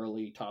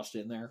arbitrarily tossed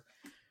in there.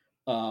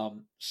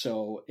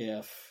 So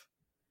if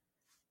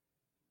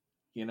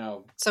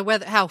so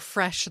how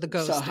fresh the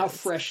ghost so how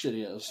is. fresh it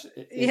is.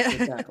 Yeah.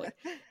 Exactly.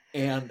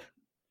 And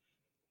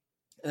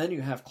then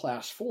you have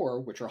class 4,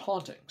 which are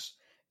hauntings.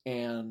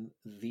 And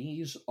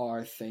these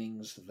are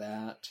things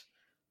that,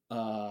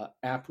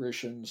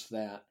 apparitions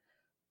that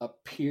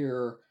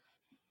appear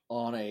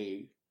on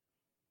a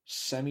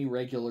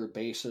semi-regular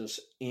basis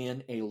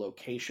in a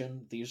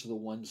location. These are the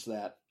ones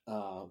that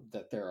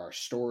there are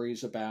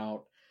stories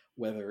about,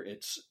 whether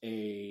it's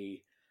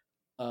a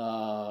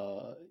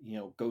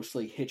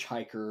ghostly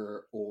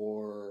hitchhiker,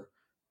 or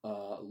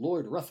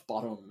Lloyd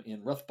Roughbottom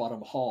in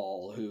Roughbottom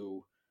Hall,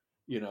 who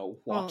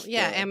walks.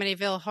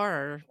 Amityville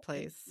Horror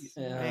Place.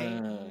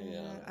 Right?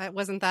 Yeah.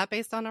 Wasn't that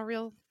based on a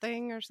real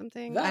thing or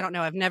something? I don't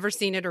know. I've never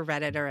seen it or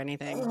read it or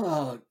anything.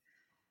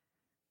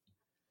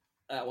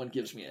 That one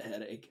gives me a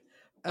headache.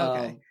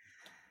 Okay.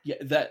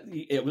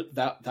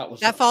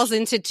 That falls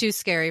into too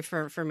scary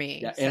for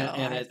me.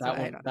 Yeah,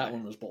 that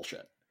one was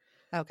bullshit.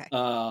 Okay.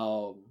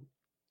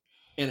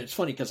 And it's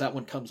funny because that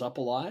one comes up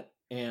a lot,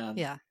 and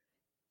yeah,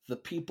 the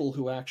people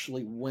who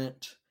actually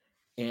went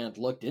and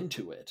looked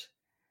into it,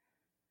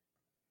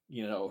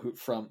 who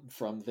from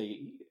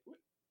the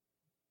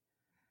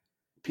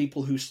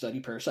people who study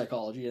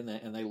parapsychology, and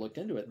they looked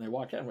into it and they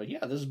walked out and went,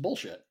 yeah, this is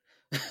bullshit.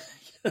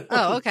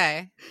 Oh,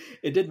 okay.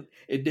 It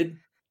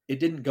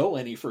didn't go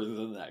any further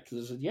than that,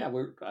 because it said, yeah,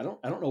 I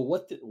don't know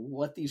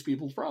what these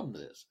people's problem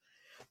is.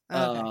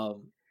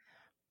 Okay.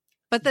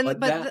 But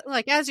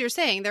like, as you're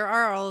saying, there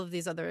are all of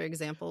these other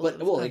examples.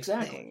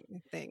 Exactly.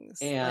 Things.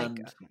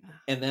 And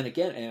then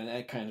again, and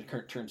that kind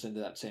of turns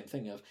into that same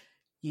thing of,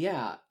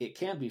 yeah, it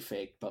can be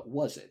fake, but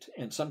was it?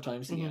 And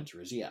sometimes the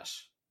answer is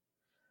yes.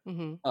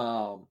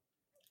 Mm-hmm.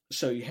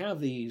 So you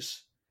have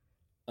these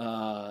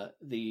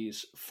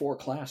 4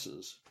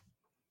 classes,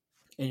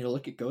 and you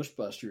look at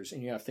Ghostbusters,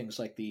 and you have things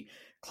like the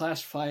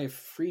Class 5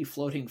 free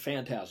floating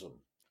phantasm.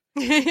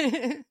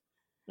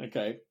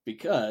 Okay,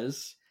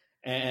 because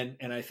and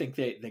I think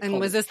they and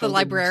was this the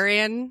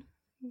librarian?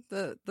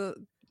 That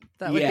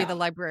would be the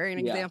librarian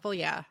example.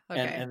 Yeah. Okay.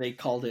 And they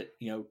called it,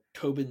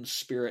 Tobin's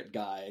Spirit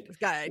Guide.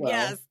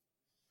 Yes.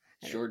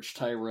 George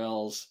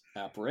Tyrell's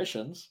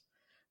apparitions.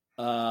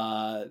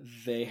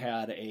 They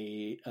had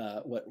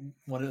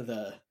one of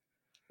the,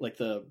 like,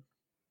 the,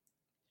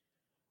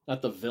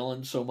 not the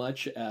villain so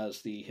much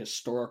as the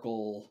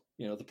historical,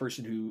 the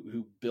person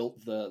who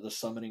built the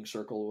summoning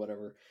circle or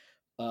whatever,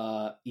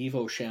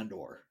 Ivo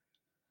Shandor.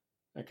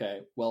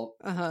 Okay, well,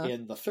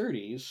 in the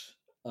 30s,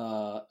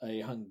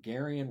 a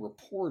Hungarian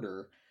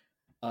reporter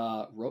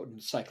wrote an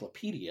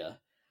encyclopedia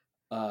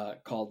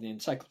called the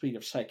Encyclopedia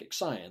of Psychic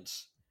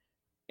Science,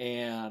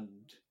 and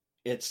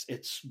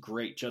it's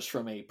great just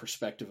from a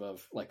perspective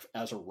of, like,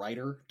 as a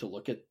writer, to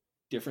look at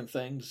different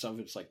things. Some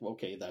of it's like,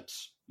 okay,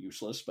 that's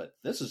useless, but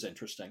this is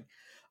interesting.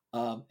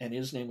 And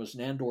his name was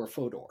Nandor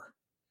Fodor.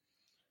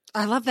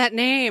 I love that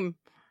name.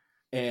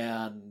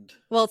 And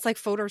well, it's like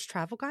Fodor's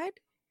travel guide.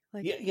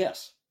 Like,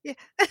 yes. Yeah.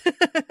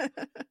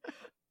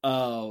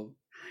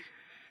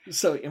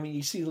 So I mean,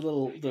 you see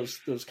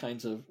those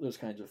kinds of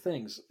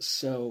things.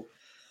 So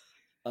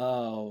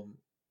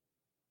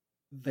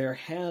there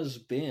has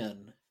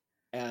been,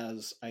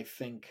 as I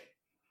think,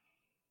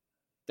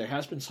 there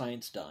has been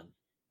science done.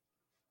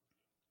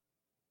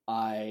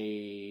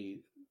 I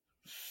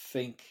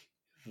think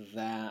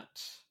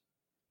that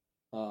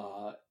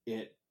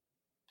it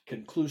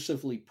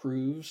conclusively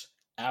proves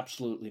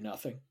absolutely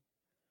nothing.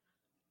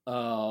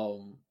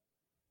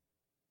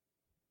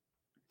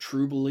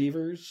 True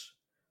believers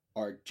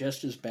are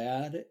just as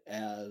bad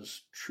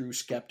as true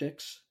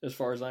skeptics, as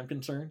far as I'm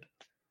concerned.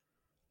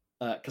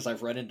 Because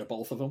I've run into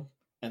both of them,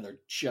 and they're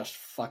just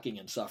fucking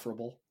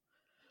insufferable.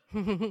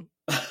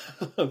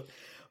 but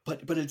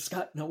it's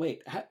got no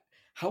wait.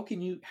 How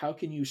can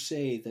you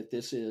say that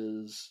this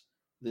is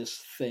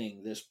this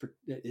thing?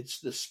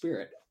 It's the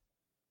spirit.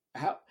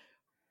 How,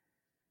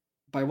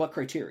 by what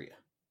criteria?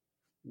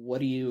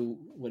 What are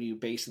you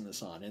basing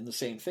this on? And the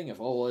same thing of,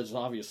 oh, well, it's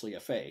obviously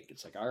a fake.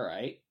 It's like, all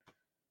right,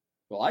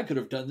 well, I could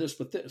have done this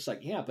with this. It's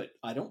like, yeah, but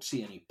I don't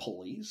see any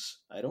pulleys.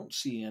 I don't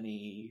see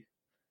any,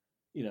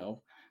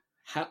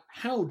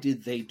 how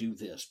did they do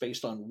this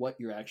based on what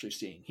you're actually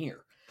seeing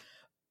here?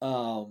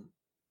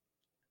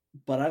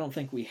 But I don't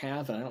think we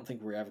have, and I don't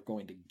think we're ever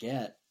going to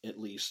get, at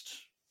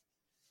least,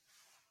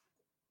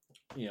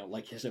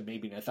 like I said,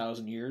 maybe in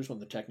 1,000 years when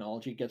the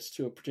technology gets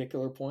to a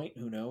particular point.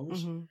 Who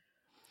knows? Mm-hmm.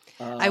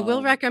 I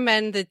will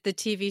recommend the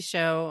TV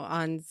show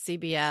on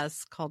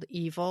CBS called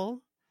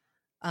Evil.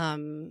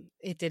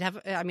 It did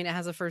have, it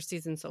has a first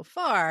season so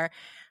far,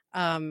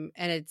 and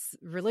it's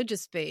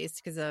religious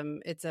based because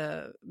it's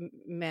a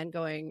man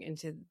going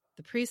into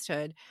the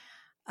priesthood.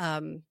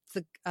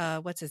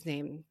 What's his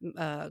name?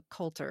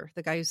 Coulter,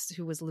 the guy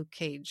who was Luke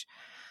Cage.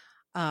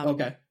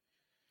 Okay.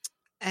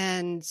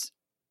 And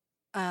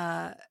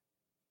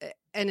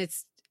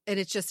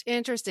it's just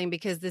interesting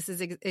because this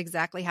is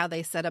exactly how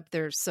they set up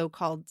their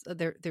so-called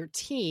their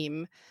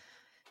team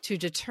to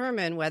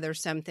determine whether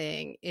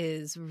something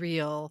is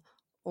real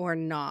or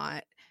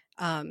not.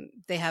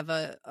 They have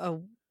a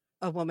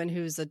woman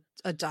who's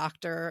a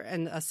doctor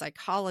and a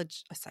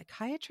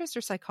psychiatrist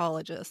or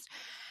psychologist,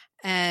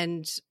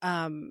 and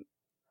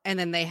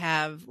then they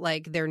have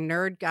like their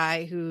nerd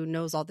guy who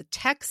knows all the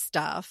tech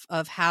stuff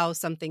of how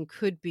something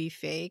could be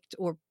faked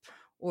or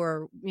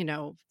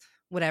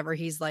whatever.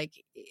 He's like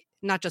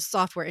not just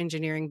software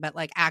engineering, but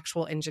like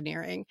actual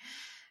engineering.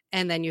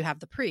 And then you have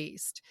the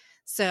priest.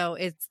 So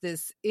it's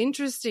this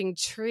interesting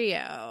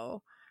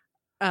trio,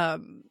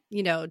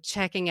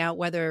 checking out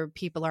whether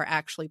people are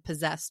actually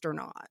possessed or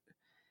not.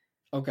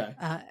 Okay.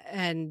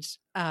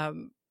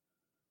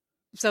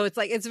 So it's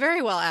like, it's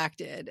very well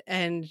acted,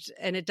 and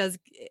it does,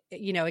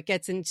 it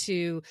gets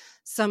into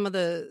some of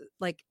the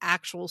like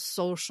actual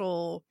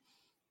social,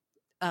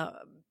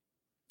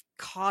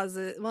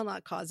 causes, well,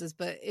 not causes,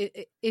 but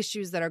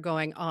issues that are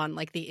going on,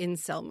 like the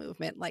incel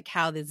movement, like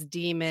how this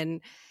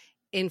demon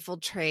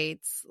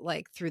infiltrates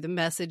like through the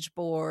message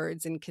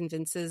boards and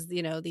convinces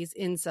these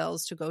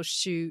incels to go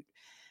shoot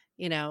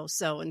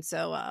so and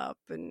so up,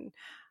 and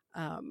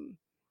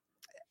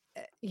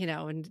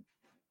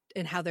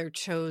and how they're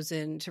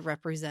chosen to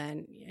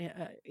represent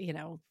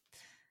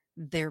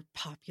their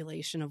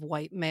population of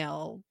white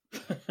male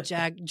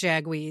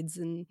jagweeds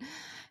and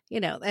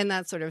and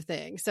that sort of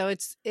thing. So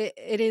it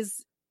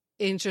is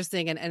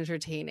interesting and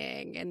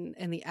entertaining,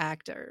 and the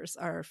actors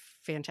are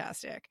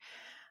fantastic.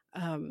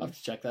 I'll have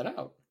to check that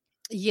out.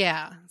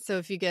 Yeah, so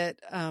if you get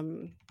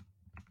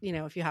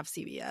if you have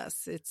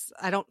CBS,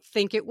 I don't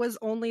think it was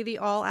only the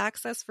all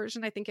access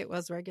version. I think it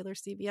was regular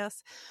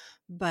CBS,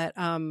 but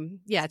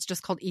yeah, it's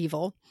just called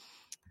Evil.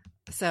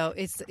 So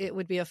it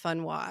would be a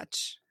fun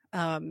watch.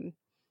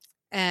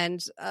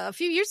 And a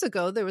few years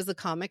ago, there was a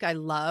comic I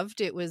loved.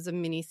 It was a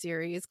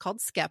miniseries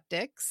called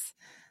Skeptics.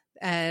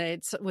 And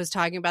it was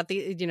talking about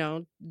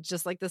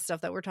just like the stuff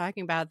that we're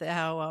talking about,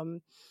 how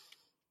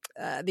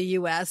the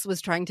U.S.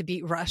 was trying to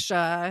beat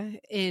Russia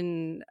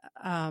in,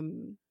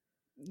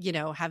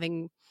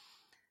 having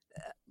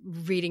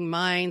reading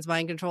minds,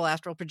 mind control,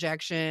 astral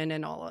projection,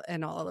 and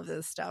all of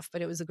this stuff.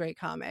 But it was a great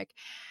comic.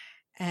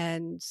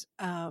 And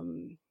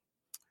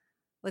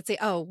let's say,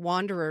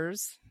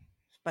 Wanderers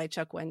by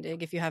Chuck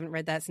Wendig, if you haven't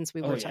read that, since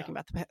we were talking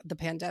about the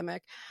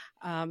pandemic,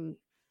 and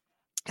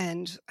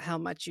how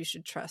much you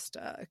should trust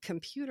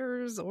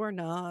computers or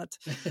not.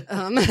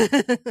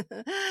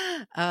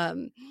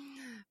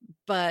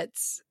 But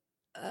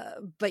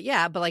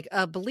like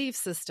a belief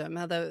system,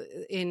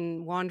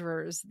 in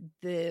Wanderers,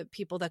 the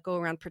people that go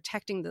around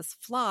protecting this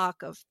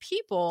flock of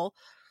people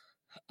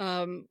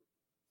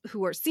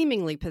who are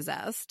seemingly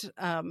possessed,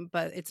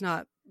 but it's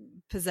not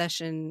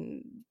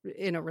possession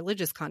in a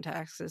religious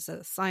context, it's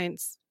a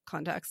science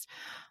context.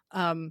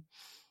 So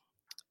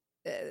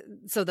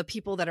the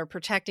people that are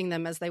protecting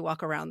them as they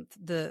walk around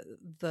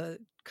the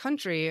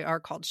country are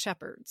called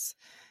shepherds,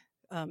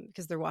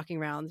 because they're walking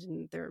around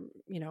and they're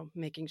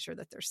making sure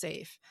that they're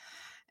safe.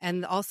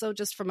 And also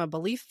just from a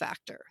belief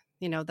factor,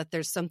 that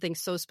there's something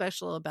so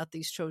special about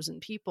these chosen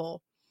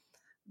people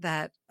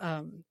that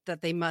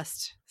they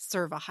must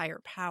serve a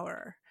higher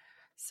power.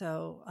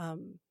 So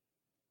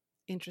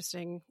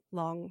interesting,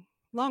 long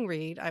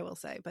read, I will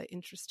say, but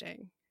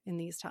interesting in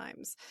these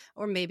times.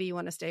 Or maybe you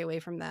want to stay away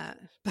from that,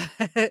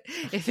 but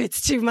if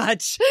it's too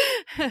much.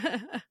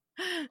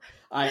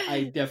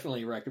 I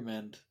definitely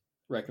recommend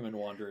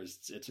Wanderers.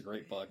 It's a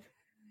great book.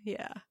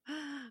 Yeah.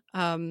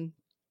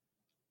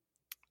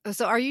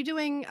 So are you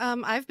doing,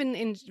 I've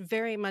been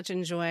very much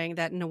enjoying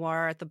that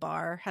Noir at the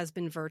Bar has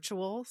been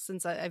virtual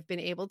since I've been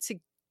able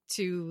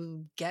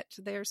to get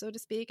there, so to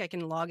speak. I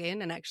can log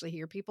in and actually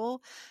hear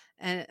people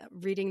and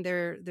reading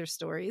their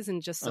stories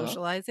and just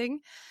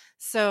socializing.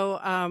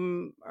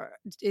 So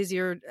is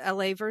your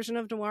LA version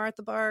of Noir at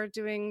the Bar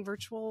doing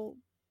virtual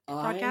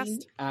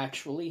podcast? I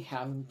actually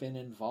haven't been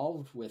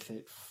involved with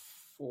it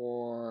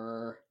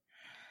for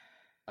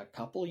a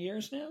couple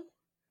years now.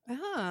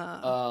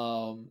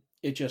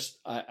 It just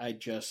I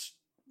just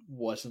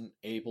wasn't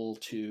able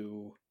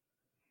to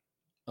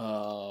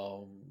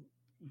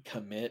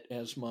commit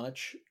as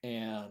much,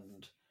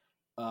 and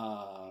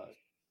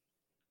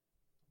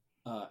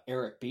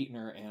Eric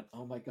Beetner and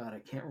oh my god, I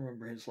can't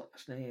remember his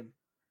last name.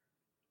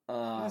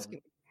 No,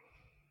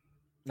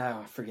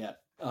 I forget.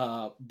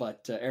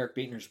 But Eric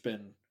Beetner's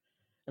been.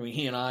 I mean,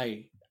 he and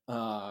I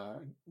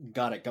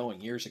got it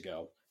going years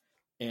ago,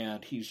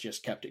 and he's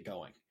just kept it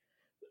going.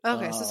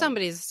 Okay, so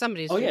somebody's.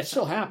 Oh yeah, it's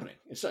still happening.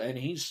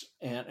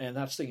 And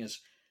that's the thing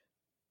is,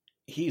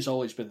 he's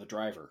always been the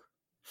driver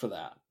for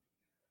that.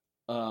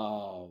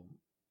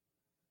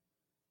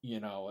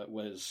 It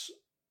was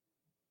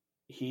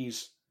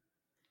he's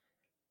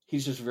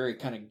just very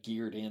kind of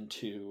geared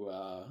into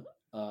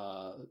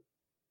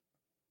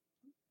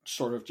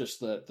sort of just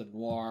the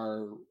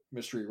noir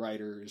mystery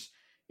writers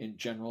in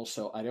general.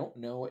 So I don't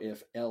know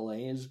if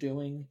LA is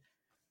doing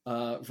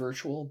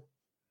virtual,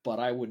 but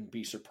I wouldn't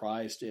be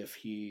surprised if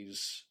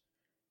he's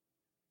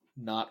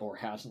not or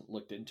hasn't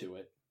looked into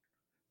it.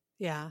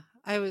 Yeah,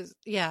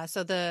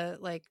 so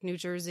the New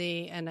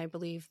Jersey, and I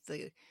believe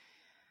I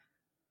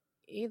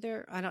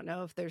don't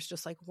know if there's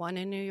just one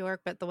in New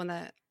York, but the one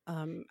that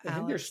I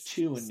think there's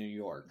two in New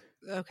York.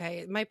 Okay,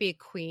 it might be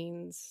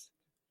Queens.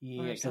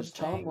 Yeah, because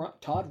Todd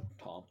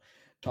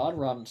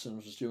Robinson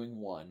was doing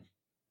one.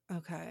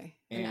 Okay,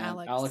 and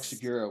Alex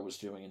Segura was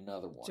doing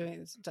another one.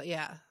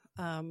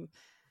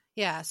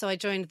 So I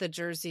joined the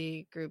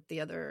Jersey group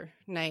the other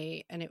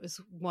night, and it was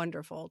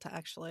wonderful to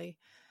actually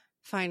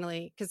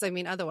finally, because I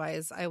mean,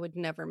 otherwise I would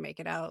never make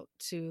it out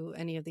to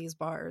any of these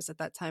bars at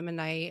that time of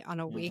night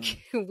on a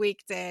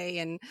weekday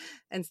and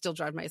still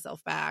drive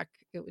myself back.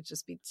 It would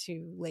just be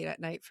too late at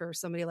night for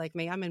somebody like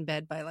me. I'm in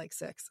bed by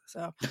 6.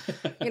 So,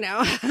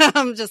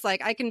 I'm just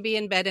I can be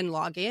in bed and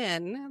log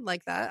in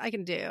like that. I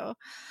can do.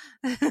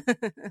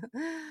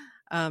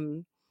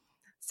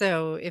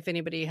 So if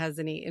anybody has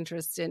any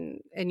interest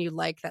in, and you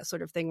like that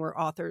sort of thing where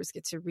authors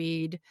get to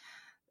read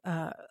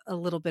a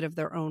little bit of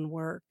their own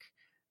work,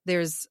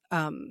 there's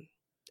an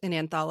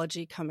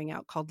anthology coming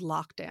out called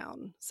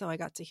Lockdown. So I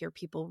got to hear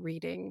people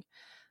reading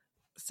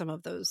some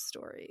of those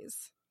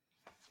stories,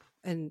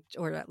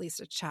 or at least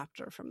a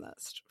chapter from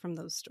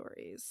those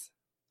stories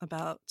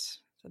about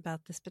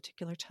this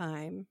particular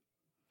time.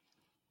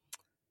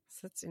 So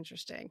that's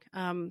interesting.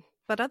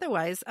 But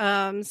otherwise,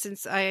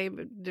 since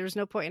there's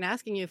no point in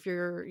asking you if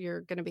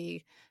you're going to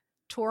be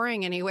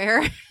touring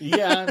anywhere.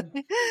 Yeah.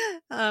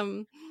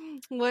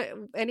 What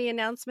any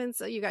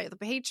announcements? You got the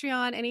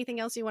Patreon, anything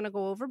else you want to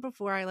go over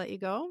before I let you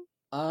go?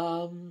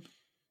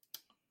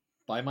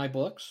 Buy my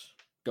books.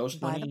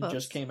 Ghost Money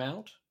just came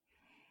out.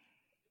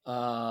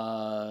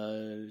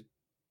 I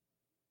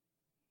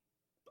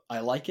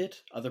like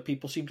it. Other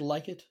people seem to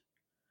like it.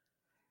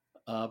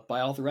 Buy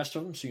all the rest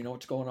of them so you know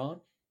what's going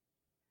on,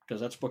 because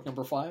that's book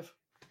number 5.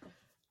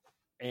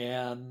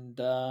 And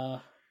I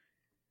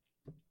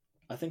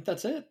think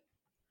that's it.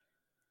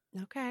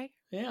 Okay.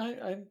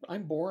 Yeah,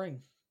 I'm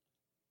boring.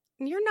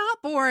 You're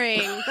not boring.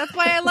 That's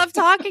why I love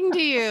talking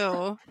to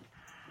you.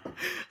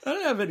 I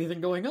don't have anything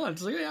going on.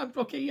 So yeah,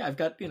 okay. Yeah, I've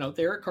got the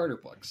Eric Carter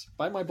books.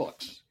 Buy my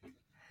books,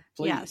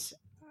 please. Yes,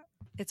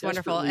 it's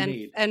wonderful.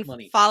 And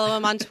money. Follow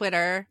him on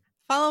Twitter.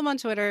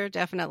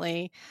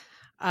 Definitely.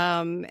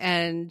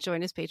 And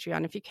join his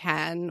Patreon if you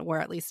can, or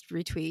at least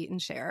retweet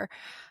and share.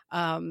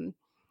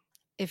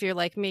 If you're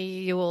like me,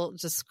 you will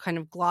just kind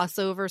of gloss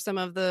over some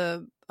of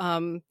the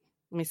let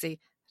me see,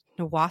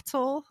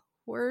 Nahuatl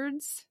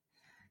words.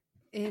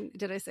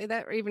 Did I say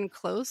that or even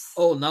close?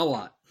 Oh,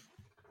 Nahuatl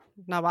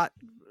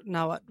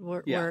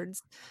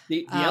words.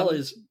 The L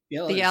is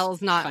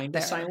not kind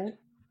there. Of silent.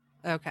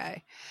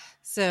 Okay,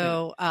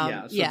 so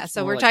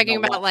so we're talking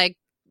about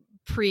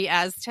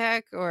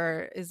pre-Aztec,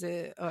 or is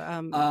it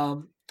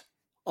a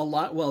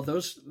lot? Well,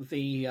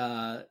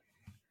 the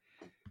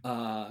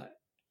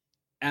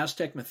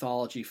Aztec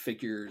mythology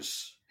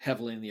figures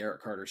heavily in the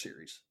Eric Carter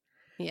series.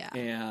 Yeah,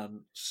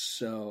 and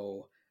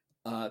so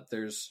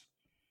there's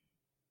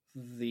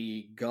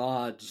the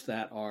gods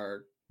that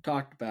are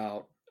talked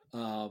about.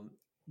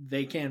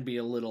 They can be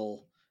a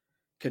little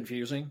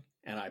confusing,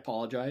 and I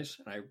apologize.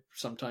 And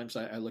sometimes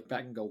I look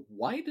back and go,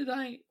 why did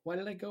I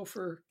go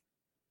for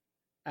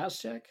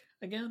Aztec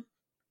again?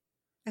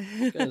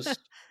 Because,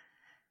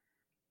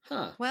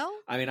 well,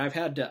 I mean, I've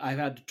had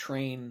to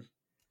train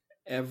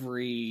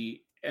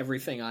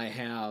everything I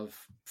have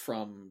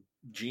from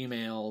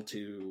Gmail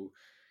to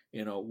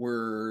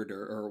Word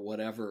or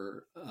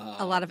whatever.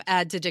 A lot of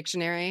add to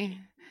dictionary.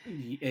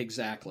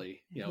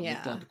 Exactly. Look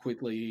down to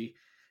quickly,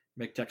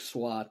 make text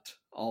SWAT,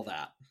 all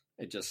that.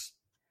 It just,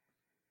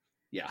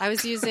 yeah. I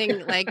was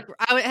using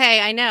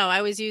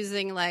I was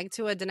using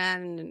Tua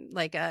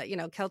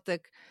Danan,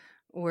 Celtic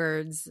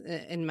words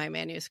in my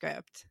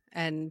manuscript,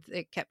 and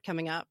it kept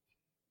coming up.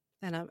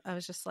 And I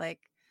was just like,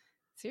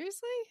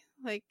 seriously?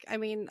 Like, I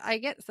mean, I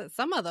get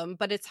some of them,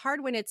 but it's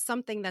hard when it's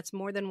something that's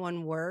more than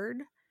one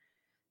word.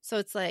 So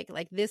it's like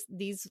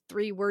these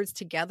 3 words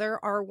together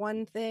are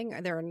one thing,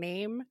 or they're a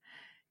name,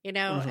 you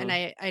know, and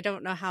I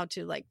don't know how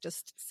to like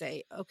just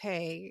say,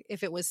 okay,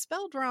 if it was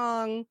spelled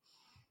wrong,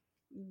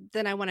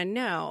 then I want to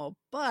know,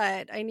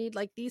 but I need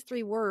like these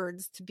 3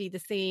 words to be the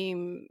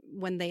same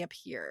when they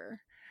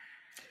appear.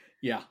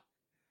 Yeah.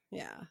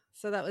 Yeah.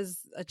 So that was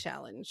a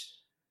challenge.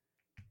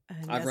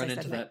 And I've run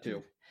into that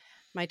too.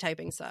 My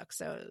typing sucks.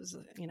 So it was,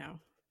 you know,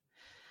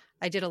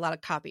 I did a lot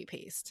of copy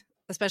paste,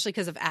 especially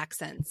because of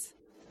accents.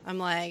 I'm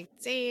like,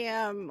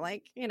 damn,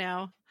 like, you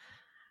know,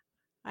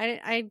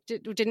 I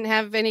didn't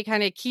have any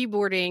kind of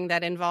keyboarding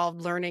that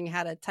involved learning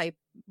how to type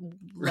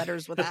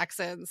letters with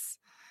accents.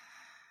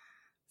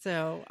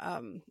 So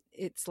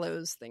it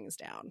slows things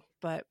down.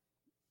 But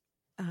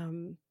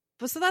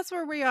so that's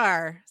where we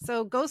are.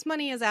 So Ghost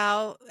Money is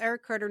out.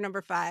 Eric Carter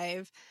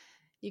 #5.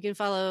 You can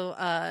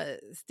follow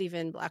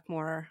Stephen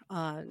Blackmoore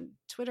on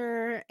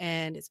Twitter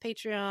and his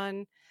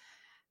Patreon.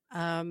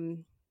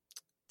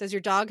 Does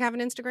your dog have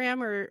an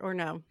Instagram or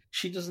no?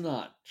 She does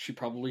not. She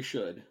probably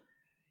should.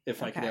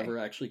 If I could ever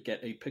actually get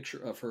a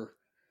picture of her,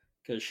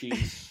 because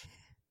she's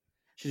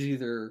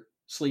either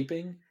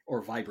sleeping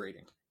or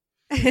vibrating.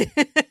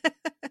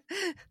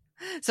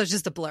 So it's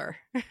just a blur.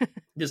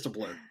 Just a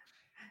blur.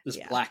 This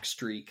black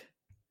streak.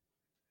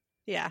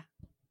 Yeah.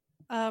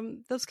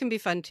 Those can be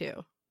fun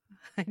too.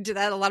 I do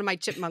that. A lot of my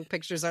chipmunk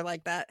pictures are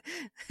like that.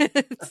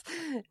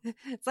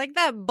 It's like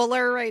that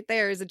blur right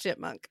there is a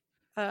chipmunk.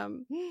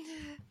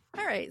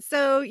 All right.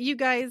 So you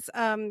guys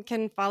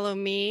can follow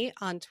me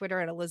on Twitter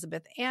at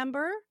Elizabeth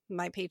Amber.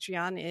 My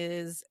Patreon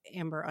is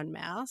Amber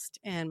Unmasked,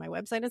 and my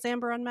website is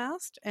Amber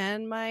Unmasked,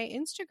 and my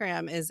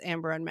Instagram is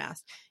Amber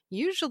Unmasked.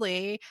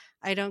 Usually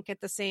I don't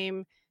get the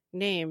same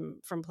name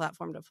from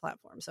platform to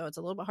platform, so it's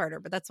a little bit harder,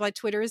 but that's why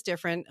Twitter is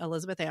different,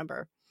 Elizabeth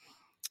Amber.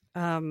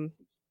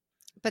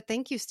 But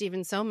thank you,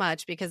 Stephen, so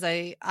much, because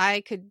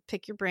I could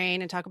pick your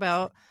brain and talk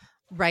about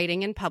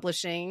writing and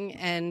publishing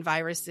and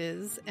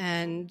viruses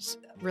and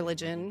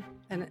religion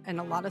and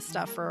a lot of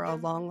stuff for a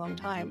long, long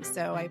time.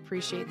 So I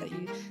appreciate that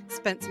you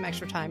spent some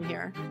extra time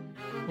here.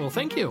 Well,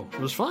 thank you. It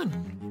was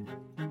fun.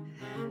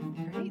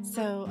 All right.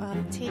 So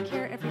take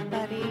care,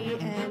 everybody,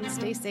 and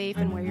stay safe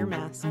and wear your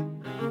mask.